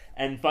answer.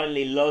 And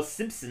finally, Los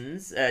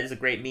Simpsons is a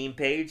great meme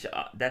page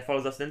that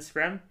follows us on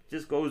Instagram.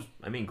 Just goes,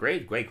 I mean,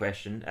 great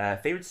question.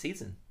 Favorite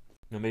season?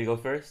 You want me to go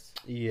first?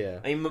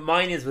 Yeah. I mean,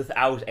 mine is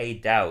without a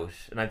doubt,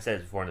 and I've said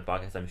it before on the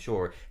podcast, I'm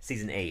sure,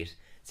 season 8.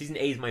 Season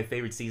 8 is my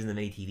favorite season of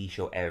any TV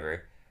show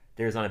ever.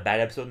 There's not a bad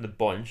episode in the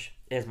bunch.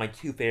 It has my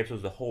 2 favorite episodes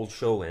of the whole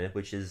show in it,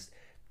 which is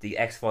the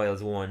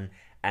X-Files one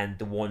and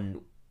the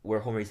one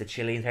where Homer eats a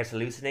chili and starts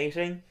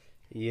hallucinating.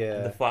 Yeah.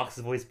 And the fox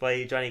is voiced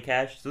by Johnny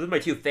Cash. So those are my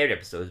 2 favorite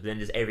episodes, but then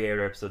just every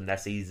other episode in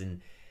that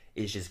season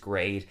is just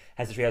great.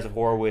 Has the Treehouse of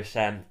Horror with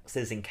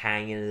Citizen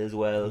Kang in it as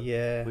well.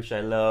 Yeah. Which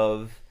I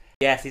love.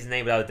 Yeah, season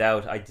 8 without a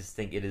doubt. I just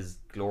think it is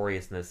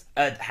gloriousness.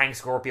 Hank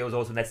Scorpio is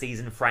also in that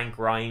season. Frank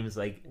Grimes,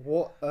 like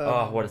what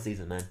a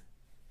season, man.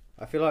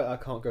 I feel like I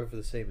can't go for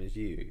the same as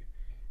you.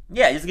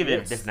 Yeah, just give it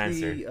a different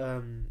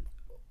answer.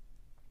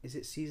 Is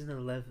it season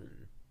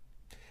 11?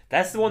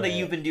 That's the one that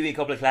you've been doing a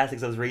couple of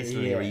classics of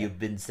recently, where you've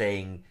been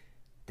saying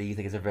that you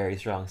think it's a very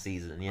strong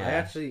season.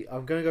 Yeah,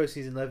 I'm gonna go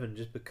season 11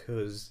 just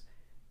because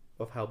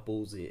of how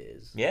ballsy it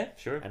is. Yeah,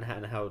 sure. And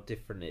how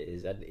different it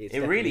is, and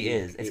it really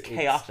is. It's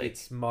chaotic.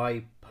 It's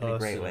my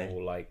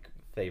personal like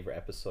favorite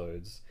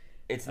episodes.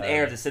 It's an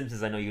air of The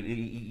Simpsons. I know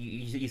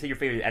you said your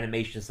favorite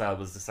animation style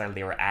was the style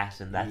they were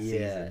at in that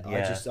season.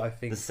 Yeah, I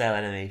think the cell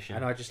animation,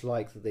 and I just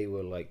like that they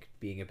were like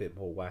being a bit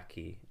more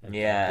wacky and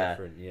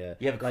different. Yeah,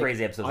 you have a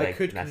crazy episode. I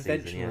could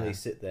conventionally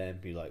sit there and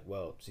be like,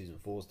 "Well, season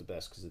 4 is the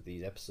best because of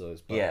these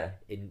episodes." But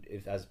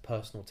if as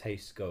personal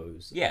taste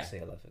goes, I say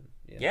 11.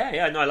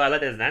 Yeah. No, I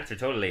like that as an answer.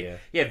 Totally.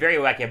 Yeah, very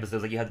wacky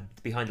episodes. Like you had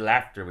Behind the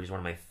Laughter, which is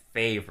one of my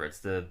favorites.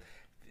 The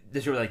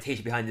show like takes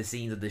you behind the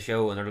scenes of the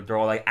show, and they're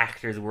all like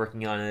actors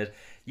working on it.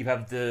 You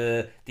have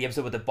the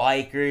episode with the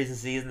bikers in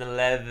season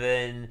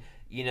 11.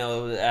 You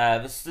know,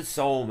 there's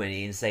so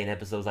many insane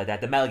episodes like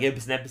that. The Mel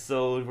Gibson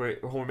episode where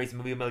Homer makes a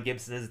movie with Mel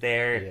Gibson is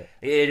there. Yeah.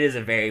 It is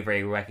a very,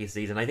 very wacky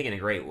season. I think in a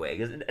great way,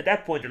 because at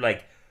that point they're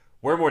like,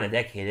 we're more than a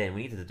decade in.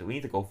 We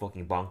need to go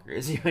fucking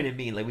bonkers. You know what I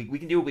mean? Like we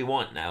can do what we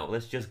want now.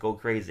 Let's just go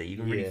crazy. You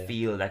can really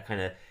feel that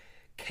kind of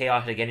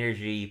chaotic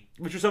energy,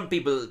 which for some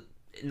people,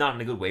 not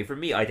in a good way. For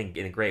me, I think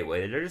in a great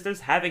way. They're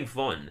just having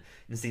fun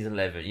in season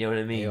 11. You know what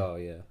I mean?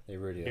 They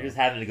really are. They're just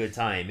having a good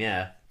time.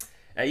 Yeah.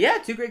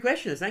 2 great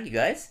questions. Thank you,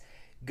 guys.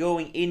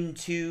 Going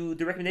into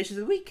the recommendations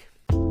of the week.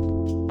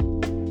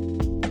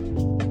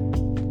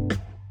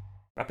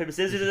 Rock, paper,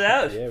 scissors is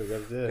out. Yeah, we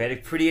gotta do it. We had a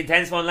pretty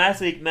intense one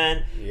last week,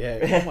 man.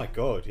 Yeah. Oh my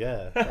god.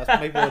 Yeah. That's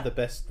maybe one of the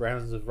best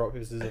rounds of rock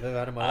paper scissors I've ever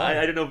had in my life.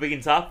 I don't know if we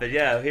can top it.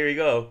 Yeah. Here we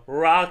go.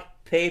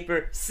 Rock,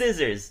 paper,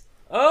 scissors.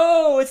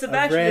 Oh, it's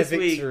Sebastian this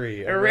week.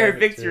 A rare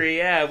victory.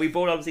 Yeah, we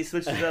both obviously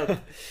switched it up.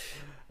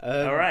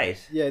 All right.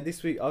 Yeah,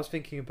 this week I was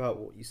thinking about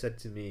what you said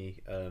to me.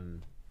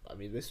 I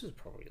mean, this was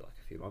probably like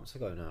a few months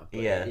ago now.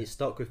 But it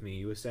stuck with me.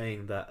 You were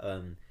saying that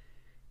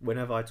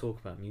whenever I talk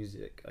about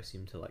music, I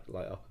seem to like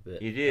light up a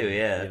bit. You do,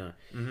 yeah. You know.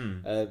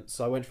 Mm-hmm.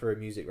 So I went for a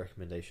music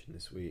recommendation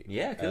this week.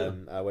 Yeah,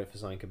 cool. I went for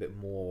something a bit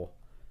more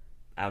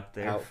out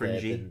there,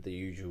 fringy than the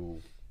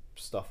usual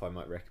stuff I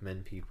might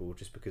recommend people,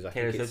 just because I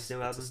Taylor think Swift's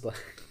new album.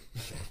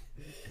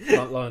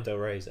 Lana Del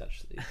Rey's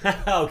actually.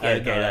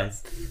 okay,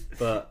 nice.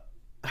 But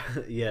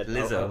yeah,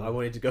 Lizzo. I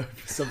wanted to go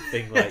for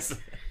something like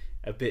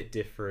a bit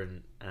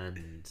different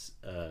and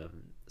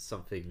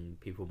something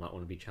people might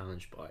want to be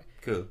challenged by.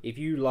 Cool. If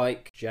you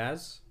like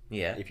jazz,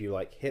 yeah. If you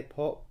like hip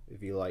hop,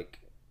 if you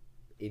like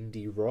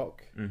indie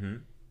rock,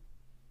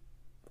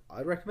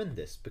 I'd recommend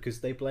this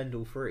because they blend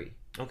all 3.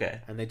 Okay.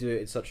 And they do it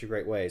in such a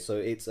great way. So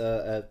it's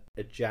a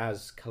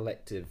jazz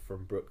collective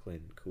from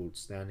Brooklyn called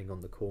Standing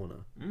on the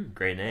Corner.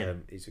 Great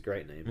name. It's a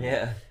great name.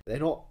 Yeah. They're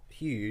not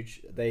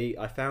huge.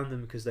 I found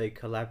them because they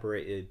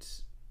collaborated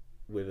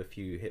with a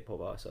few hip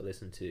hop artists I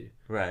listened to.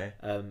 Right.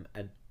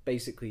 And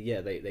basically,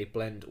 they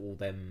blend all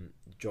them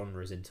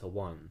genres into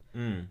one.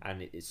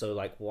 And so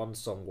like one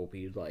song will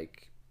be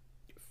like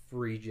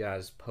free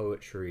jazz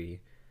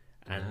poetry,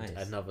 and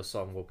another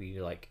song will be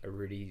like a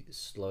really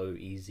slow,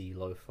 easy,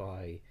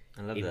 lo-fi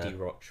indie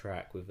rock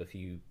track with a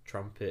few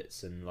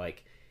trumpets, and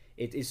like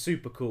it is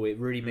super cool. It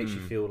really makes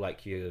you feel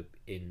like you're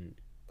in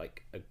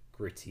like a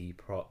gritty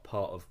part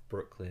of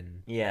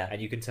Brooklyn. Yeah,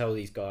 and you can tell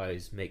these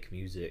guys make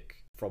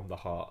music from the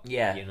heart.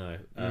 Yeah, you know.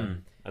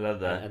 I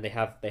love that. And they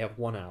have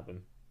one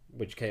album,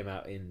 which came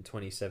out in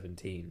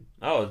 2017.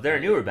 Oh, they're a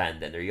newer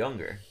band then. They're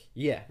younger.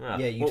 Yeah, Ah.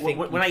 yeah.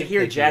 When I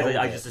hear jazz,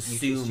 I just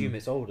you assume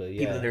it's older. Yeah,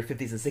 people in their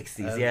 50s and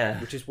 60s. Yeah,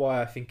 which is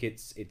why I think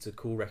it's a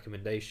cool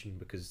recommendation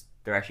because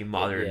they're actually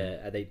modern.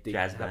 Yeah, they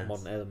jazz have bands.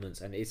 modern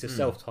elements, and it's a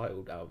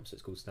self-titled album, so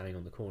it's called "Standing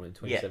on the Corner" in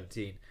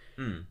 2017.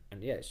 And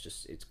yeah,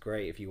 it's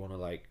great if you want to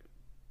like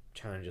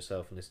challenge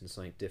yourself and listen to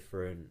something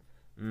different.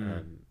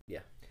 Yeah.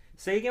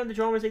 Say again the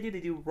genres they do.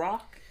 They do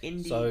rock,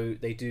 indie. So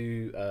they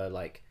do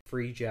like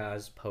free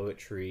jazz,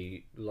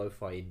 poetry,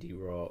 lo-fi indie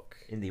rock,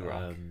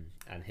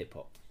 and hip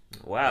hop.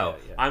 Wow,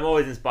 Yeah. I'm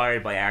always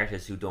inspired by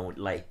artists who don't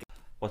like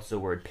what's the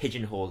word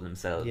pigeonhole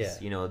themselves. Yeah.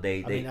 You know,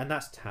 they I mean, and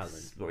that's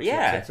talent.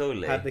 Yeah, to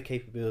totally. Have the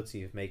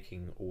capability of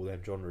making all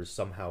them genres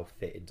somehow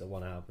fit into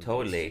one album.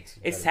 Totally,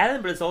 it's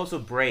talent, but it's also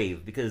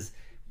brave because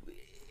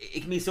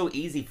it can be so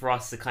easy for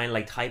us to kind of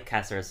like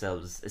typecast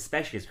ourselves,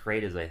 especially as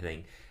creators. I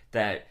think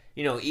that,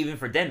 you know, even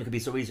for them, it could be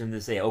so easy for them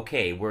to say,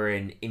 okay, we're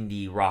an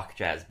indie rock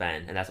jazz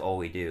band, and that's all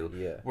we do.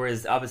 Yeah.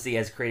 Whereas, obviously,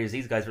 as creators,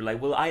 these guys were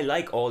like, well, I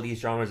like all these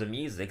genres of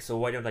music, so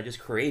why don't I just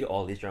create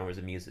all these genres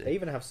of music? They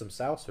even have some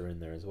salsa in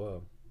there as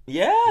well.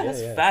 Yeah,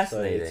 that's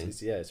fascinating.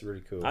 So it's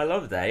really cool. I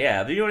love that,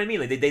 yeah. But you know what I mean?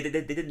 Like, they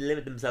didn't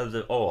limit themselves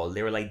at all.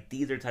 They were like,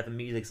 these are the type of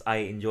musics I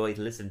enjoy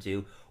to listen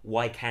to.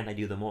 Why can't I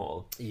do them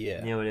all?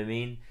 Yeah. You know what I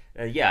mean?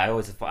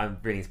 I'm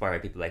really inspired by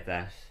people like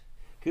that.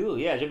 Cool,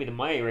 yeah, jumping to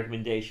my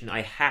recommendation,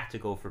 I had to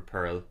go for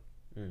Pearl,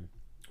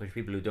 which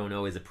people who don't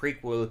know is a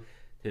prequel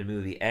to the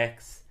movie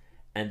X,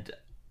 and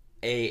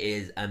it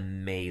is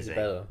amazing.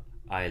 Better.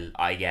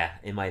 Yeah,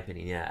 in my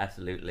opinion, yeah,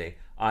 absolutely.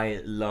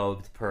 I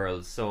loved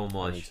Pearl so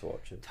much. I need to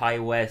watch it. Ty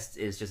West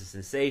is just a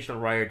sensational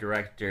writer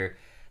director.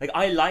 Like,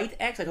 I liked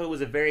X. I thought it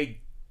was a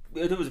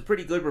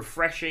pretty good,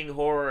 refreshing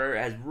horror.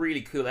 It has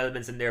really cool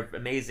elements in there,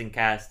 amazing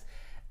cast.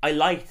 I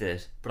liked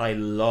it, but I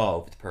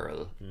loved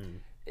Pearl.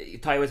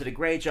 Ty West did a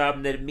great job,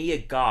 and then Mia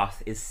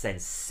Goth is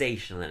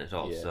sensational in it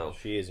also. Yeah,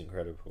 she is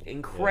incredible.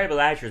 Incredible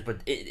actress,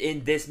 but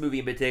in this movie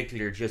in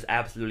particular, just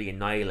absolutely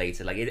annihilates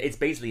it. Like, it's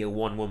basically a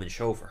one-woman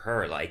show for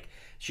her. Like,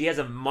 she has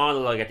a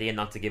monologue at the end,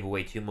 not to give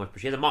away too much,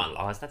 but she has a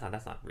monologue.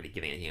 That's not really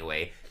giving anything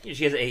away. You know,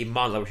 she has a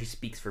monologue where she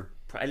speaks for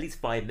at least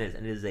 5 minutes,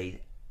 and it is a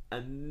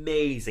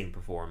amazing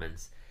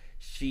performance.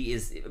 She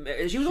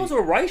was also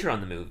a writer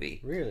on the movie.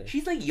 Really?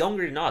 She's like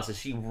younger than us as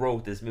she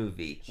wrote this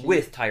movie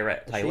with Ty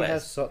West. She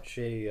has such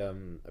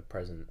a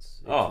presence.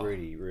 It's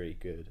really, really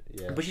good.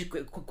 Yeah. But she's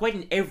quite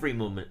an every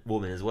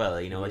woman as well,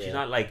 you know. Like, she's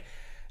not like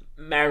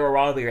Margot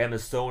Robbie or Emma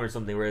Stone or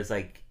something where it's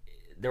like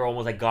they're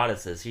almost like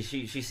goddesses.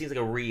 She seems like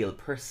a real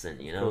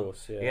person, you know. Of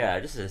course, yeah. Yeah,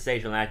 just a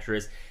sensational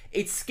actress.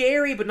 It's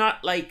scary, but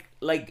not like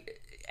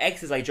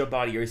X is like jump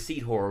out of your seat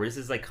horror. This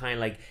is like kind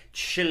of like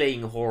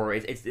chilling horror.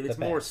 It's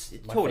more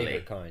totally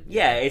kind.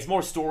 Yeah, it's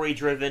more story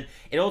driven.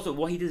 It also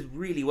what he does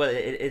really well.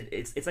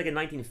 It's like a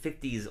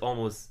 1950s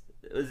almost.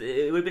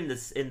 It would have been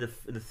this in the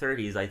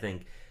 30s, I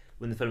think,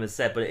 when the film is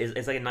set. But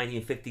it's like a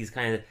 1950s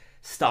kind of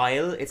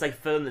style. It's like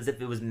filmed as if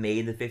it was made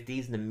in the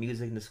 50s, and the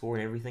music and the score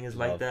and everything is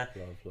like that.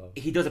 Love.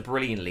 He does it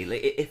brilliantly.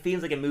 Like, it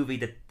feels like a movie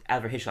that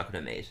Alfred Hitchcock could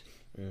have made.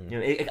 You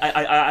know,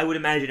 I would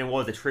imagine it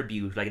was a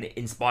tribute, like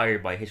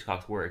inspired by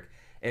Hitchcock's work.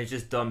 It's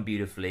just done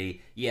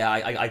beautifully. Yeah,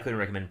 I couldn't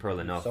recommend Pearl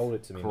enough. Sold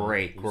it to me.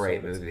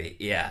 Great movie.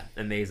 Yeah,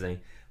 amazing.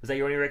 Was that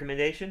your only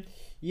recommendation?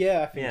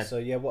 Yeah, I think so.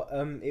 Yeah, what?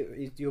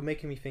 You're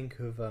making me think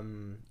of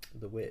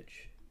The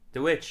Witch.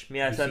 The Witch.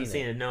 Yeah, I haven't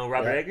seen it. No,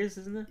 Robert Eggers,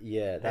 isn't it?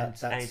 Yeah,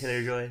 that's Anya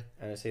Taylor-Joy.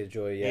 Anya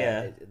Taylor-Joy.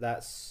 Yeah,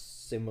 that's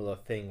similar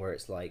thing where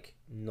it's like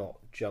not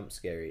jump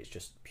scary. It's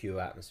just pure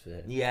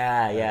atmosphere.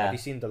 Yeah. Have you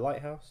seen The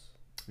Lighthouse?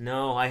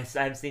 No, I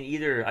haven't seen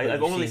either.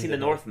 I've only seen The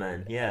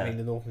Northman. Yeah. I mean,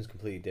 The Northman's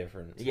completely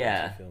different.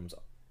 Yeah. Films.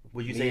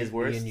 Would you say his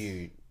worst? Me and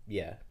you,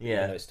 yeah.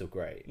 No, it's still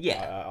great.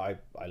 Yeah.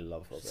 I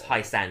love it. It's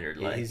high standard.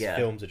 Like, his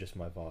films are just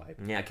my vibe.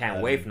 Yeah, I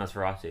can't wait for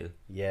Nosferatu.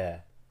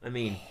 Yeah. I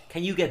mean,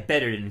 can you get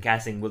better than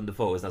casting Willem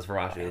Dafoe as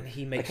Nosferatu? And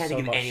he makes I can't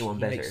think of anyone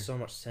better. He makes so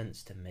much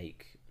sense to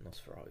make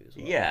Nosferatu as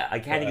well. Yeah, I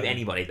can't think of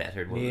anybody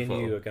better than Willem Dafoe. Me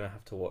and you are going to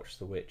have to watch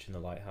The Witch and The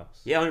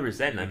Lighthouse. Yeah,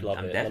 100%. I'm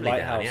it. definitely The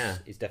Lighthouse down, yeah.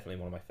 is definitely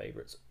one of my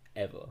favourites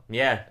ever.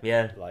 Yeah.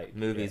 Like,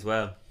 movie as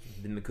well.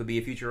 It could be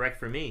a future rec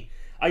for me.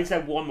 I just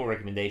have one more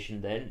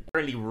recommendation then.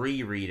 Currently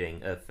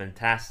rereading a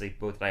fantastic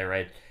book that I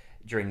read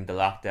during the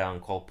lockdown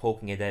called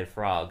Poking a Dead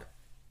Frog,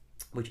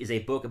 which is a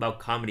book about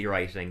comedy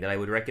writing that I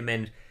would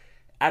recommend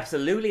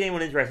absolutely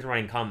anyone interested in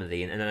writing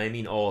comedy, and I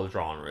mean all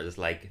genres,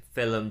 like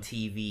film,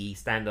 TV,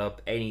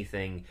 stand-up,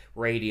 anything,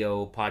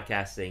 radio,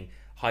 podcasting,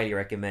 highly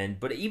recommend.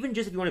 But even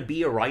just if you want to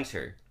be a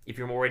writer, if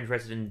you're more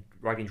interested in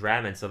writing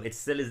drama and stuff, it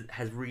still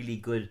has really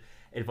good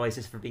advice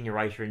just for being a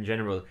writer in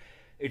general.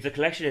 It's a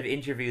collection of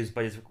interviews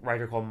by this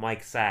writer called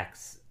Mike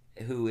Sachs,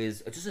 who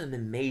is just an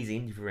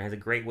amazing interviewer and has a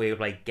great way of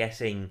like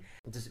getting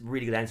just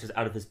really good answers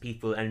out of his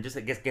people, and just I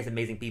guess gets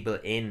amazing people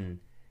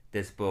in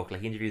this book.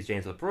 Like, he interviews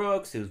James L.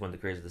 Brooks, who's one of the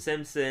creators of The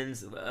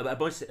Simpsons, a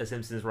bunch of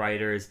Simpsons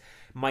writers,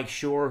 Mike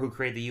Shore, who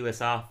created The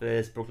U.S.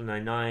 Office, Brooklyn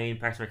Nine-Nine,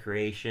 Parks and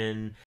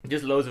Recreation,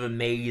 just loads of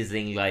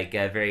amazing, like,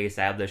 very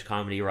established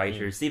comedy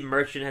writers. Stephen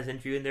Merchant has an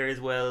interview in there as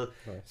well.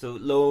 Nice. So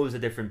loads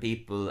of different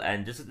people,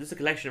 and just a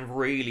collection of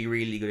really,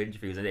 really good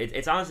interviews. And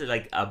it's honestly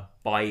like a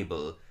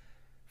Bible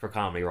for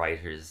comedy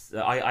writers.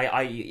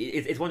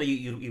 It's one that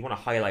you want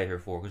to highlight her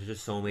for, because there's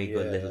just so many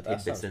good little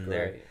tidbits in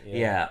there.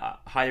 I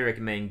highly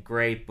recommend.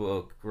 Great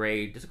book,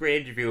 just a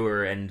great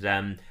interviewer,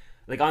 and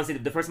like, honestly,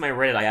 the first time I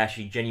read it, I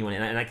actually genuinely,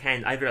 and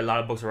I've read a lot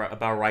of books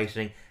about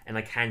writing, and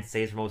I can't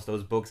say it for most of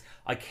those books.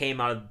 I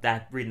came out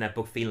of reading that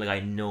book feeling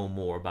like I know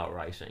more about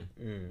writing.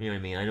 You know what I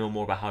mean? I know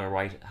more about how to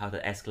write, how to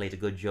escalate a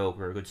good joke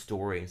or a good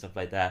story and stuff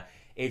like that.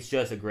 It's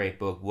just a great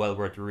book, well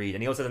worth to read.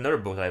 And he also has another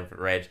book that I've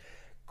read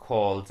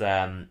called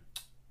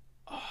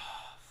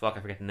I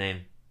forget the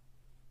name.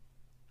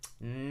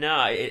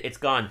 No, it's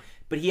gone.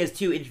 But he has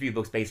 2 interview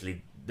books,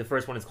 basically. The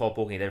first one is called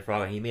Poking a Dead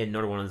Frog, and he made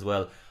another one as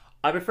well.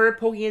 I prefer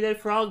Poking a Dead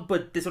Frog,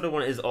 but this other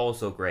one is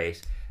also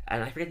great.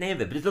 And I forget the name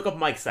of it, but just look up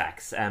Mike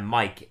Sacks.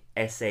 Mike,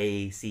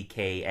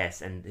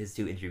 Sacks, and his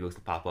 2 interview books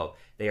will pop up.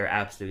 They are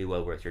absolutely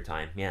well worth your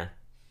time. Yeah.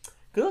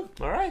 Cool.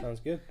 All right.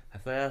 Sounds good. I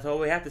feel that's all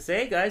we have to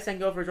say, guys.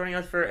 Thank you all for joining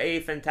us for a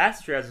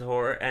fantastic Treehouse of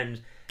Horror,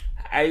 and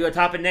are you going to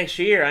top it next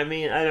year? I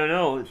mean, I don't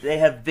know. They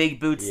have big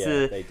boots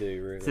they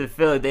do, really. to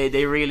fill. They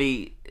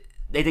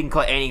didn't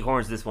cut any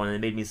corners this one, and it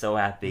made me so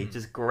happy.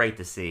 Just great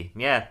to see.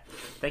 Yeah.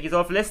 Thank you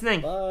all for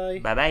listening. Bye.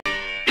 Bye-bye.